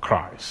of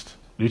Christ,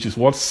 which is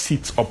what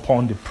sits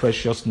upon the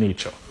precious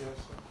nature.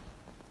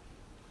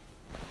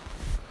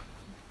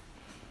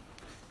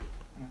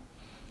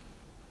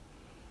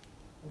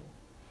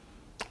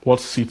 What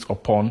sits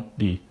upon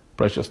the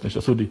precious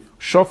nature. So the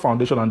sure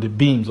foundation and the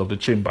beams of the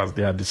chambers,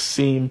 they are the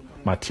same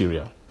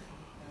material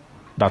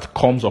that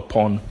comes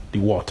upon the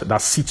water,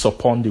 that sits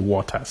upon the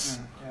waters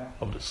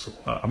of the soul.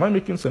 Am I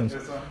making sense?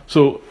 Yes, sir.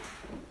 So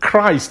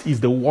Christ is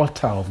the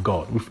water of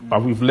God.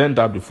 We've learned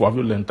that before. Have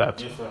you learned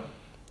that? Yes, sir.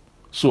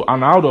 So,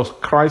 and how does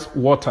Christ's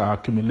water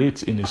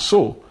accumulate in his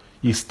soul?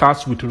 It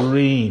starts with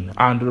rain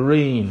and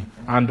rain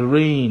and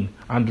rain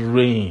and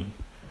rain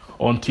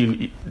until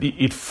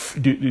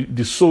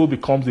the soul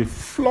becomes a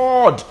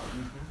flood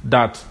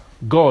that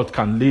God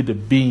can lay the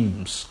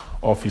beams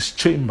of his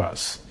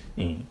chambers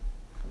in.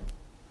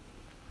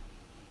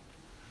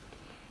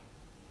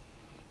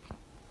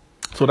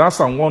 So that's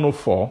Psalm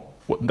 104.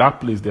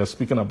 That place they're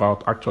speaking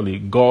about actually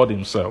God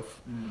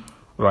himself,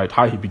 right?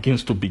 How he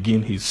begins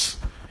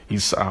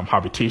his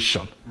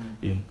habitation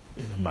in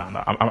man.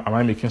 Am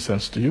I making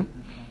sense to you?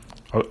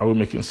 Are we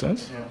making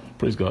sense? Yeah.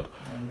 Praise God.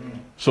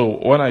 So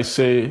when I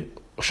say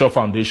sure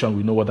foundation,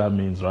 we know what that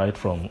means, right?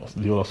 From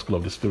the old school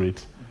of the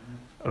Spirit,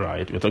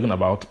 right? We're talking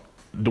about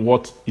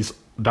what is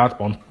that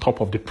on top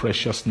of the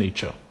precious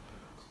nature,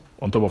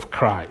 on top of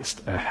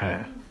Christ.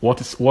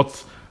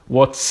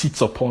 What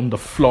sits upon the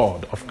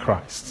flood of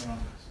Christ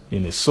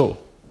in his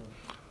soul.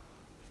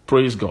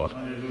 Praise God.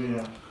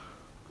 Hallelujah.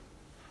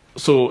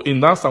 So in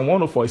that Psalm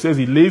 104, it says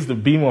he lays the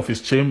beam of his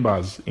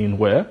chambers in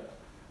where?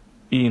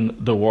 In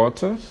the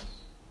waters.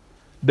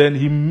 Then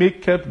he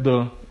maketh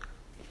the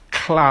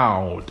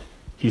cloud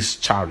his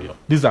chariot.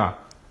 These are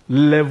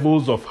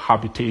levels of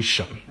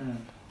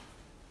habitation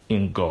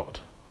in God.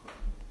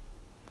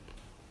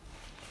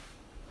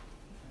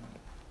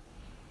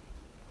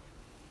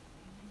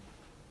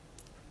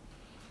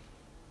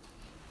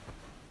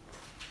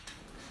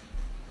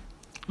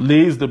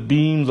 Lays the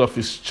beams of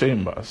his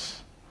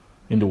chambers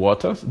in the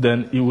waters,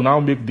 then he will now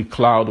make the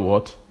cloud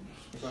what?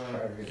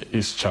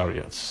 His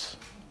chariots.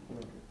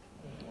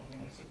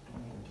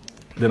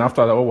 Then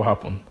after that, what will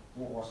happen?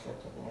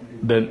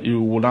 Then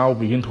you will now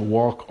begin to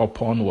walk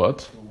upon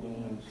what?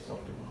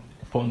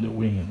 Upon the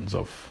wings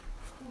of.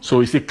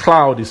 So you see,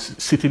 cloud is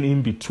sitting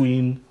in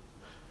between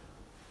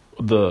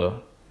the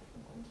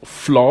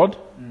flood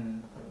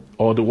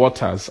or the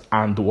waters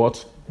and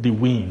what? The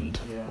wind.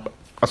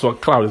 That's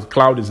what cloud is.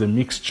 Cloud is a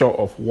mixture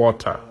of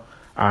water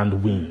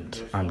and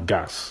wind and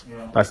gas.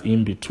 That's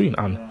in between.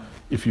 And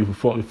if you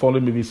follow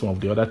maybe some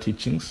of the other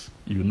teachings,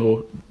 you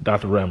know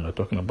that realm we're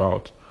talking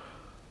about.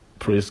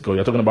 Praise God.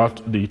 You're talking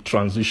about the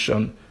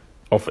transition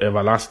of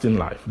everlasting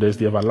life. There's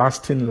the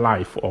everlasting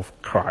life of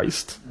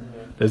Christ.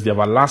 There's the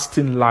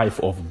everlasting life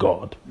of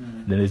God.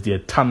 Then there's the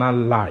eternal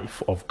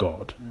life of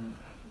God.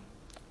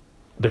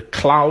 The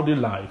cloudy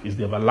life is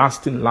the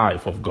everlasting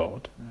life of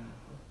God.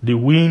 The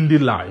windy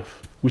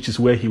life, which is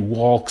where he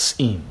walks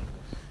in,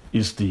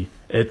 is the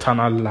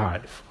eternal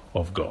life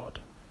of God.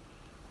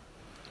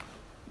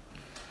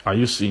 Are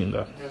you seeing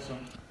that? Yes, sir.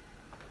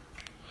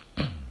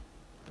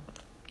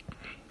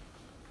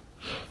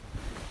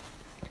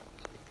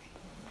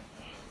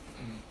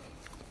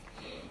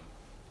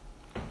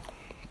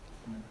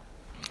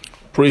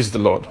 Praise the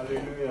Lord.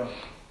 Hallelujah.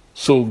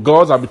 So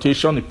God's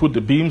habitation, he put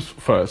the beams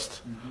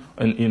first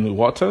in the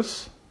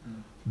waters,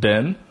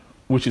 then,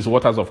 which is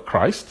waters of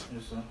Christ.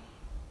 Yes, sir.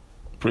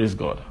 Praise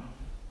God.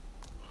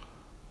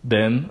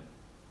 Then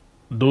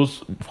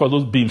those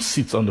beams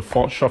sits on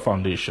the sure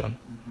foundation,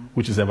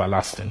 which is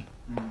everlasting.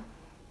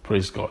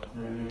 Praise God.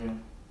 Hallelujah.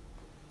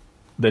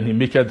 Then he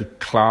maketh the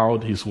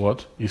cloud his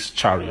what? His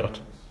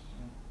chariot.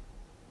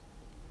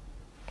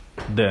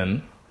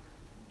 Then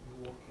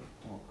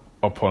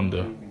upon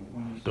the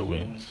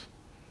winds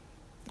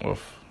of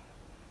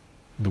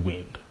the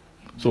wind.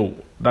 So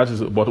that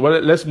is it. But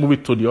let's move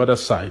it to the other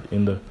side,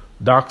 in the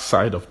dark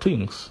side of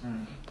things.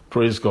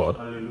 Praise God.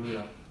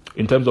 Hallelujah.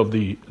 In terms of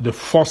the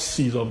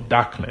forces of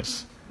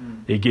darkness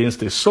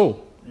against a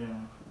soul. Yeah.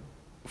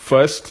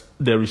 First,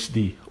 there is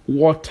the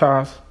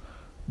water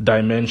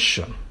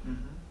dimension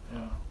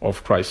Yeah.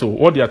 of Christ. So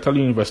what they are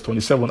telling you in verse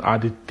 27 are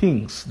the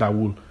things that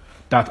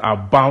are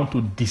bound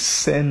to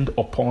descend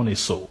upon a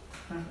soul.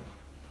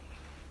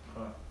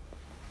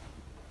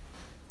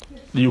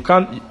 You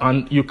can't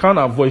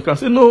avoid. You can't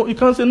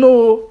say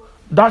no.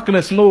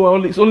 Darkness,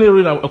 no. It's only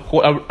rain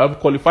I'm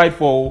qualified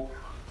for.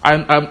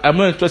 I'm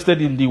not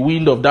interested in the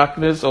wind of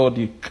darkness or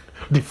the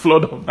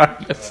flood of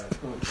darkness.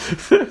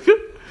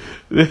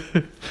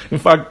 in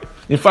fact,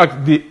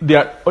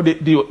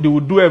 they will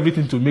do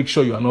everything to make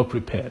sure you are not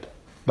prepared.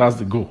 That's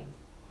the goal.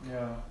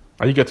 Yeah.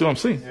 Are you getting what I'm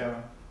saying?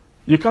 Yeah.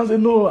 You can't say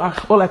no.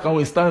 All I can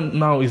withstand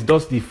now is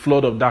just the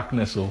flood of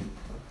darkness. So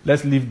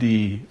let's leave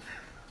the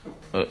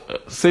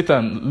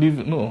Satan.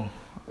 Leave no.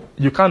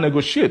 You can't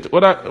negotiate.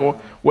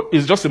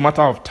 It's just a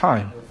matter of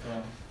time.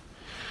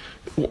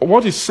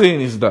 What he's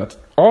saying is that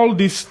all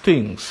these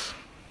things,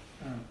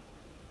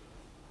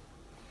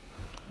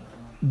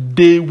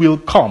 they will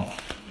come.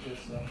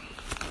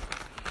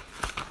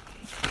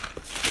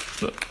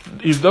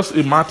 It's just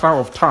a matter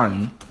of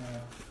time.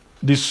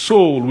 The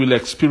soul will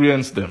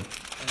experience them.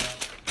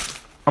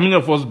 How many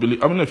of us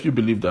believe? How many of you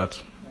believe that?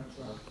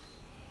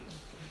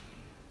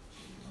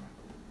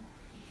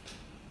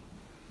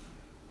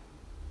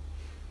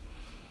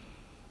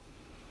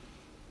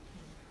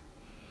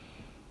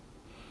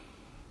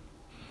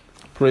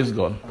 Praise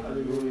God.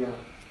 Hallelujah.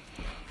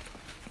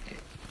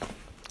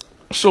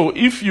 So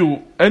if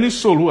any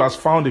soul who has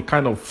found a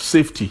kind of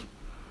safety,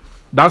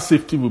 that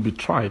safety will be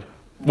tried.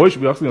 But you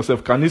should be asking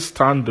yourself, can it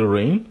stand the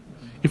rain?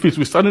 If it's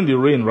withstanding the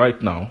rain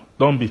right now,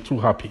 don't be too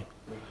happy.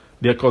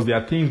 Because there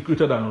are things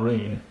greater than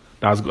rain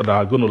that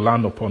are going to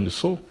land upon the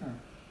soul.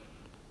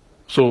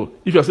 So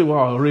if you say,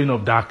 well, rain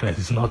of darkness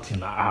is nothing.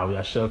 We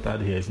are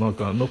sheltered here. It's not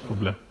going, no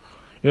problem.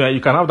 You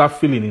can have that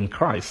feeling in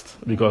Christ.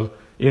 Because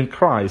in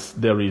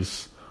Christ, there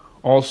is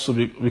also,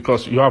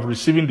 because you have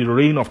receiving the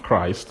reign of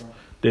Christ,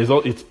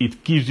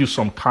 it gives you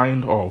some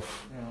kind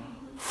of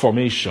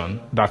formation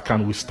that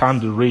can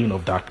withstand the reign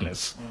of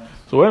darkness.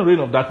 So when rain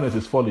of darkness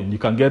is falling, you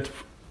can get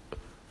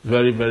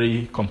very,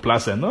 very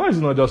complacent. No, it's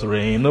not just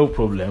rain, no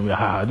problem. We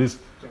are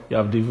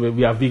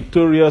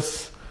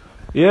victorious.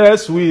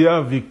 Yes, we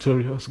are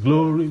victorious.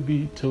 Glory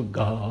be to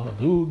God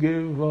who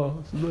gave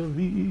us the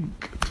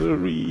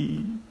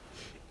victory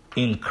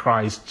in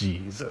Christ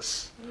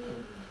Jesus.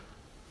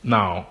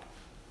 Now,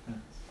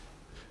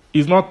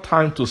 it's not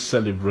time to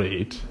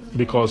celebrate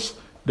because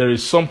there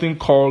is something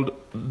called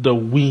the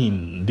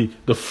wind,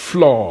 the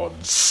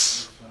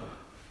floods.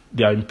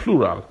 They are in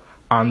plural.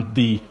 And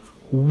the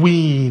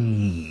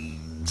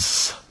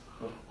winds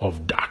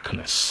of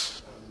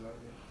darkness.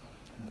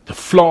 The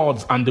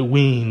floods and the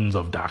winds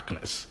of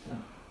darkness.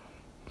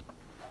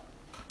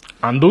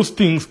 And those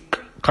things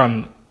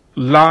can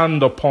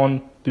land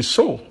upon the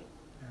soul.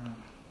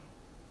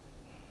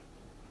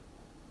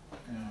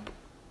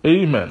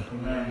 Amen.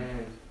 Amen.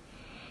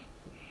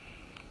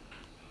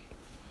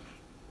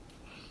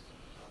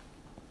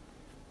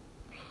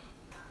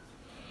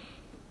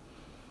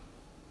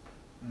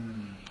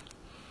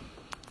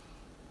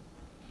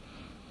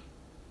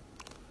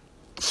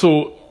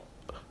 So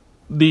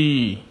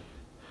the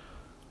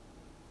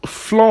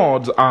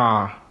floods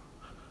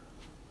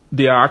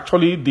they are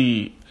actually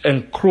the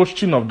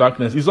encroaching of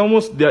darkness. It's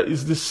almost there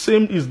is the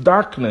same as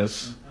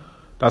darkness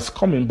that's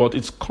coming, but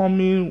it's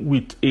coming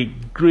with a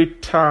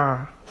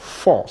greater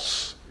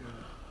force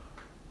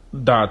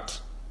that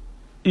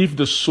if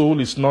the soul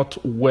is not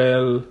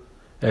well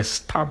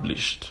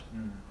established,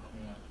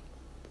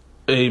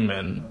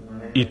 amen,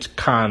 it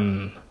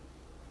can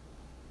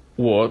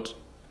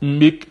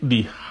make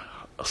the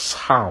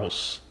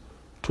house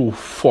to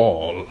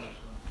fall.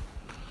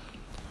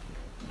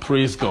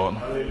 Praise God.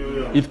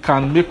 Hallelujah. It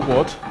can make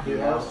what? The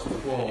house to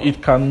fall.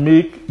 It can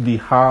make the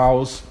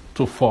house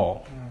to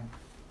fall.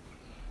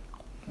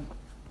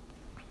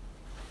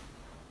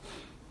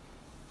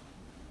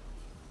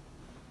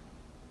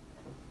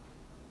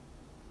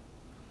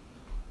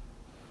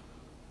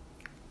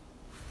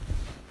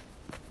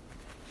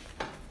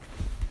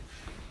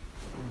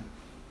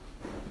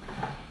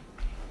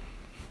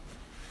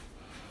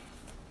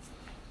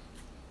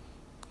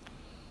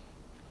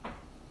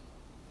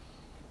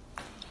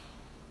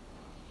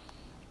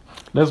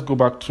 Let's go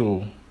back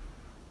to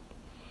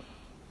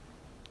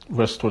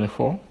verse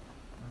 24.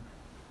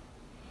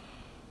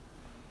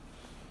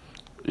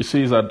 It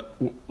says that,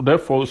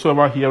 therefore,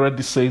 whosoever heareth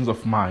the sayings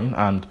of mine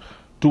and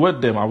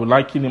doeth them, I will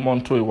liken him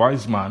unto a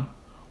wise man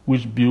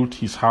which built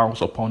his house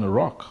upon a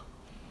rock.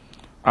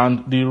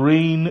 And the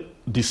rain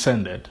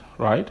descended,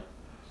 right?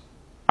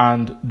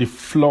 And the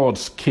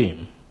floods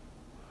came,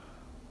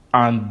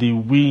 and the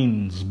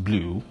winds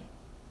blew.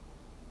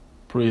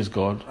 Praise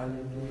God.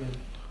 Hallelujah.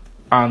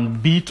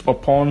 And beat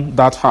upon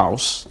that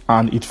house,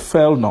 and it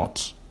fell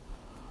not,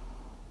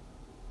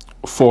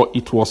 for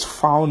it was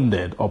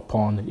founded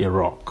upon a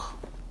rock.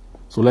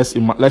 So let's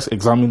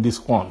examine this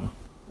one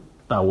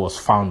that was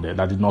founded,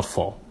 that did not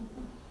fall.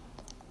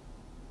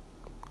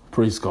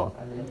 Praise God.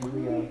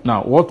 Hallelujah.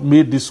 Now, what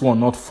made this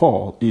one not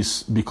fall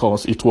is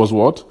because it was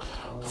what?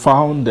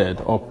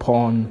 Founded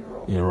upon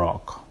a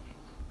rock.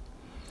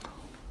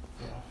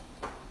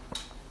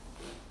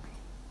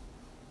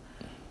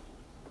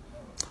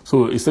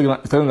 So it's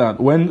telling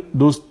that when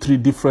those three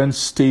different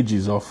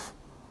stages of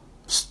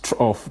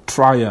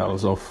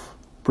trials of,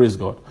 praise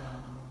God,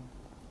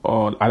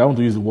 or I don't want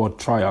to use the word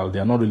trial, they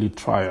are not really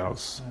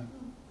trials.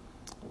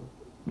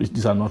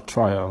 These are not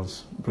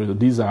trials.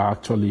 These are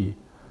actually,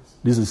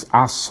 this is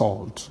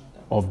assault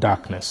of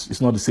darkness. It's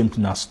not the same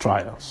thing as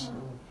trials.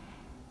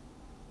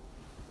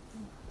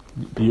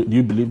 Do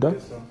you believe that?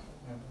 Yes,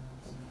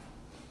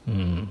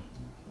 sir.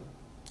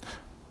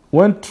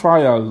 When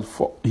trial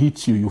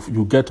hits you,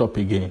 you get up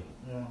again.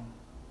 Yeah.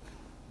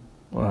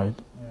 All right.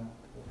 Yeah.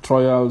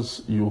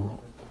 Trials, you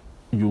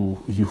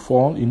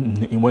fall in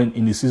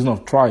the season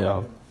of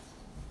trial.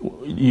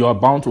 You are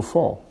bound to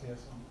fall. Yes,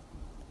 sir.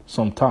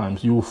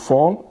 Sometimes you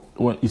fall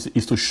when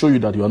it's to show you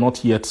that you are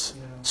not yet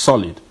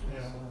solid.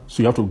 Yeah.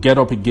 So you have to get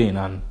up again.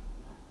 And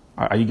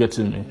are you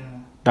getting me? Yeah.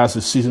 That's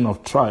the season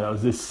of trial.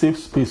 It's a safe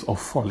space of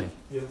falling.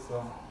 Yes,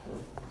 sir.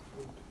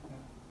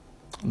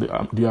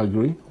 Do you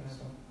agree? Yes,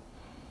 sir.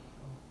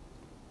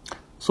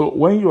 So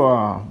when you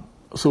are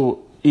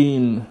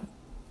in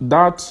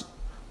that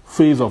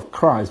phase of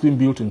Christ, being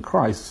built in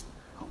Christ,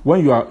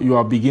 when you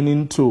are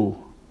beginning to,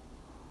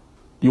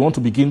 you want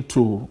to begin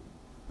to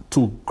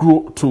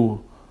grow,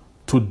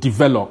 to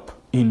develop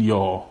in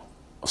your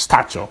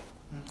stature.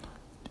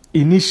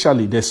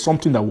 Initially, there's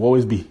something that will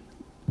always be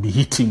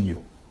hitting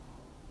you.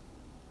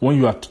 When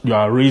you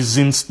are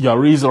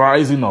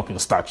rising up in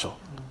stature,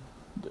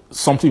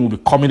 something will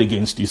be coming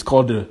against you. It's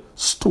called the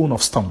stone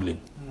of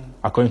stumbling,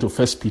 according to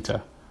 1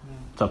 Peter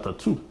chapter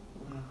 2.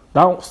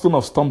 That stone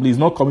of stumbling is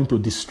not coming to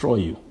destroy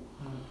you.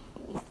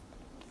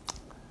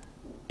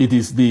 It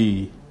is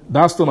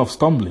that stone of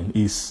stumbling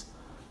is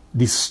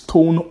the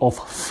stone of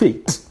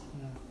faith,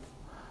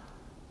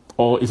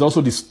 or it's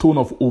also the stone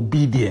of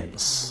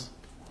obedience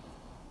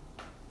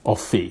of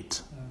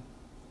faith.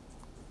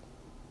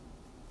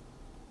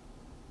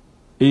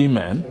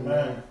 Amen.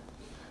 Amen.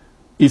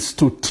 It's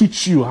to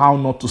teach you how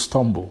not to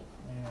stumble.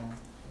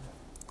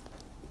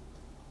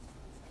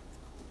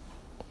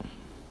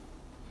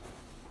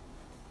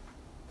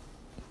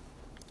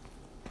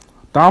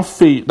 That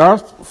faith,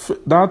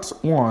 that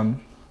one,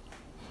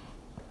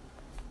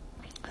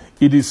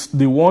 it is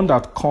the one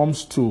that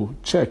comes to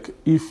check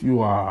if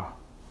you have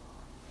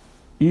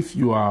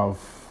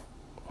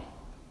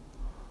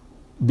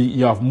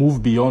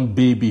moved beyond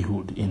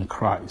babyhood in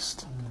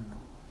Christ.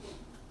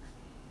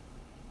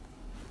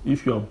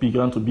 If you have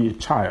begun to be a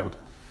child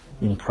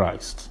in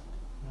Christ.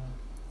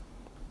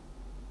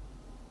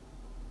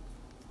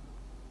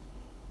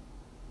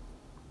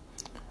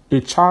 A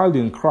child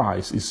in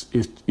Christ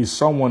is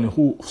someone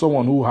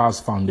who has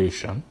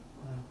foundation,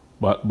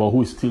 but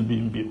who is still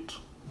being built.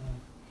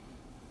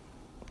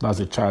 That's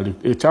a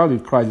child. A child in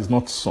Christ is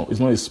not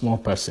a small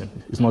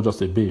person. It's not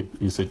just a babe.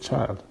 It's a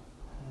child.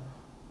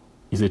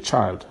 It's a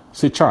child.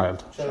 Say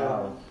child.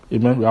 Child.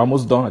 Amen. We're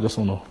almost done. I just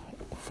want to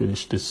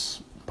finish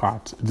this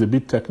part. It's a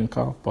bit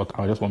technical, but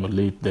I just want to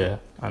lay it there,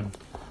 and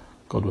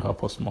God will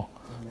help us more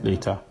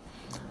later.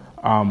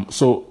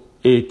 So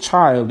a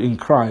child in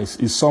Christ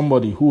is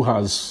somebody who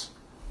has,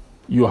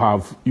 you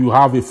have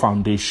a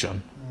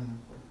foundation.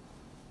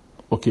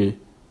 Okay.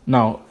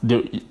 Now,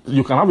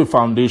 you can have a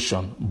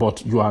foundation,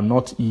 but you are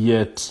not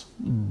yet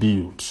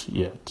built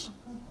yet.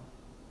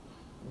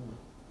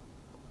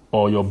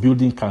 Or your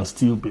building can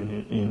still be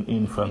in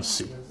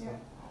infancy.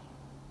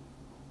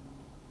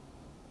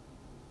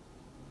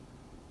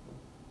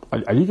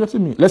 Are you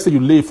getting me? Let's say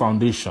you lay a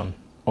foundation,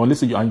 or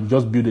let's say you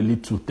just build a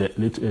little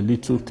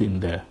thing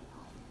there.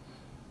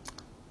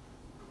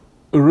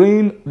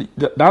 Rain,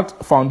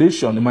 that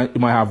foundation, it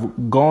might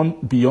have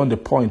gone beyond the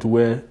point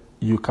where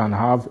you can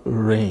have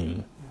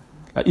rain.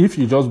 Like if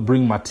you just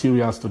bring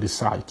materials to the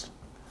site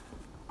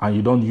and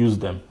you don't use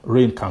them,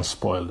 rain can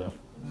spoil them.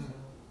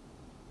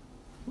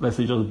 Let's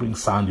say you just bring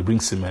sand, you bring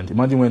cement.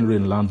 Imagine when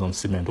rain lands on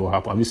cement, what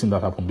happens? Have you seen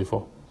that happen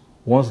before?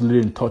 Once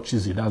rain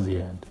touches it, that's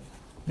the end.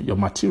 Your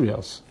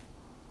materials.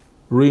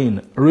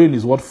 Rain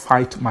is what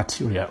fight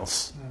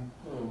materials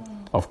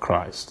of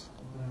Christ.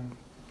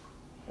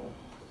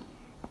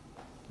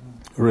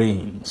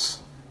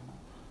 Rains.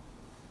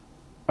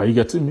 Are you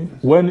getting me?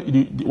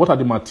 What are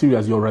the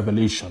materials? Your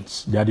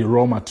revelations. They are the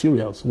raw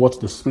materials. What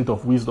the spirit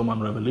of wisdom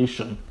and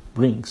revelation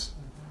brings,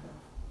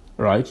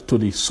 right, to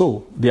the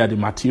soul. They are the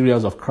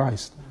materials of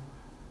Christ.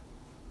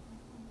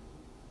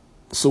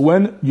 So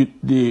when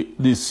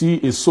they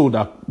see a soul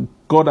that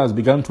God has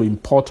begun to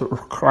import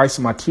Christ's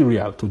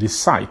material to the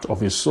site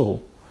of a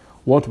soul,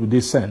 what will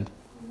they send?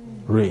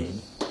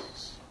 Rain.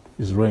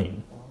 It's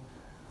rain.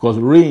 Because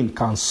rain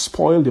can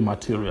spoil the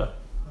material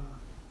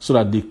so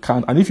that they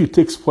can. And if you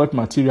take spoiled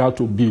material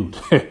to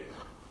build,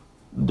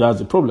 that's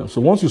the problem.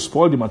 So once you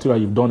spoil the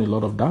material, you've done a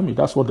lot of damage.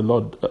 That's what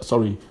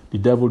the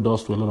devil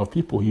does to a lot of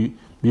people.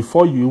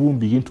 Before you even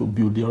begin to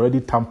build, they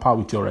already tamper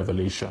with your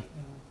revelation.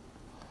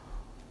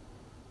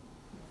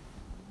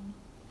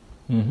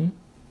 You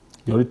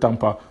already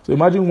tamper. So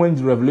imagine when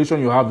the revelation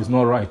you have is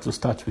not right to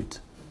start with.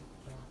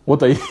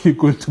 What are you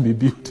going to be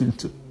built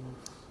into?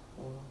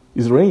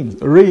 It's rain.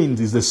 Rain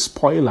is the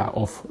spoiler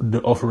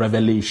of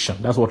revelation.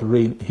 That's what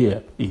rain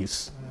here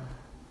is.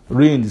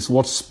 Rain is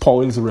what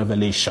spoils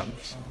revelation.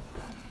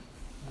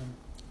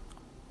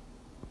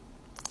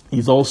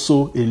 It's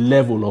also a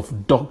level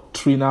of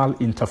doctrinal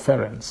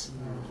interference.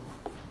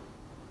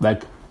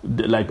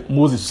 Like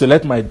Moses said,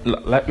 let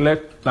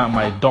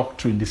my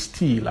doctrine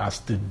distill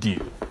as the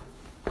dew,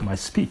 my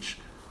speech,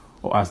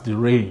 or as the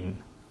rain.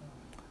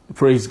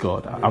 Praise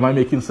God. Am I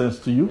making sense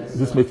to you? Is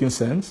this making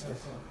sense?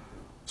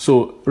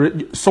 So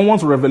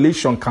someone's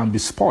revelation can be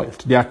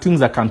spoiled. There are things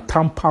that can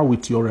tamper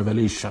with your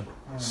revelation.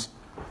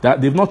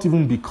 That they've not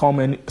even become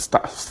any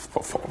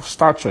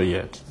stature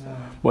yet,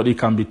 but it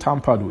can be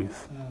tampered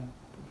with.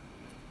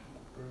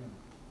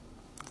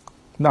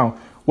 Now,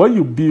 when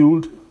you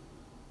build,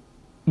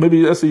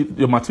 maybe let's say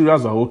your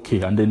materials are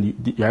okay, and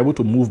then you're able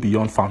to move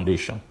beyond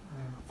foundation,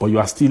 but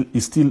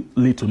it's still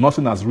little.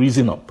 Nothing has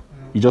risen up.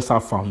 You just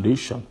have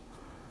foundation.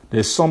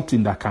 There's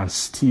something that can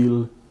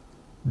still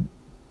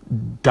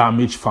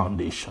damage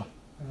foundation.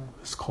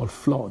 It's called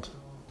flood.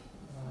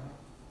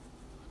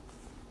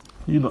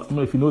 I don't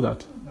know if you know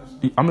that.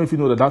 I mean, if you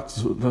know that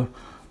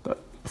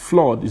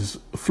flood is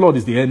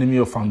the enemy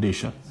of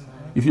foundation.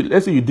 If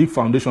let's say you dig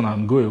foundation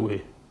and go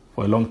away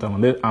for a long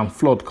time, and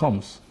flood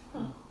comes,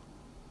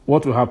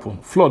 what will happen?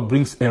 Flood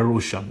brings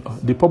erosion.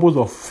 The purpose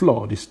of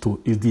flood is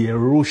the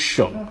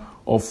erosion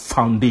of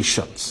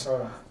foundations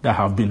that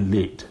have been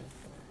laid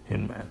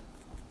in man.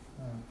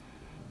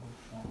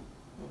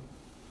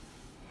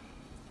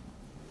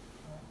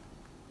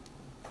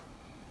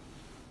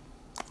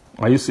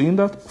 Are you seeing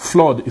that?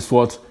 Flood is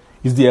what?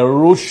 Is the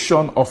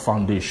erosion of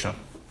foundation.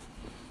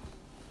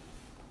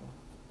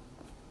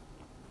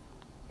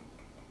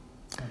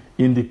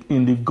 In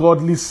the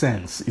godly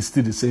sense, it's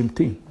still the same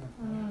thing.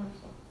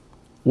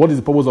 What is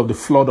the purpose of the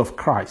flood of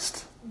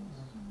Christ?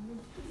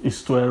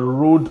 It's to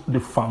erode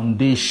the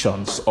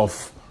foundations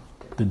of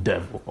the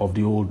devil, of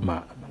the old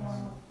man.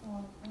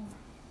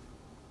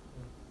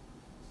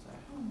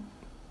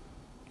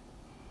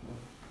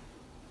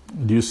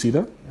 Do you see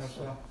that? Yes,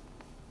 sir.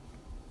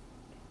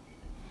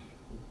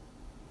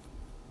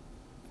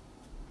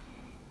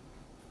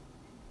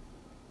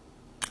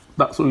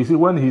 So you see,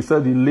 when he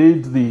said he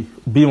laid the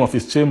beam of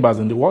his chambers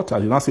in the water,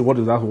 you now say, what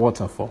is that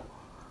water for?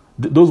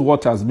 Those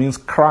waters means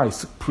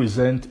Christ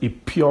present a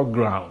pure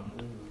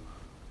ground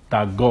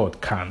that God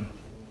can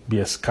be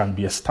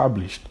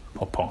established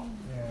upon.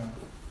 Yeah.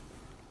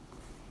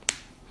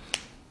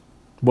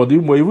 But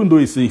even though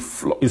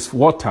it's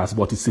waters,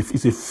 but it's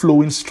a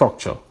flowing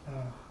structure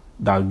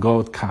that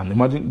God can.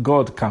 Imagine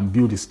God can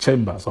build his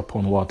chambers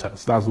upon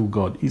waters. That's who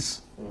God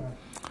is.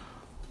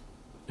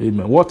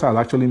 Amen. Water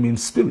actually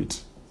means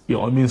spirit.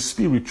 It means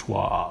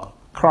spiritual.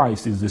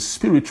 Christ is the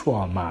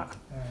spiritual man.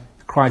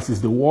 Christ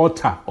is the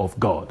water of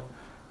God.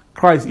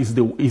 Christ is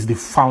the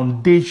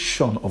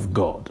foundation of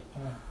God.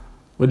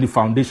 When the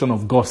foundation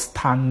of God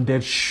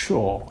standeth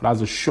sure,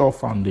 that's a sure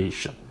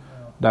foundation.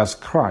 That's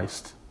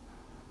Christ.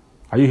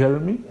 Are you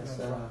hearing me? Yes,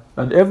 sir.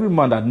 And every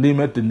man that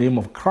nameth the name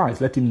of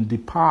Christ, let him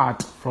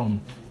depart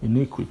from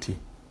iniquity.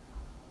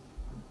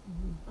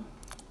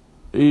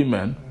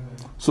 Amen.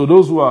 So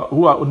those who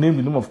are named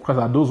the name of Christ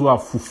are those who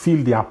have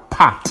fulfilled their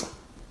part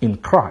in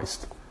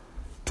Christ.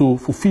 To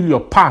fulfill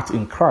your part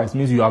in Christ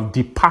means you have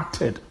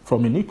departed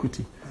from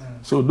iniquity.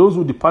 So those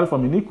who depart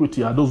from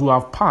iniquity are those who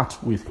have part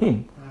with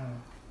him.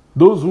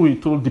 Those who he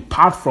told,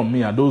 depart from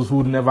me, are those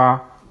who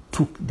never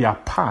took their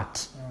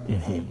part in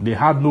him. They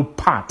had no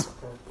part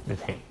with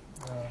him.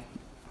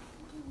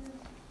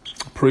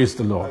 Praise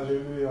the Lord.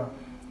 Hallelujah.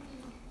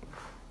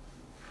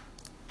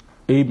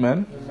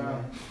 Amen.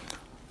 Amen.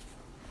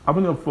 How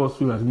many of us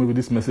feel like maybe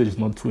this message is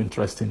not too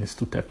interesting, it's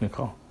too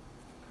technical?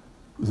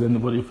 Does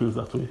anybody feel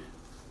that way?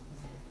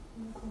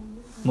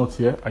 Not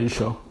here? Are you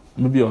sure?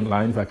 Maybe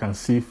online, if I can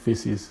see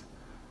faces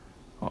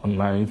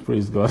online,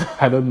 praise God.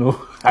 I don't know.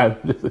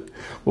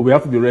 But we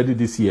have to be ready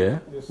this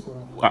year. Yes, sir.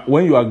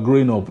 When you are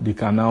growing up, they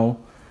can now,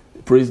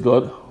 praise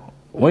God.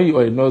 When you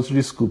are in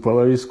nursery school,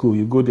 primary school,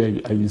 you go there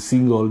and you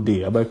sing all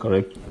day. Am I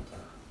correct?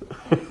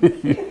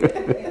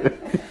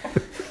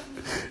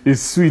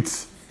 It's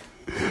sweet.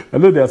 I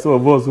know there are some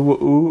of us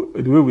who,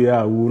 the way we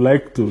are, we would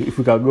like to, if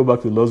we can go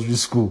back to nursery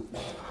school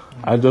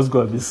and just go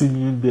and be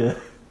singing there.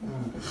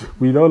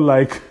 We don't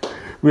like,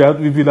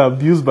 we've been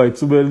abused by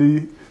too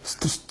many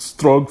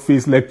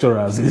strong-faced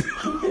lecturers.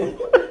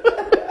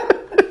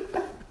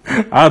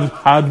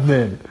 hard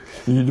men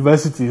in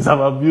universities have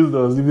abused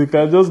us. If we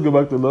can just go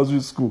back to nursery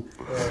school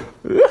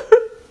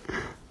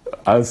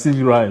and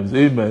sing rhymes,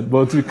 amen.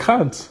 But we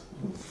can't.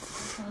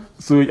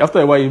 So after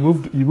a while, you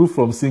move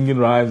from singing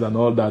rhymes and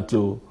all that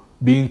to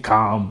being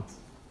calm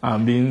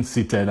and being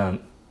seated, and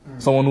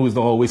someone who is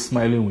not always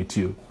smiling with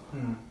you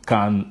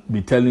can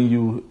be telling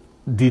you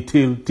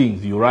detailed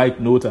things. You write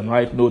note and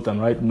write note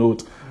and write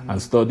note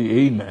and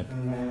study,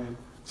 amen.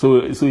 So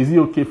is it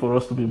okay for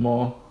us to be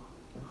more?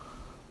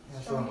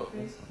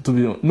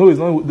 No, it's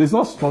not. There's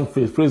not strong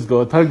faith. Praise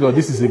God. Thank God.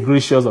 This is a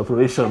gracious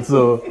operation.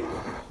 So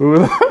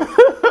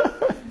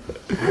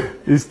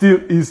it's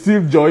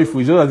still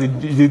joyful. It's just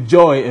that the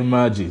joy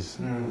emerges.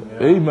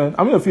 Amen.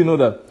 How many of you know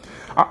that?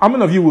 How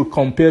many of you will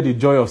compare the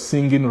joy of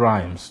singing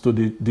rhymes to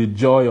the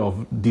joy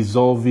of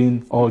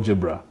dissolving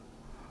algebra?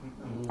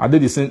 Are they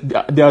the same?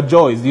 They are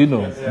joys, you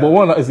know. But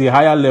one is a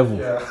higher level.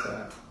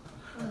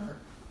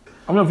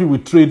 How many of you will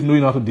trade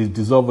knowing how to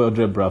dissolve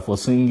algebra for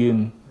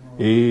singing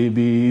A,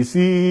 B,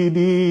 C, D,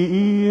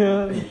 E,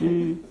 F,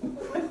 G?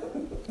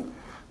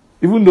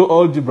 Even though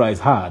algebra is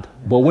hard,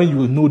 but when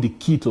you know the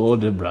key to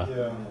algebra,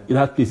 in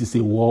that case it's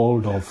a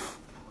world of.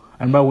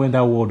 I remember when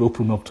that world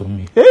opened up to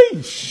me.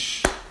 Hey!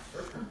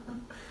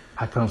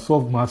 I can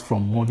solve maths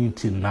from morning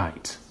till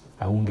night.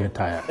 I won't get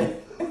tired.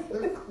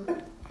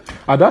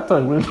 At that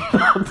time, when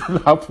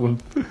that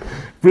happened,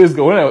 praise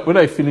God, when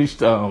I finished,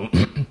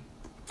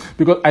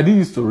 because I didn't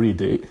used to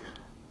read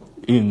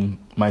in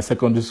my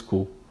secondary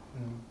school.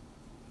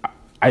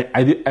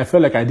 I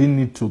felt like I didn't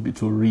need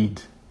to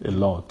read a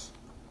lot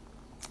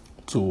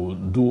to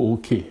do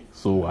okay.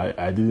 So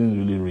I didn't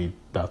really read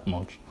that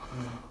much.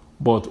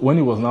 But when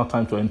it was now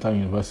time to enter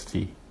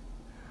university,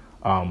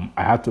 I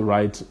had to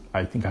write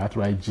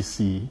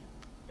GC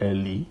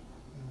early,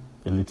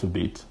 a little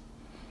bit.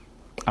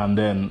 And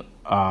then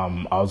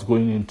I was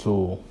preparing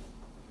for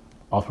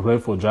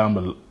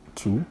JAMB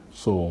 2.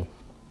 So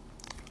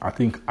I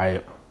think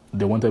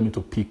they wanted me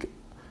to pick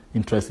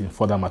interest in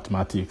further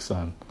mathematics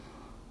and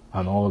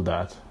all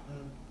that.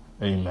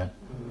 Amen.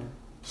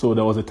 So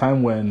there was a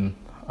time when,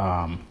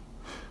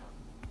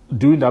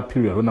 during that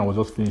period when I was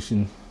just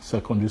finishing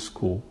secondary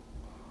school,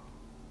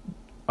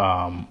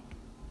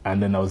 and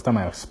then there was a time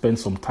I spent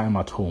some time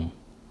at home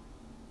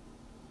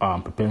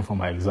preparing for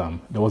my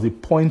exam. There was a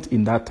point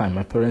in that time,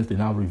 my parents did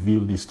now reveal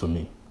this to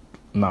me,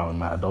 now in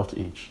my adult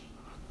age,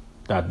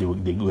 that they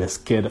were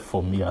scared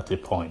for me at a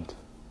point.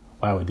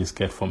 Why were they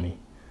scared for me?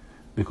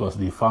 Because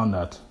they found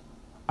that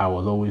that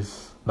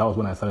was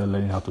when I started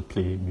learning how to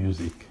play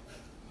music.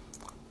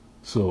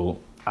 So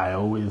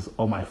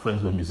all my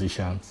friends were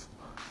musicians.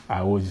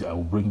 I would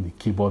bring the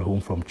keyboard home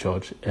from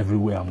church.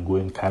 Everywhere I'm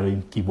going,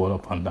 carrying keyboard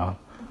up and down.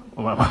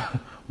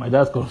 My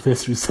dad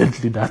confessed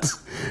recently that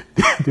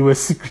they were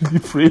secretly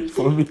praying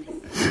for me.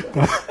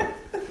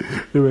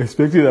 They were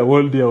expecting that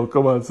one day I would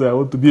come and say, I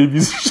want to be a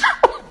musician.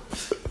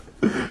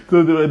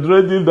 So they were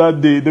dreading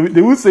that day.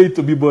 They would say it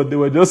to me, but they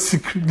were just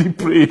secretly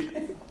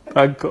praying.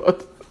 Thank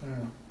God.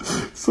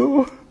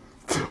 So,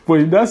 but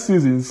in that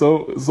season,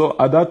 so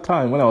at that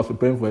time when I was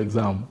preparing for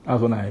exam,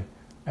 that's when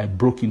I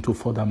broke into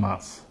further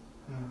maths.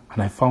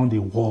 And I found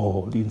a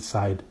world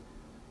inside,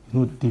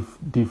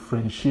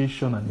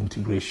 differentiation and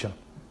integration.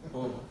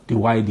 The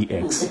y, the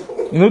x.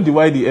 The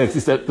y, the x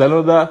is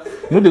another,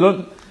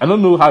 I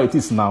don't know how it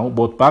is now,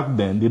 but back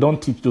then, they don't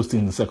teach those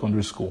things in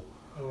secondary school.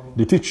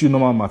 They teach you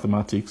normal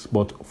mathematics,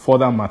 but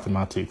further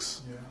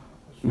mathematics,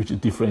 which is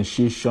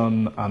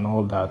differentiation and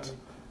all that.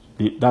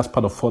 That's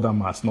part of further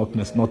maths, not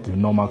the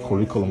normal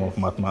curriculum of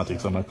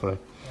mathematics. Am I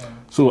correct?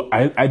 So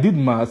I did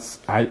maths.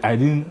 I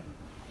didn't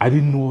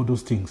know all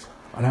those things.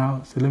 And I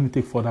said, let me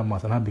take further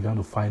maths, and I began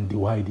to find the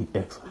y, the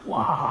x.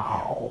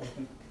 Wow!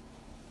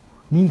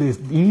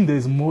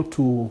 There's more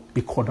to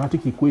a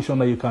quadratic equation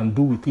that you can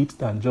do with it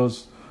than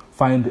just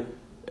find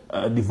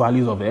the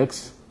values of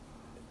x.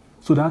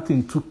 So that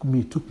thing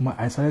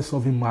I started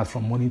solving maths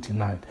from morning to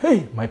night.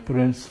 Hey, my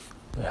parents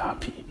were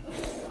happy.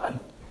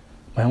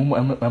 And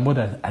my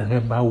mother, I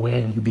remember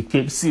when you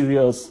became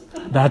serious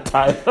that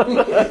time.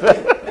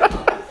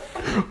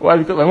 Why?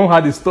 Because my mom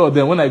had the store.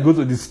 Then when I go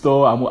to the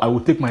store, I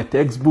would take my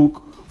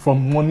textbook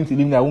from morning to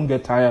evening. I won't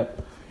get tired.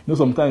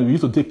 Sometimes we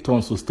used to take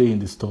turns to stay in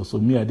the store. So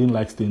me, I didn't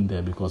like staying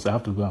there because I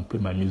have to go and play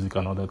my music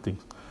and other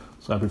things.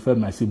 So I preferred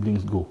my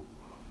siblings go.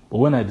 But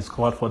when I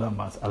discovered further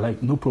maths, I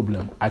like, no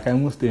problem. I can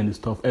even stay in the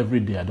store every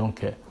day. I don't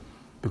care.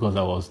 Because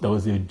there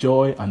was a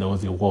joy and there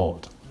was a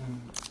world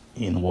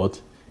in what?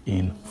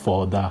 In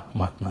further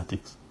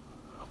mathematics.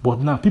 But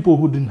now, people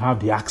who didn't have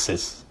the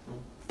access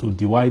to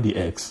the y, the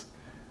x,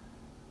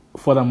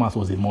 further maths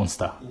was a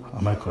monster.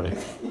 Am I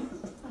correct?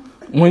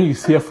 When you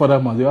hear further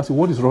maths, they ask you,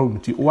 what is wrong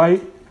with you?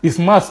 Why is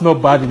maths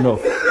not bad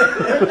enough?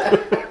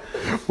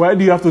 Why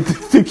do you have to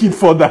take it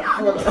further?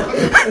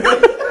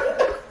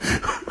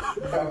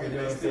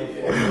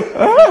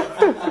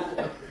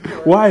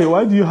 Why?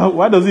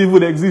 Why does it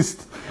even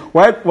exist?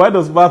 Why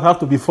does math have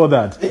to be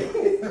furthered?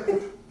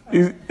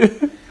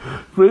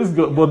 Praise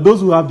God. But those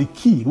who have the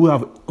key, who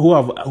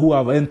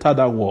have entered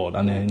that world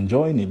and are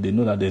enjoying it, they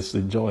know that there's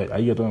a joy.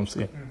 I get what I'm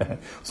saying?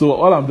 So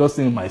all I'm just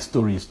saying in my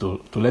story is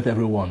to let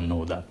everyone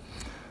know that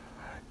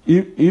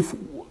if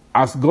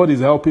as God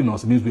is helping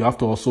us, it means we have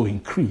to also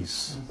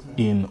increase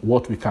in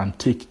what we can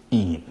take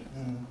in.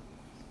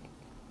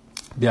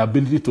 The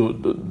ability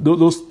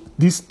to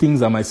these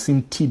things that might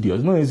seem tedious.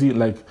 It's not easy.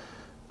 Like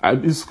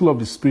this School of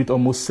the Spirit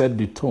almost set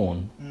the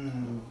tone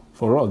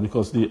for us,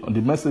 because the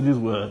messages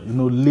were,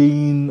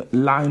 laying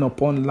line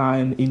upon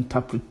line,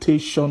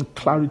 interpretation,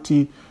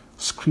 clarity,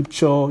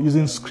 scripture,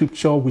 using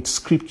scripture,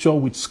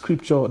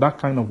 that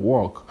kind of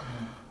work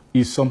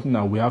is something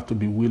that we have to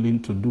be willing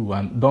to do.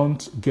 And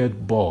don't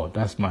get bored.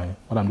 That's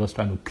what I'm just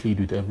trying to plead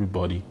with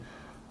everybody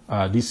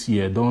this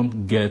year.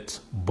 Don't get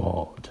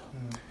bored.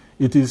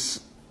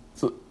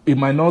 It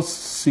might not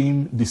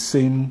seem the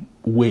same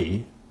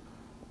way,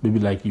 maybe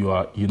like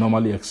you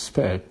normally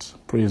expect,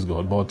 praise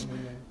God, but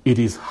it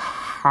is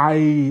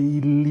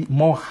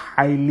more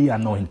highly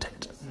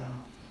anointed.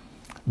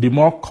 The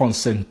more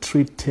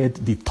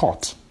concentrated the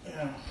thought.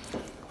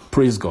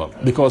 Praise God.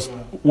 Because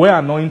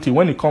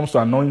when it comes to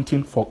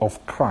anointing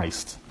of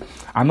Christ,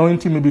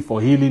 anointing maybe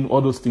for healing, all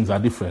those things are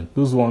different.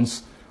 Those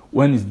ones,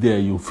 when it's there,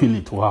 you feel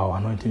it. Wow,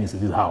 anointing is in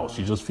this house.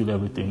 You just feel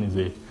everything.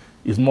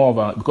 It's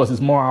more because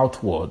it's more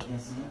outward.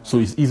 So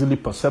it's easily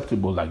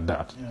perceptible like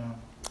that.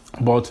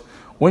 But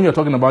when you're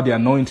talking about the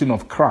anointing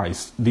of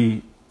Christ,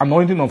 the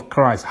anointing of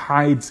Christ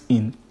hides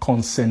in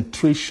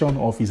concentration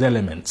of his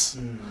elements,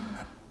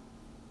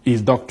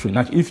 his doctrine.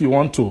 Like if you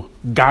want to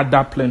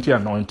gather plenty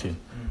anointing,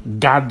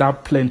 gather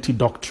plenty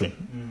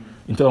doctrine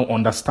in terms of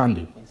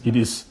understanding. It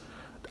is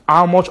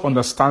how much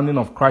understanding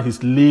of Christ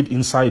is laid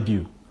inside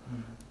you.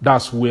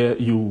 That's where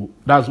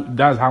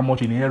that's how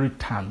much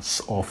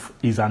inheritance of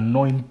his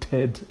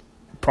anointed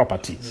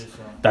properties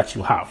that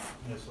you have.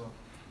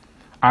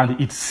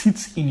 And it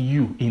sits in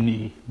you in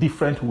a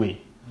different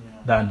way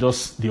than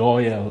just the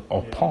oil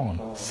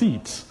upon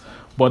seeds.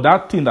 But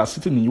that thing that's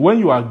sitting in you, when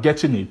you are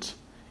getting it,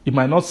 it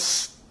might not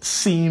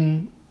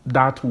seem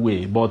that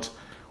way, but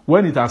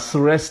when it has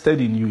rested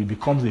in you, it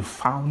becomes a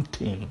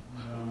fountain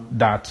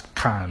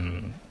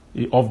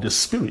of the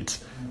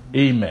Spirit.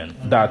 Amen.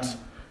 That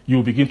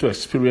you begin to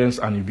experience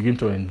and you begin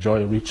to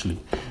enjoy richly.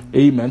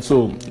 Amen.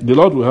 So the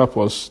Lord will help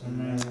us.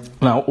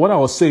 Now, what I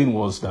was saying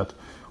was that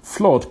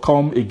flood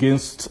come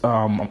against,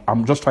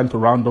 I'm just trying to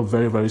round up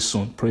very, very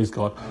soon. Praise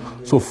God.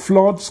 So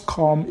floods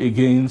come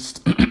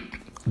against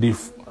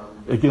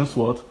against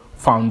what?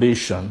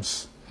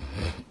 Foundations.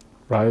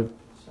 Right?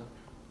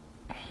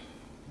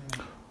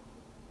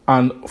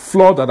 And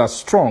flood that are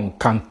strong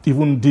can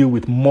even deal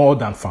with more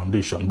than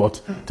foundation.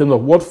 But in terms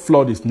of what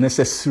flood is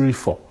necessary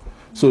for.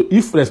 So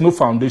if there's no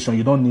foundation,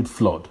 you don't need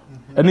flood.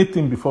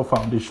 Anything before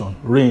foundation,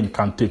 rain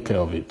can take care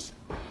of it.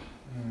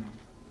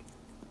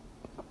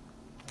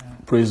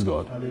 Praise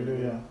God.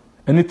 Hallelujah.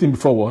 Anything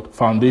before what?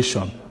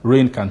 Foundation,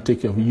 rain can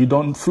take care of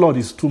it. Flood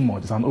is too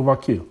much. It's an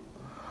overkill.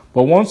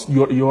 But once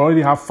you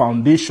already have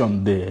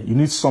foundation there, you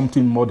need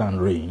something more than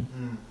rain,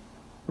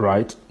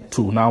 right?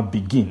 To now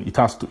begin.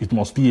 It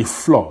must be a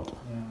flood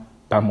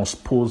that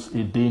must pose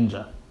a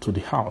danger to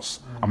the house.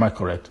 Am I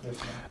correct? Yes,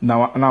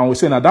 now we're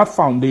saying that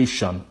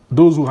foundation,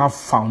 those who have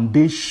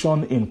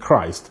foundation in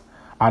Christ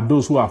are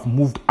those who have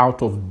moved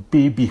out of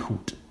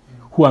babyhood,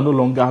 who are no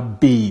longer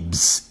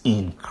babes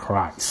in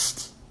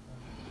Christ.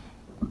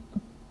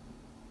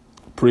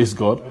 Praise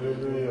God.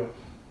 Hallelujah.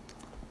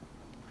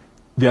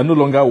 They are no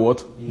longer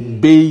what?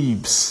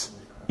 Babes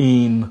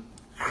in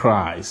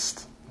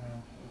Christ.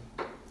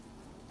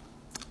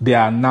 They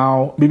are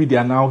now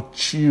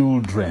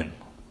children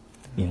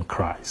in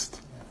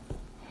Christ.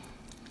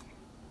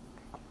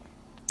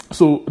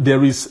 So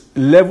there is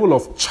level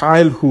of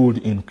childhood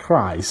in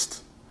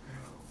Christ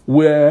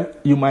where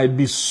you might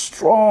be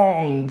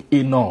strong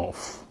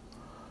enough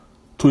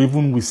to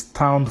even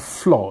withstand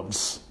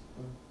floods.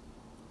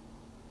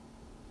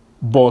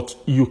 But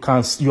you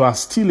are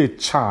still a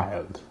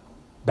child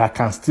that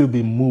can still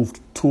be moved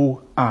to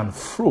and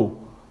fro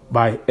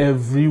by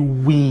every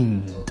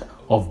wind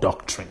of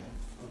doctrine.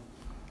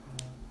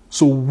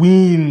 So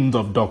wind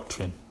of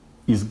doctrine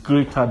is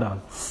greater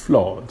than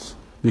floods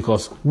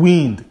because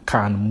wind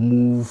can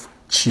move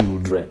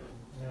children.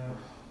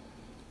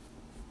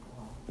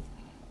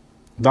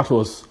 That's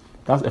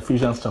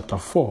Ephesians chapter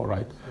 4,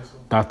 right?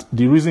 That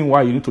the reason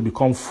why you need to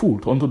become full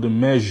unto the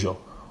measure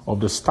of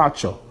the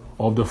stature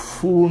of the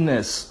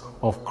fullness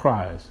of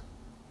Christ,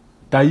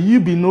 that you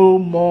be no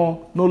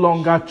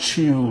longer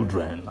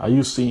children. Are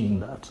you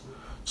seeing that?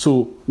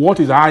 So what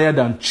is higher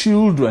than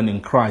children in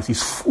Christ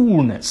is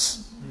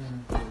fullness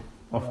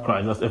of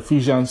Christ. That's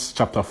Ephesians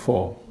chapter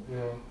 4.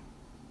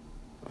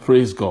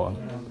 Praise God.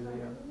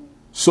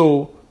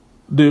 So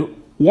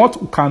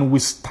what can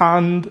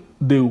withstand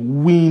the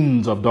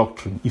winds of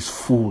doctrine is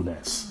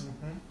fullness.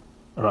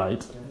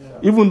 Right?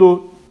 Even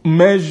though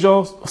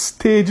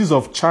stages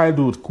of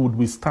childhood could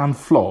withstand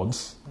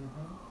floods,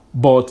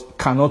 but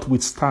cannot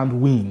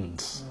withstand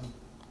winds.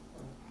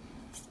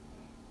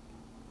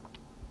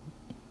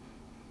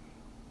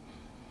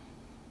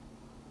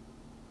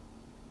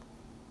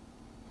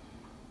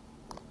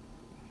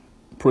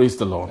 Praise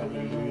the Lord.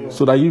 Hallelujah.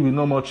 So that you will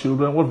no more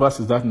children. What verse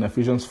is that in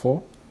Ephesians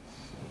 4?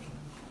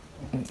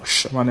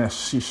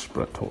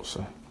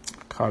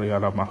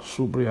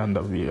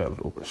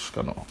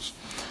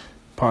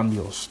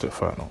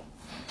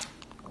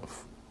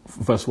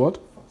 Verse what?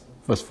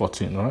 Verse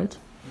 14, right?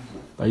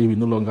 That you will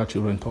no longer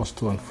children tossed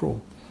to and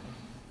fro.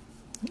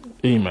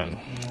 Amen.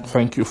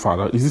 Thank you,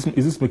 Father. Is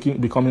this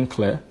becoming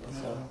clear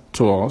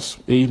to us?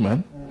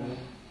 Amen.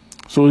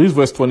 So this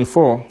verse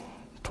 24,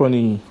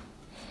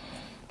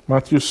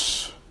 Matthew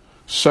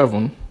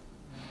 7,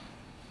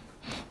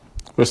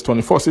 verse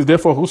 24 says,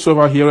 "Therefore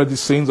whosoever heareth the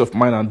sayings of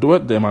mine and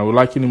doeth them, I will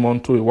liken him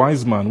unto a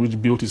wise man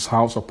which built his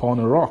house upon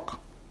a rock.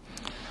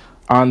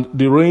 And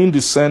the rain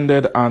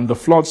descended, and the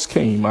floods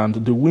came,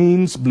 and the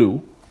winds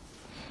blew,"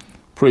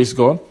 praise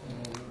God,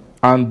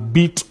 "and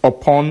beat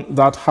upon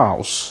that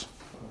house,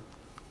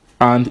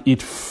 and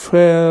it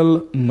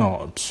fell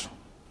not,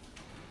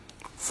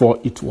 for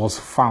it was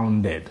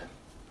founded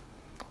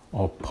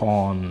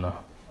upon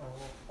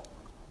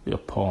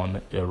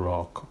a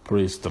rock."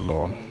 Praise the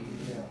Lord.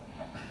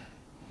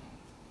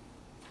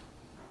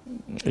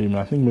 Amen.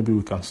 I think maybe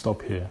we can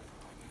stop here.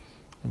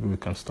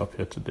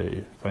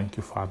 Today. Thank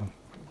you, Father.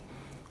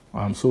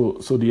 So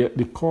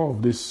the core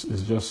of this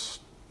is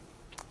just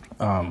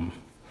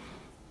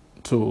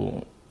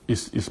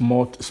is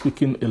more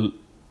speaking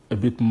a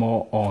bit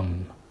more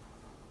on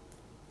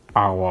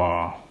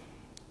our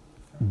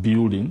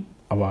building,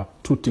 our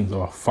two things,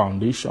 our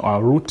foundation,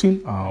 our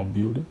rooting, our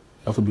building.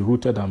 You have to be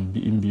rooted and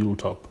being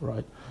built up,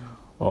 right?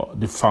 Or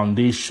the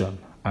foundation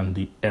and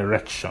the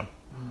erection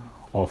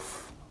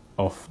of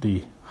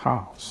the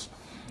house.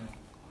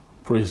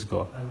 Praise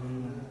God.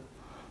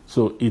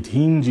 So it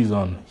hinges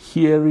on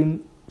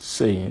hearing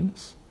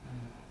sayings.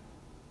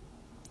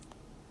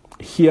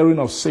 Hearing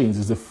of sayings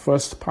is the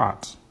first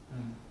part,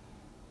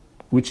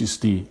 which is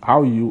the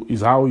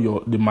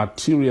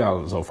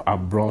materials are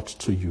brought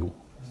to you.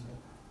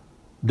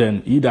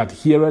 Then he that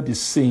heareth the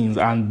sayings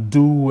and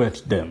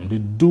doeth them, the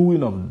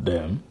doing of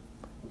them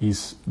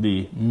is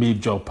the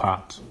major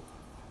part.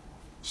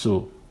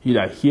 So he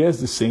that hears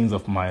the sayings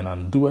of mine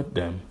and doeth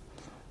them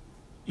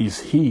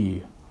is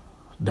he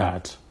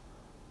that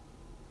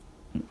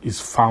is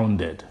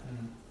founded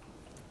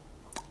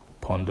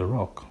upon the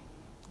rock.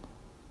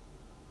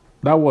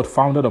 That word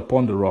 "founded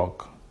upon the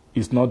rock"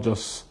 is not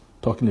just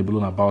talking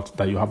alone about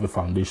that you have a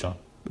foundation.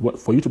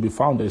 For you to be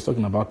founded is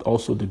talking about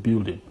also the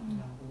building.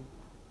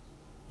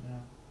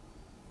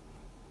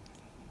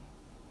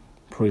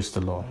 Praise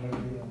the Lord.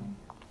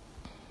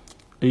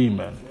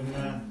 Amen.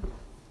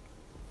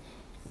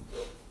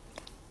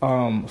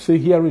 Say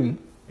hearing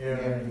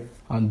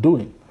and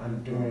doing.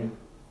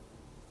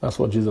 That's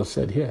what Jesus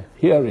said here.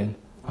 Hearing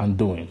and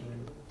doing.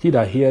 He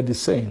that heareth the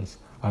sayings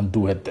and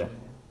doeth them.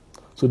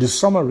 So the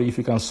summary, if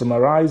you can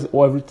summarize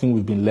everything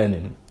we've been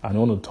learning and you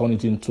want to turn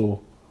it into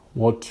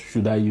what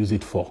should I use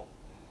it for?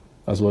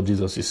 That's what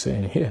Jesus is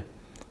saying here.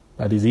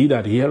 That is, he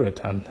that heareth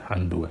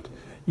and doeth.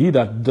 He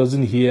that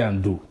doesn't hear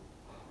and do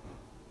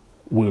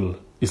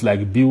is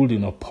like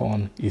building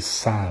upon a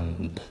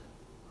sand.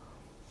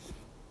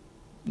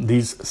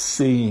 These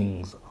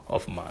sayings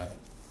of mine.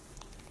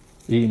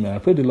 Amen. I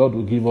pray the Lord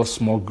will give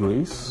us more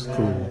grace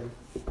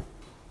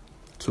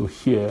to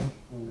hear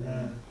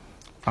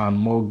and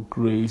more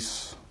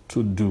grace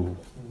to do.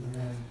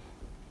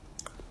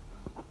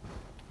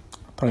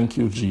 Thank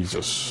you,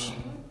 Jesus.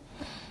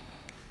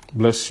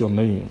 Bless your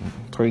name.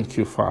 Thank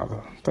you,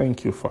 Father.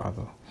 Thank you,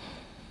 Father.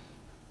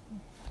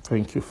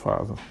 Thank you,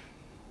 Father.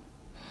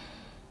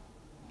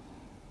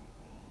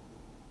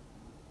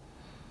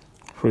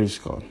 Praise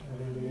God.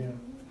 Hallelujah.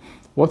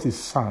 What is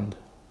sand?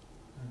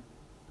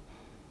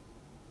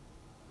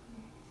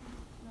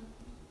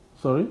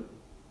 Sorry?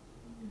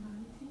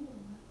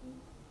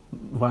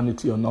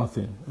 Vanity or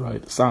nothing,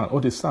 right? Sand.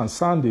 What is sand?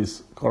 Sand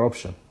is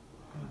corruption.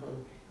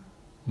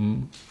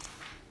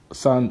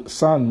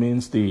 Sand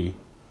means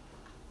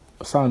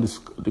sand is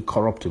the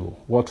corruptible,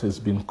 what has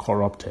been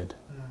corrupted.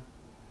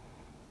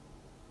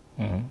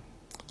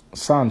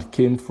 Sand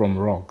came from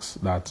rocks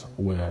that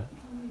were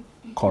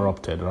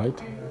corrupted,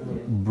 right?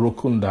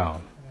 Broken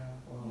down.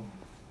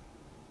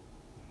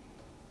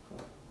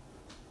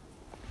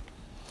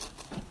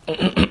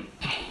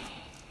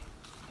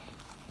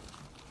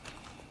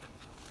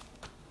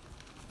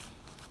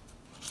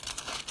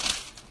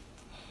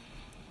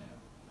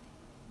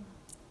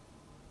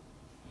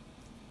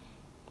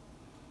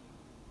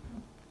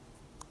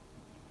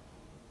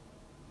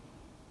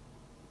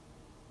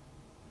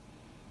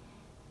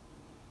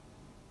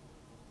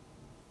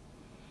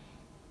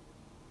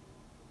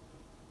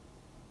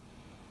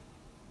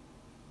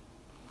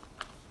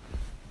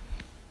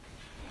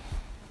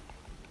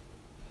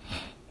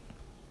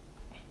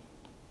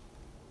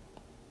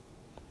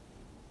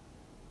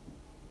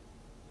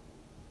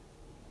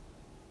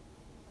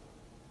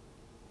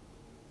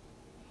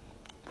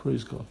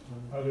 Praise God.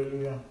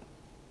 Hallelujah.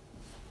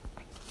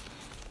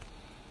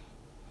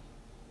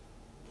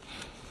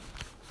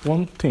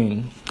 One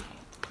thing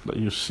that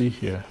you see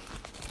here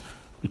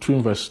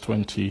between verse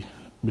 24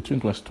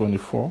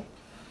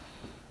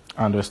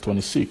 and verse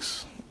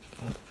 26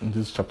 in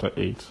this chapter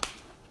 8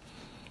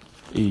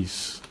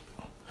 is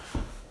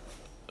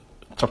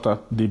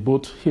they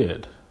both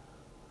heard.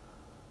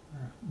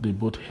 They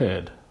both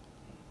heard.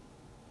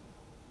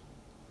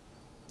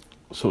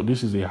 So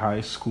this is a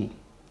high school.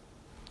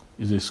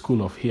 It's a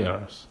school of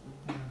hearers.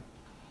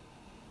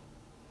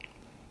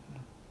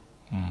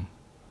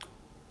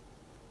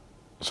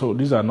 So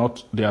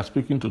they are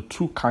speaking to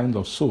two kinds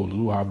of souls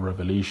who have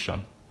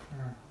revelation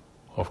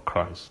of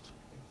Christ.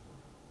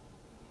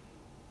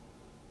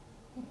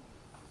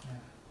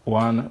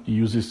 One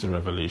uses the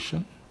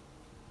revelation.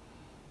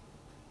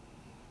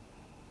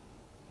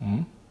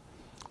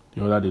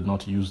 The other did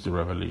not use the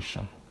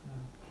revelation.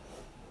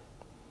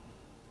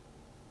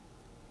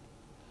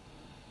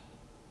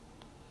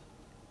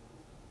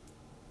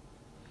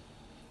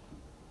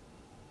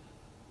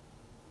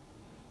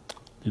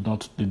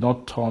 Did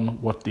not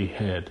turn what they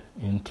heard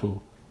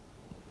into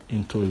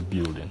a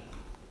building.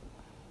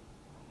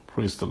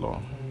 Praise the Lord.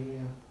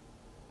 Hallelujah.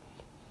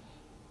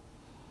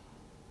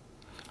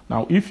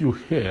 Now, if you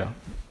hear,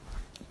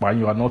 but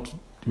you are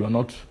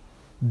not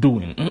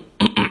doing,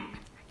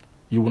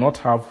 you will not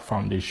have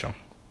foundation.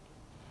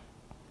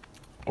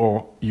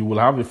 Or you will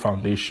have a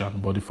foundation,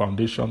 but the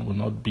foundation will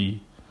not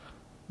be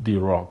the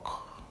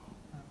rock,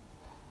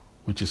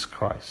 which is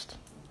Christ.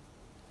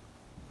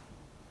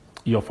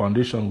 Your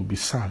foundation will be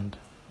sand.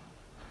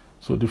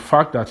 So the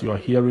fact that you are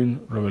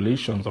hearing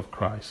revelations of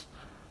Christ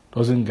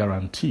doesn't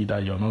guarantee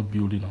that you're not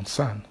building on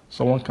sand.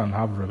 Someone can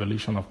have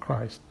revelation of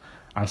Christ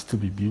and still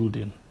be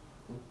building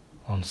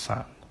on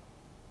sand.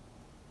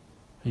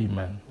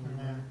 Amen.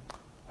 Amen.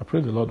 I pray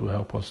the Lord will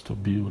help us to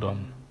build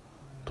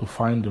to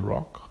find the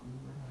rock,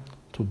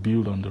 to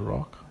build on the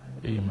rock.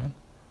 Amen.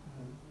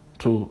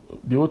 To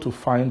be able to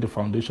find the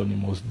foundation, you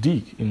must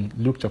dig. In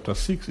Luke chapter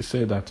 6, he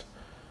said that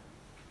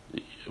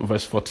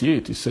verse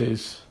 48, it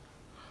says,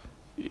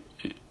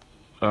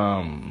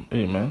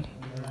 amen.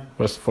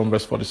 From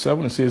verse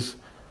 47, it says,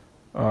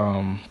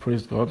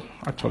 praise God.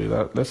 Actually,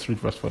 let's read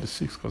verse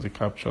 46 because it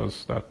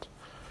captures that.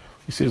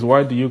 It says,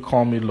 why do you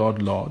call me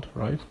Lord, Lord,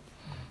 right?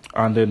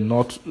 And do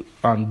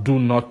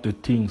not the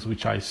things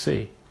which I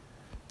say.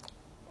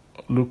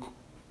 Luke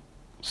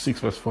 6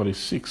 verse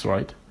 46,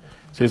 right?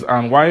 It says,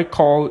 and why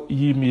call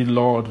ye me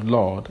Lord,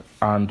 Lord,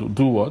 and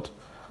do what?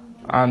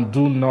 And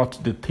do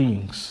not the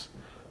things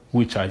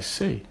which I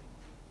say.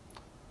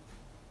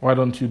 Why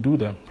don't you do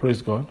them?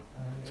 Praise God.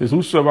 It says,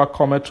 whosoever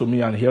cometh to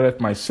me and heareth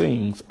my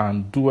sayings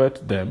and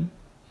doeth them,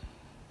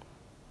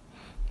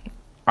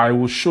 I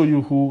will show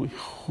you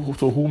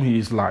to whom he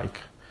is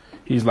like.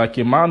 He is like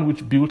a man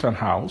which built an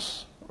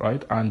house,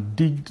 right, and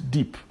digged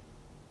deep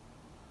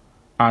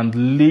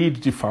and laid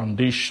the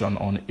foundation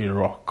on a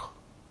rock.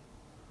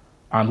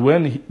 And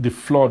when the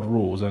flood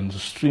rose and the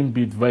stream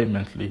beat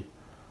vehemently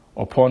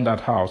upon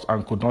that house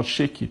and could not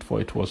shake it, for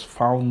it was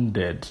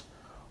founded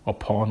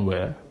upon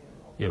where?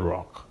 A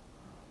rock.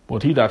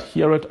 But he that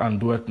heareth and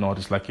doeth not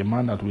is like a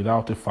man that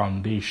without a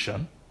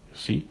foundation, you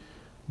see,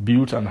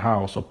 built an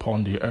house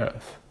upon the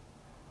earth,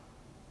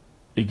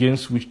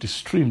 against which the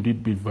stream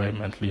did beat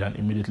vehemently, and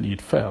immediately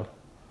it fell,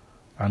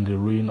 and the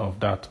ruin of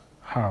that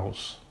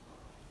house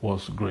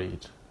was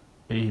great.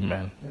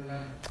 Amen.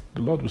 Amen.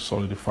 The Lord will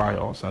solidify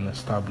us and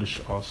establish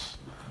us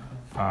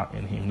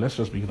in him. Let's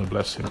just begin to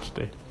bless him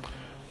today.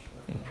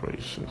 In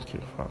praise. Thank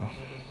you, Father.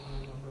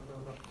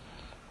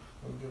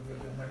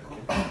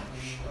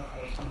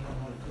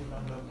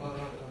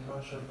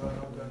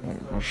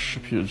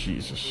 Worship you,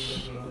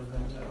 Jesus.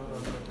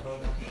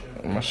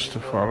 Master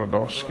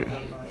Faradoski.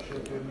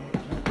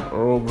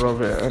 Oh,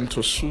 brother,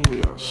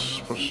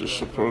 Antosurias,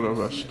 Processor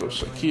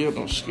Prodavastos,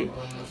 Akianoski,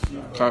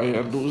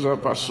 Kaya Duza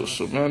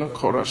Pasosumena,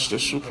 Coras de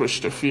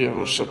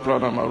Suprestefiro,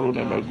 Soprana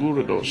Marune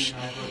Maguridos,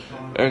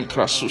 and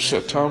Crassus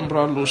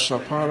Setambra, Lusa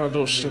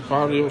Parados,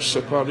 Separio,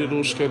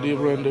 Separidos,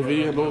 Cadibra and the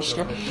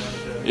Viadoska,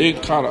 in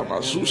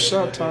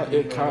Caramazusa, Ta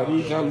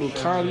Ekariga,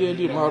 Lucaria,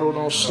 di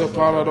Maronos,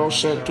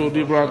 Separados, and to the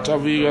Branta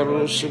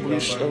Vigaros,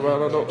 Brista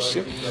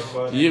Varadosia,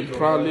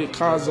 Yimprali,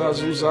 Casa,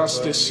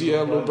 Zuzas, the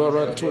Cielo,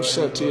 Baranto,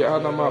 Seti,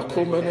 Anama,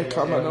 Comene,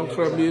 Camano,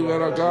 Cremi,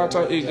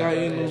 Veragata,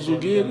 Egain,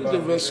 Zugir, the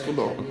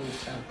Vesculo,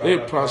 a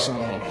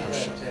Prasano.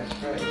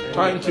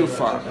 Thank you,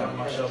 Father.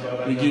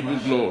 We give you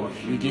glory.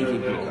 We give you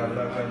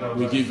glory.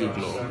 We give you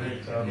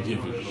glory. We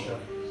give you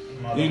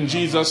glory. In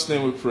Jesus'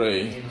 name we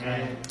pray.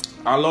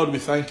 Our Lord, we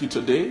thank you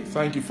today.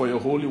 Thank you for your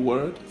holy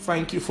word.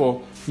 Thank you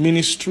for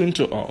ministering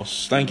to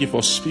us. Thank you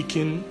for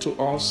speaking to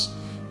us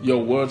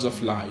your words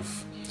of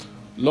life.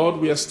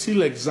 Lord, we are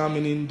still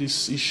examining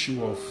this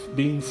issue of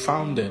being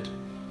founded,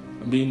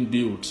 being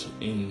built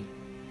in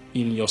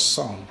your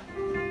Son,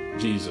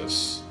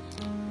 Jesus.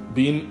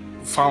 Being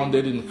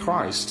founded in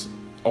Christ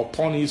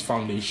upon his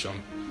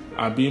foundation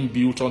and being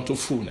built unto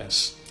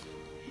fullness.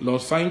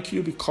 Lord, thank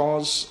you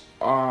because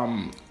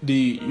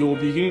you'll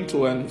begin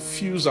to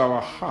infuse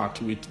our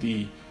heart with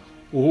the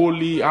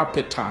holy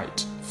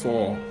appetite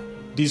for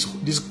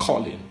this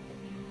calling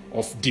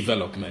of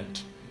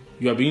development.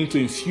 You are beginning to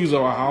infuse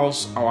our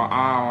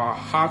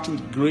heart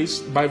with grace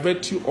by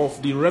virtue of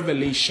the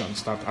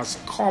revelations that has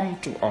come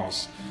to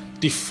us,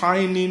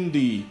 defining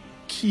the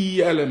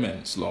key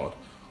elements, Lord,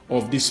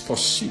 of this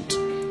pursuit,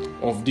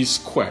 of this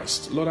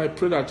quest. Lord, I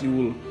pray that you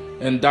will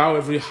endow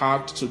every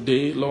heart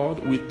today, Lord,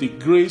 with the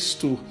grace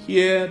to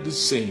hear the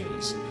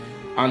sayings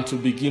and to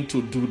begin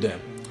to do them.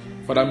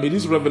 Father, may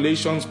these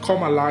revelations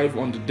come alive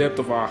on the depth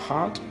of our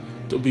heart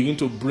to begin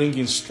to bring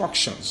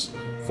instructions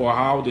for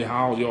how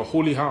your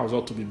holy house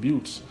ought to be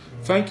built.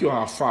 Thank you,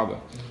 our Father.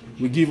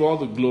 We give all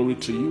the glory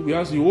to you. We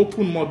ask you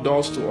open more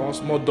doors to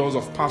us, more doors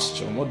of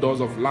pasture, more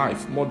doors of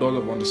life, more doors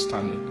of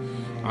understanding,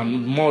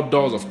 and more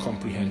doors of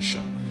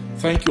comprehension.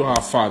 Thank you,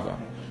 our Father.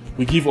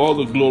 We give all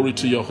the glory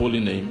to your holy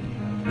name.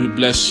 We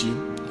bless you.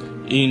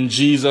 In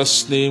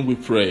Jesus' name we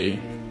pray.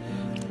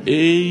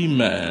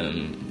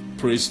 Amen.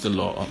 Praise the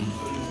Lord.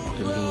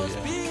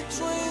 Hallelujah.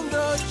 Between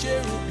the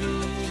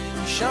cherubim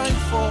shine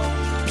forth.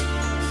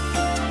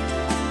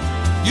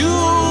 You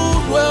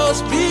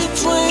dwells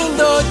between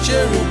the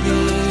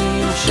cherubim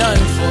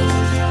shine forth.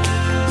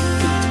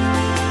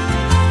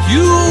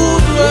 You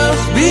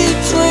dwells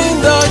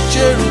between the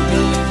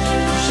cherubim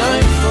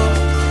shine forth.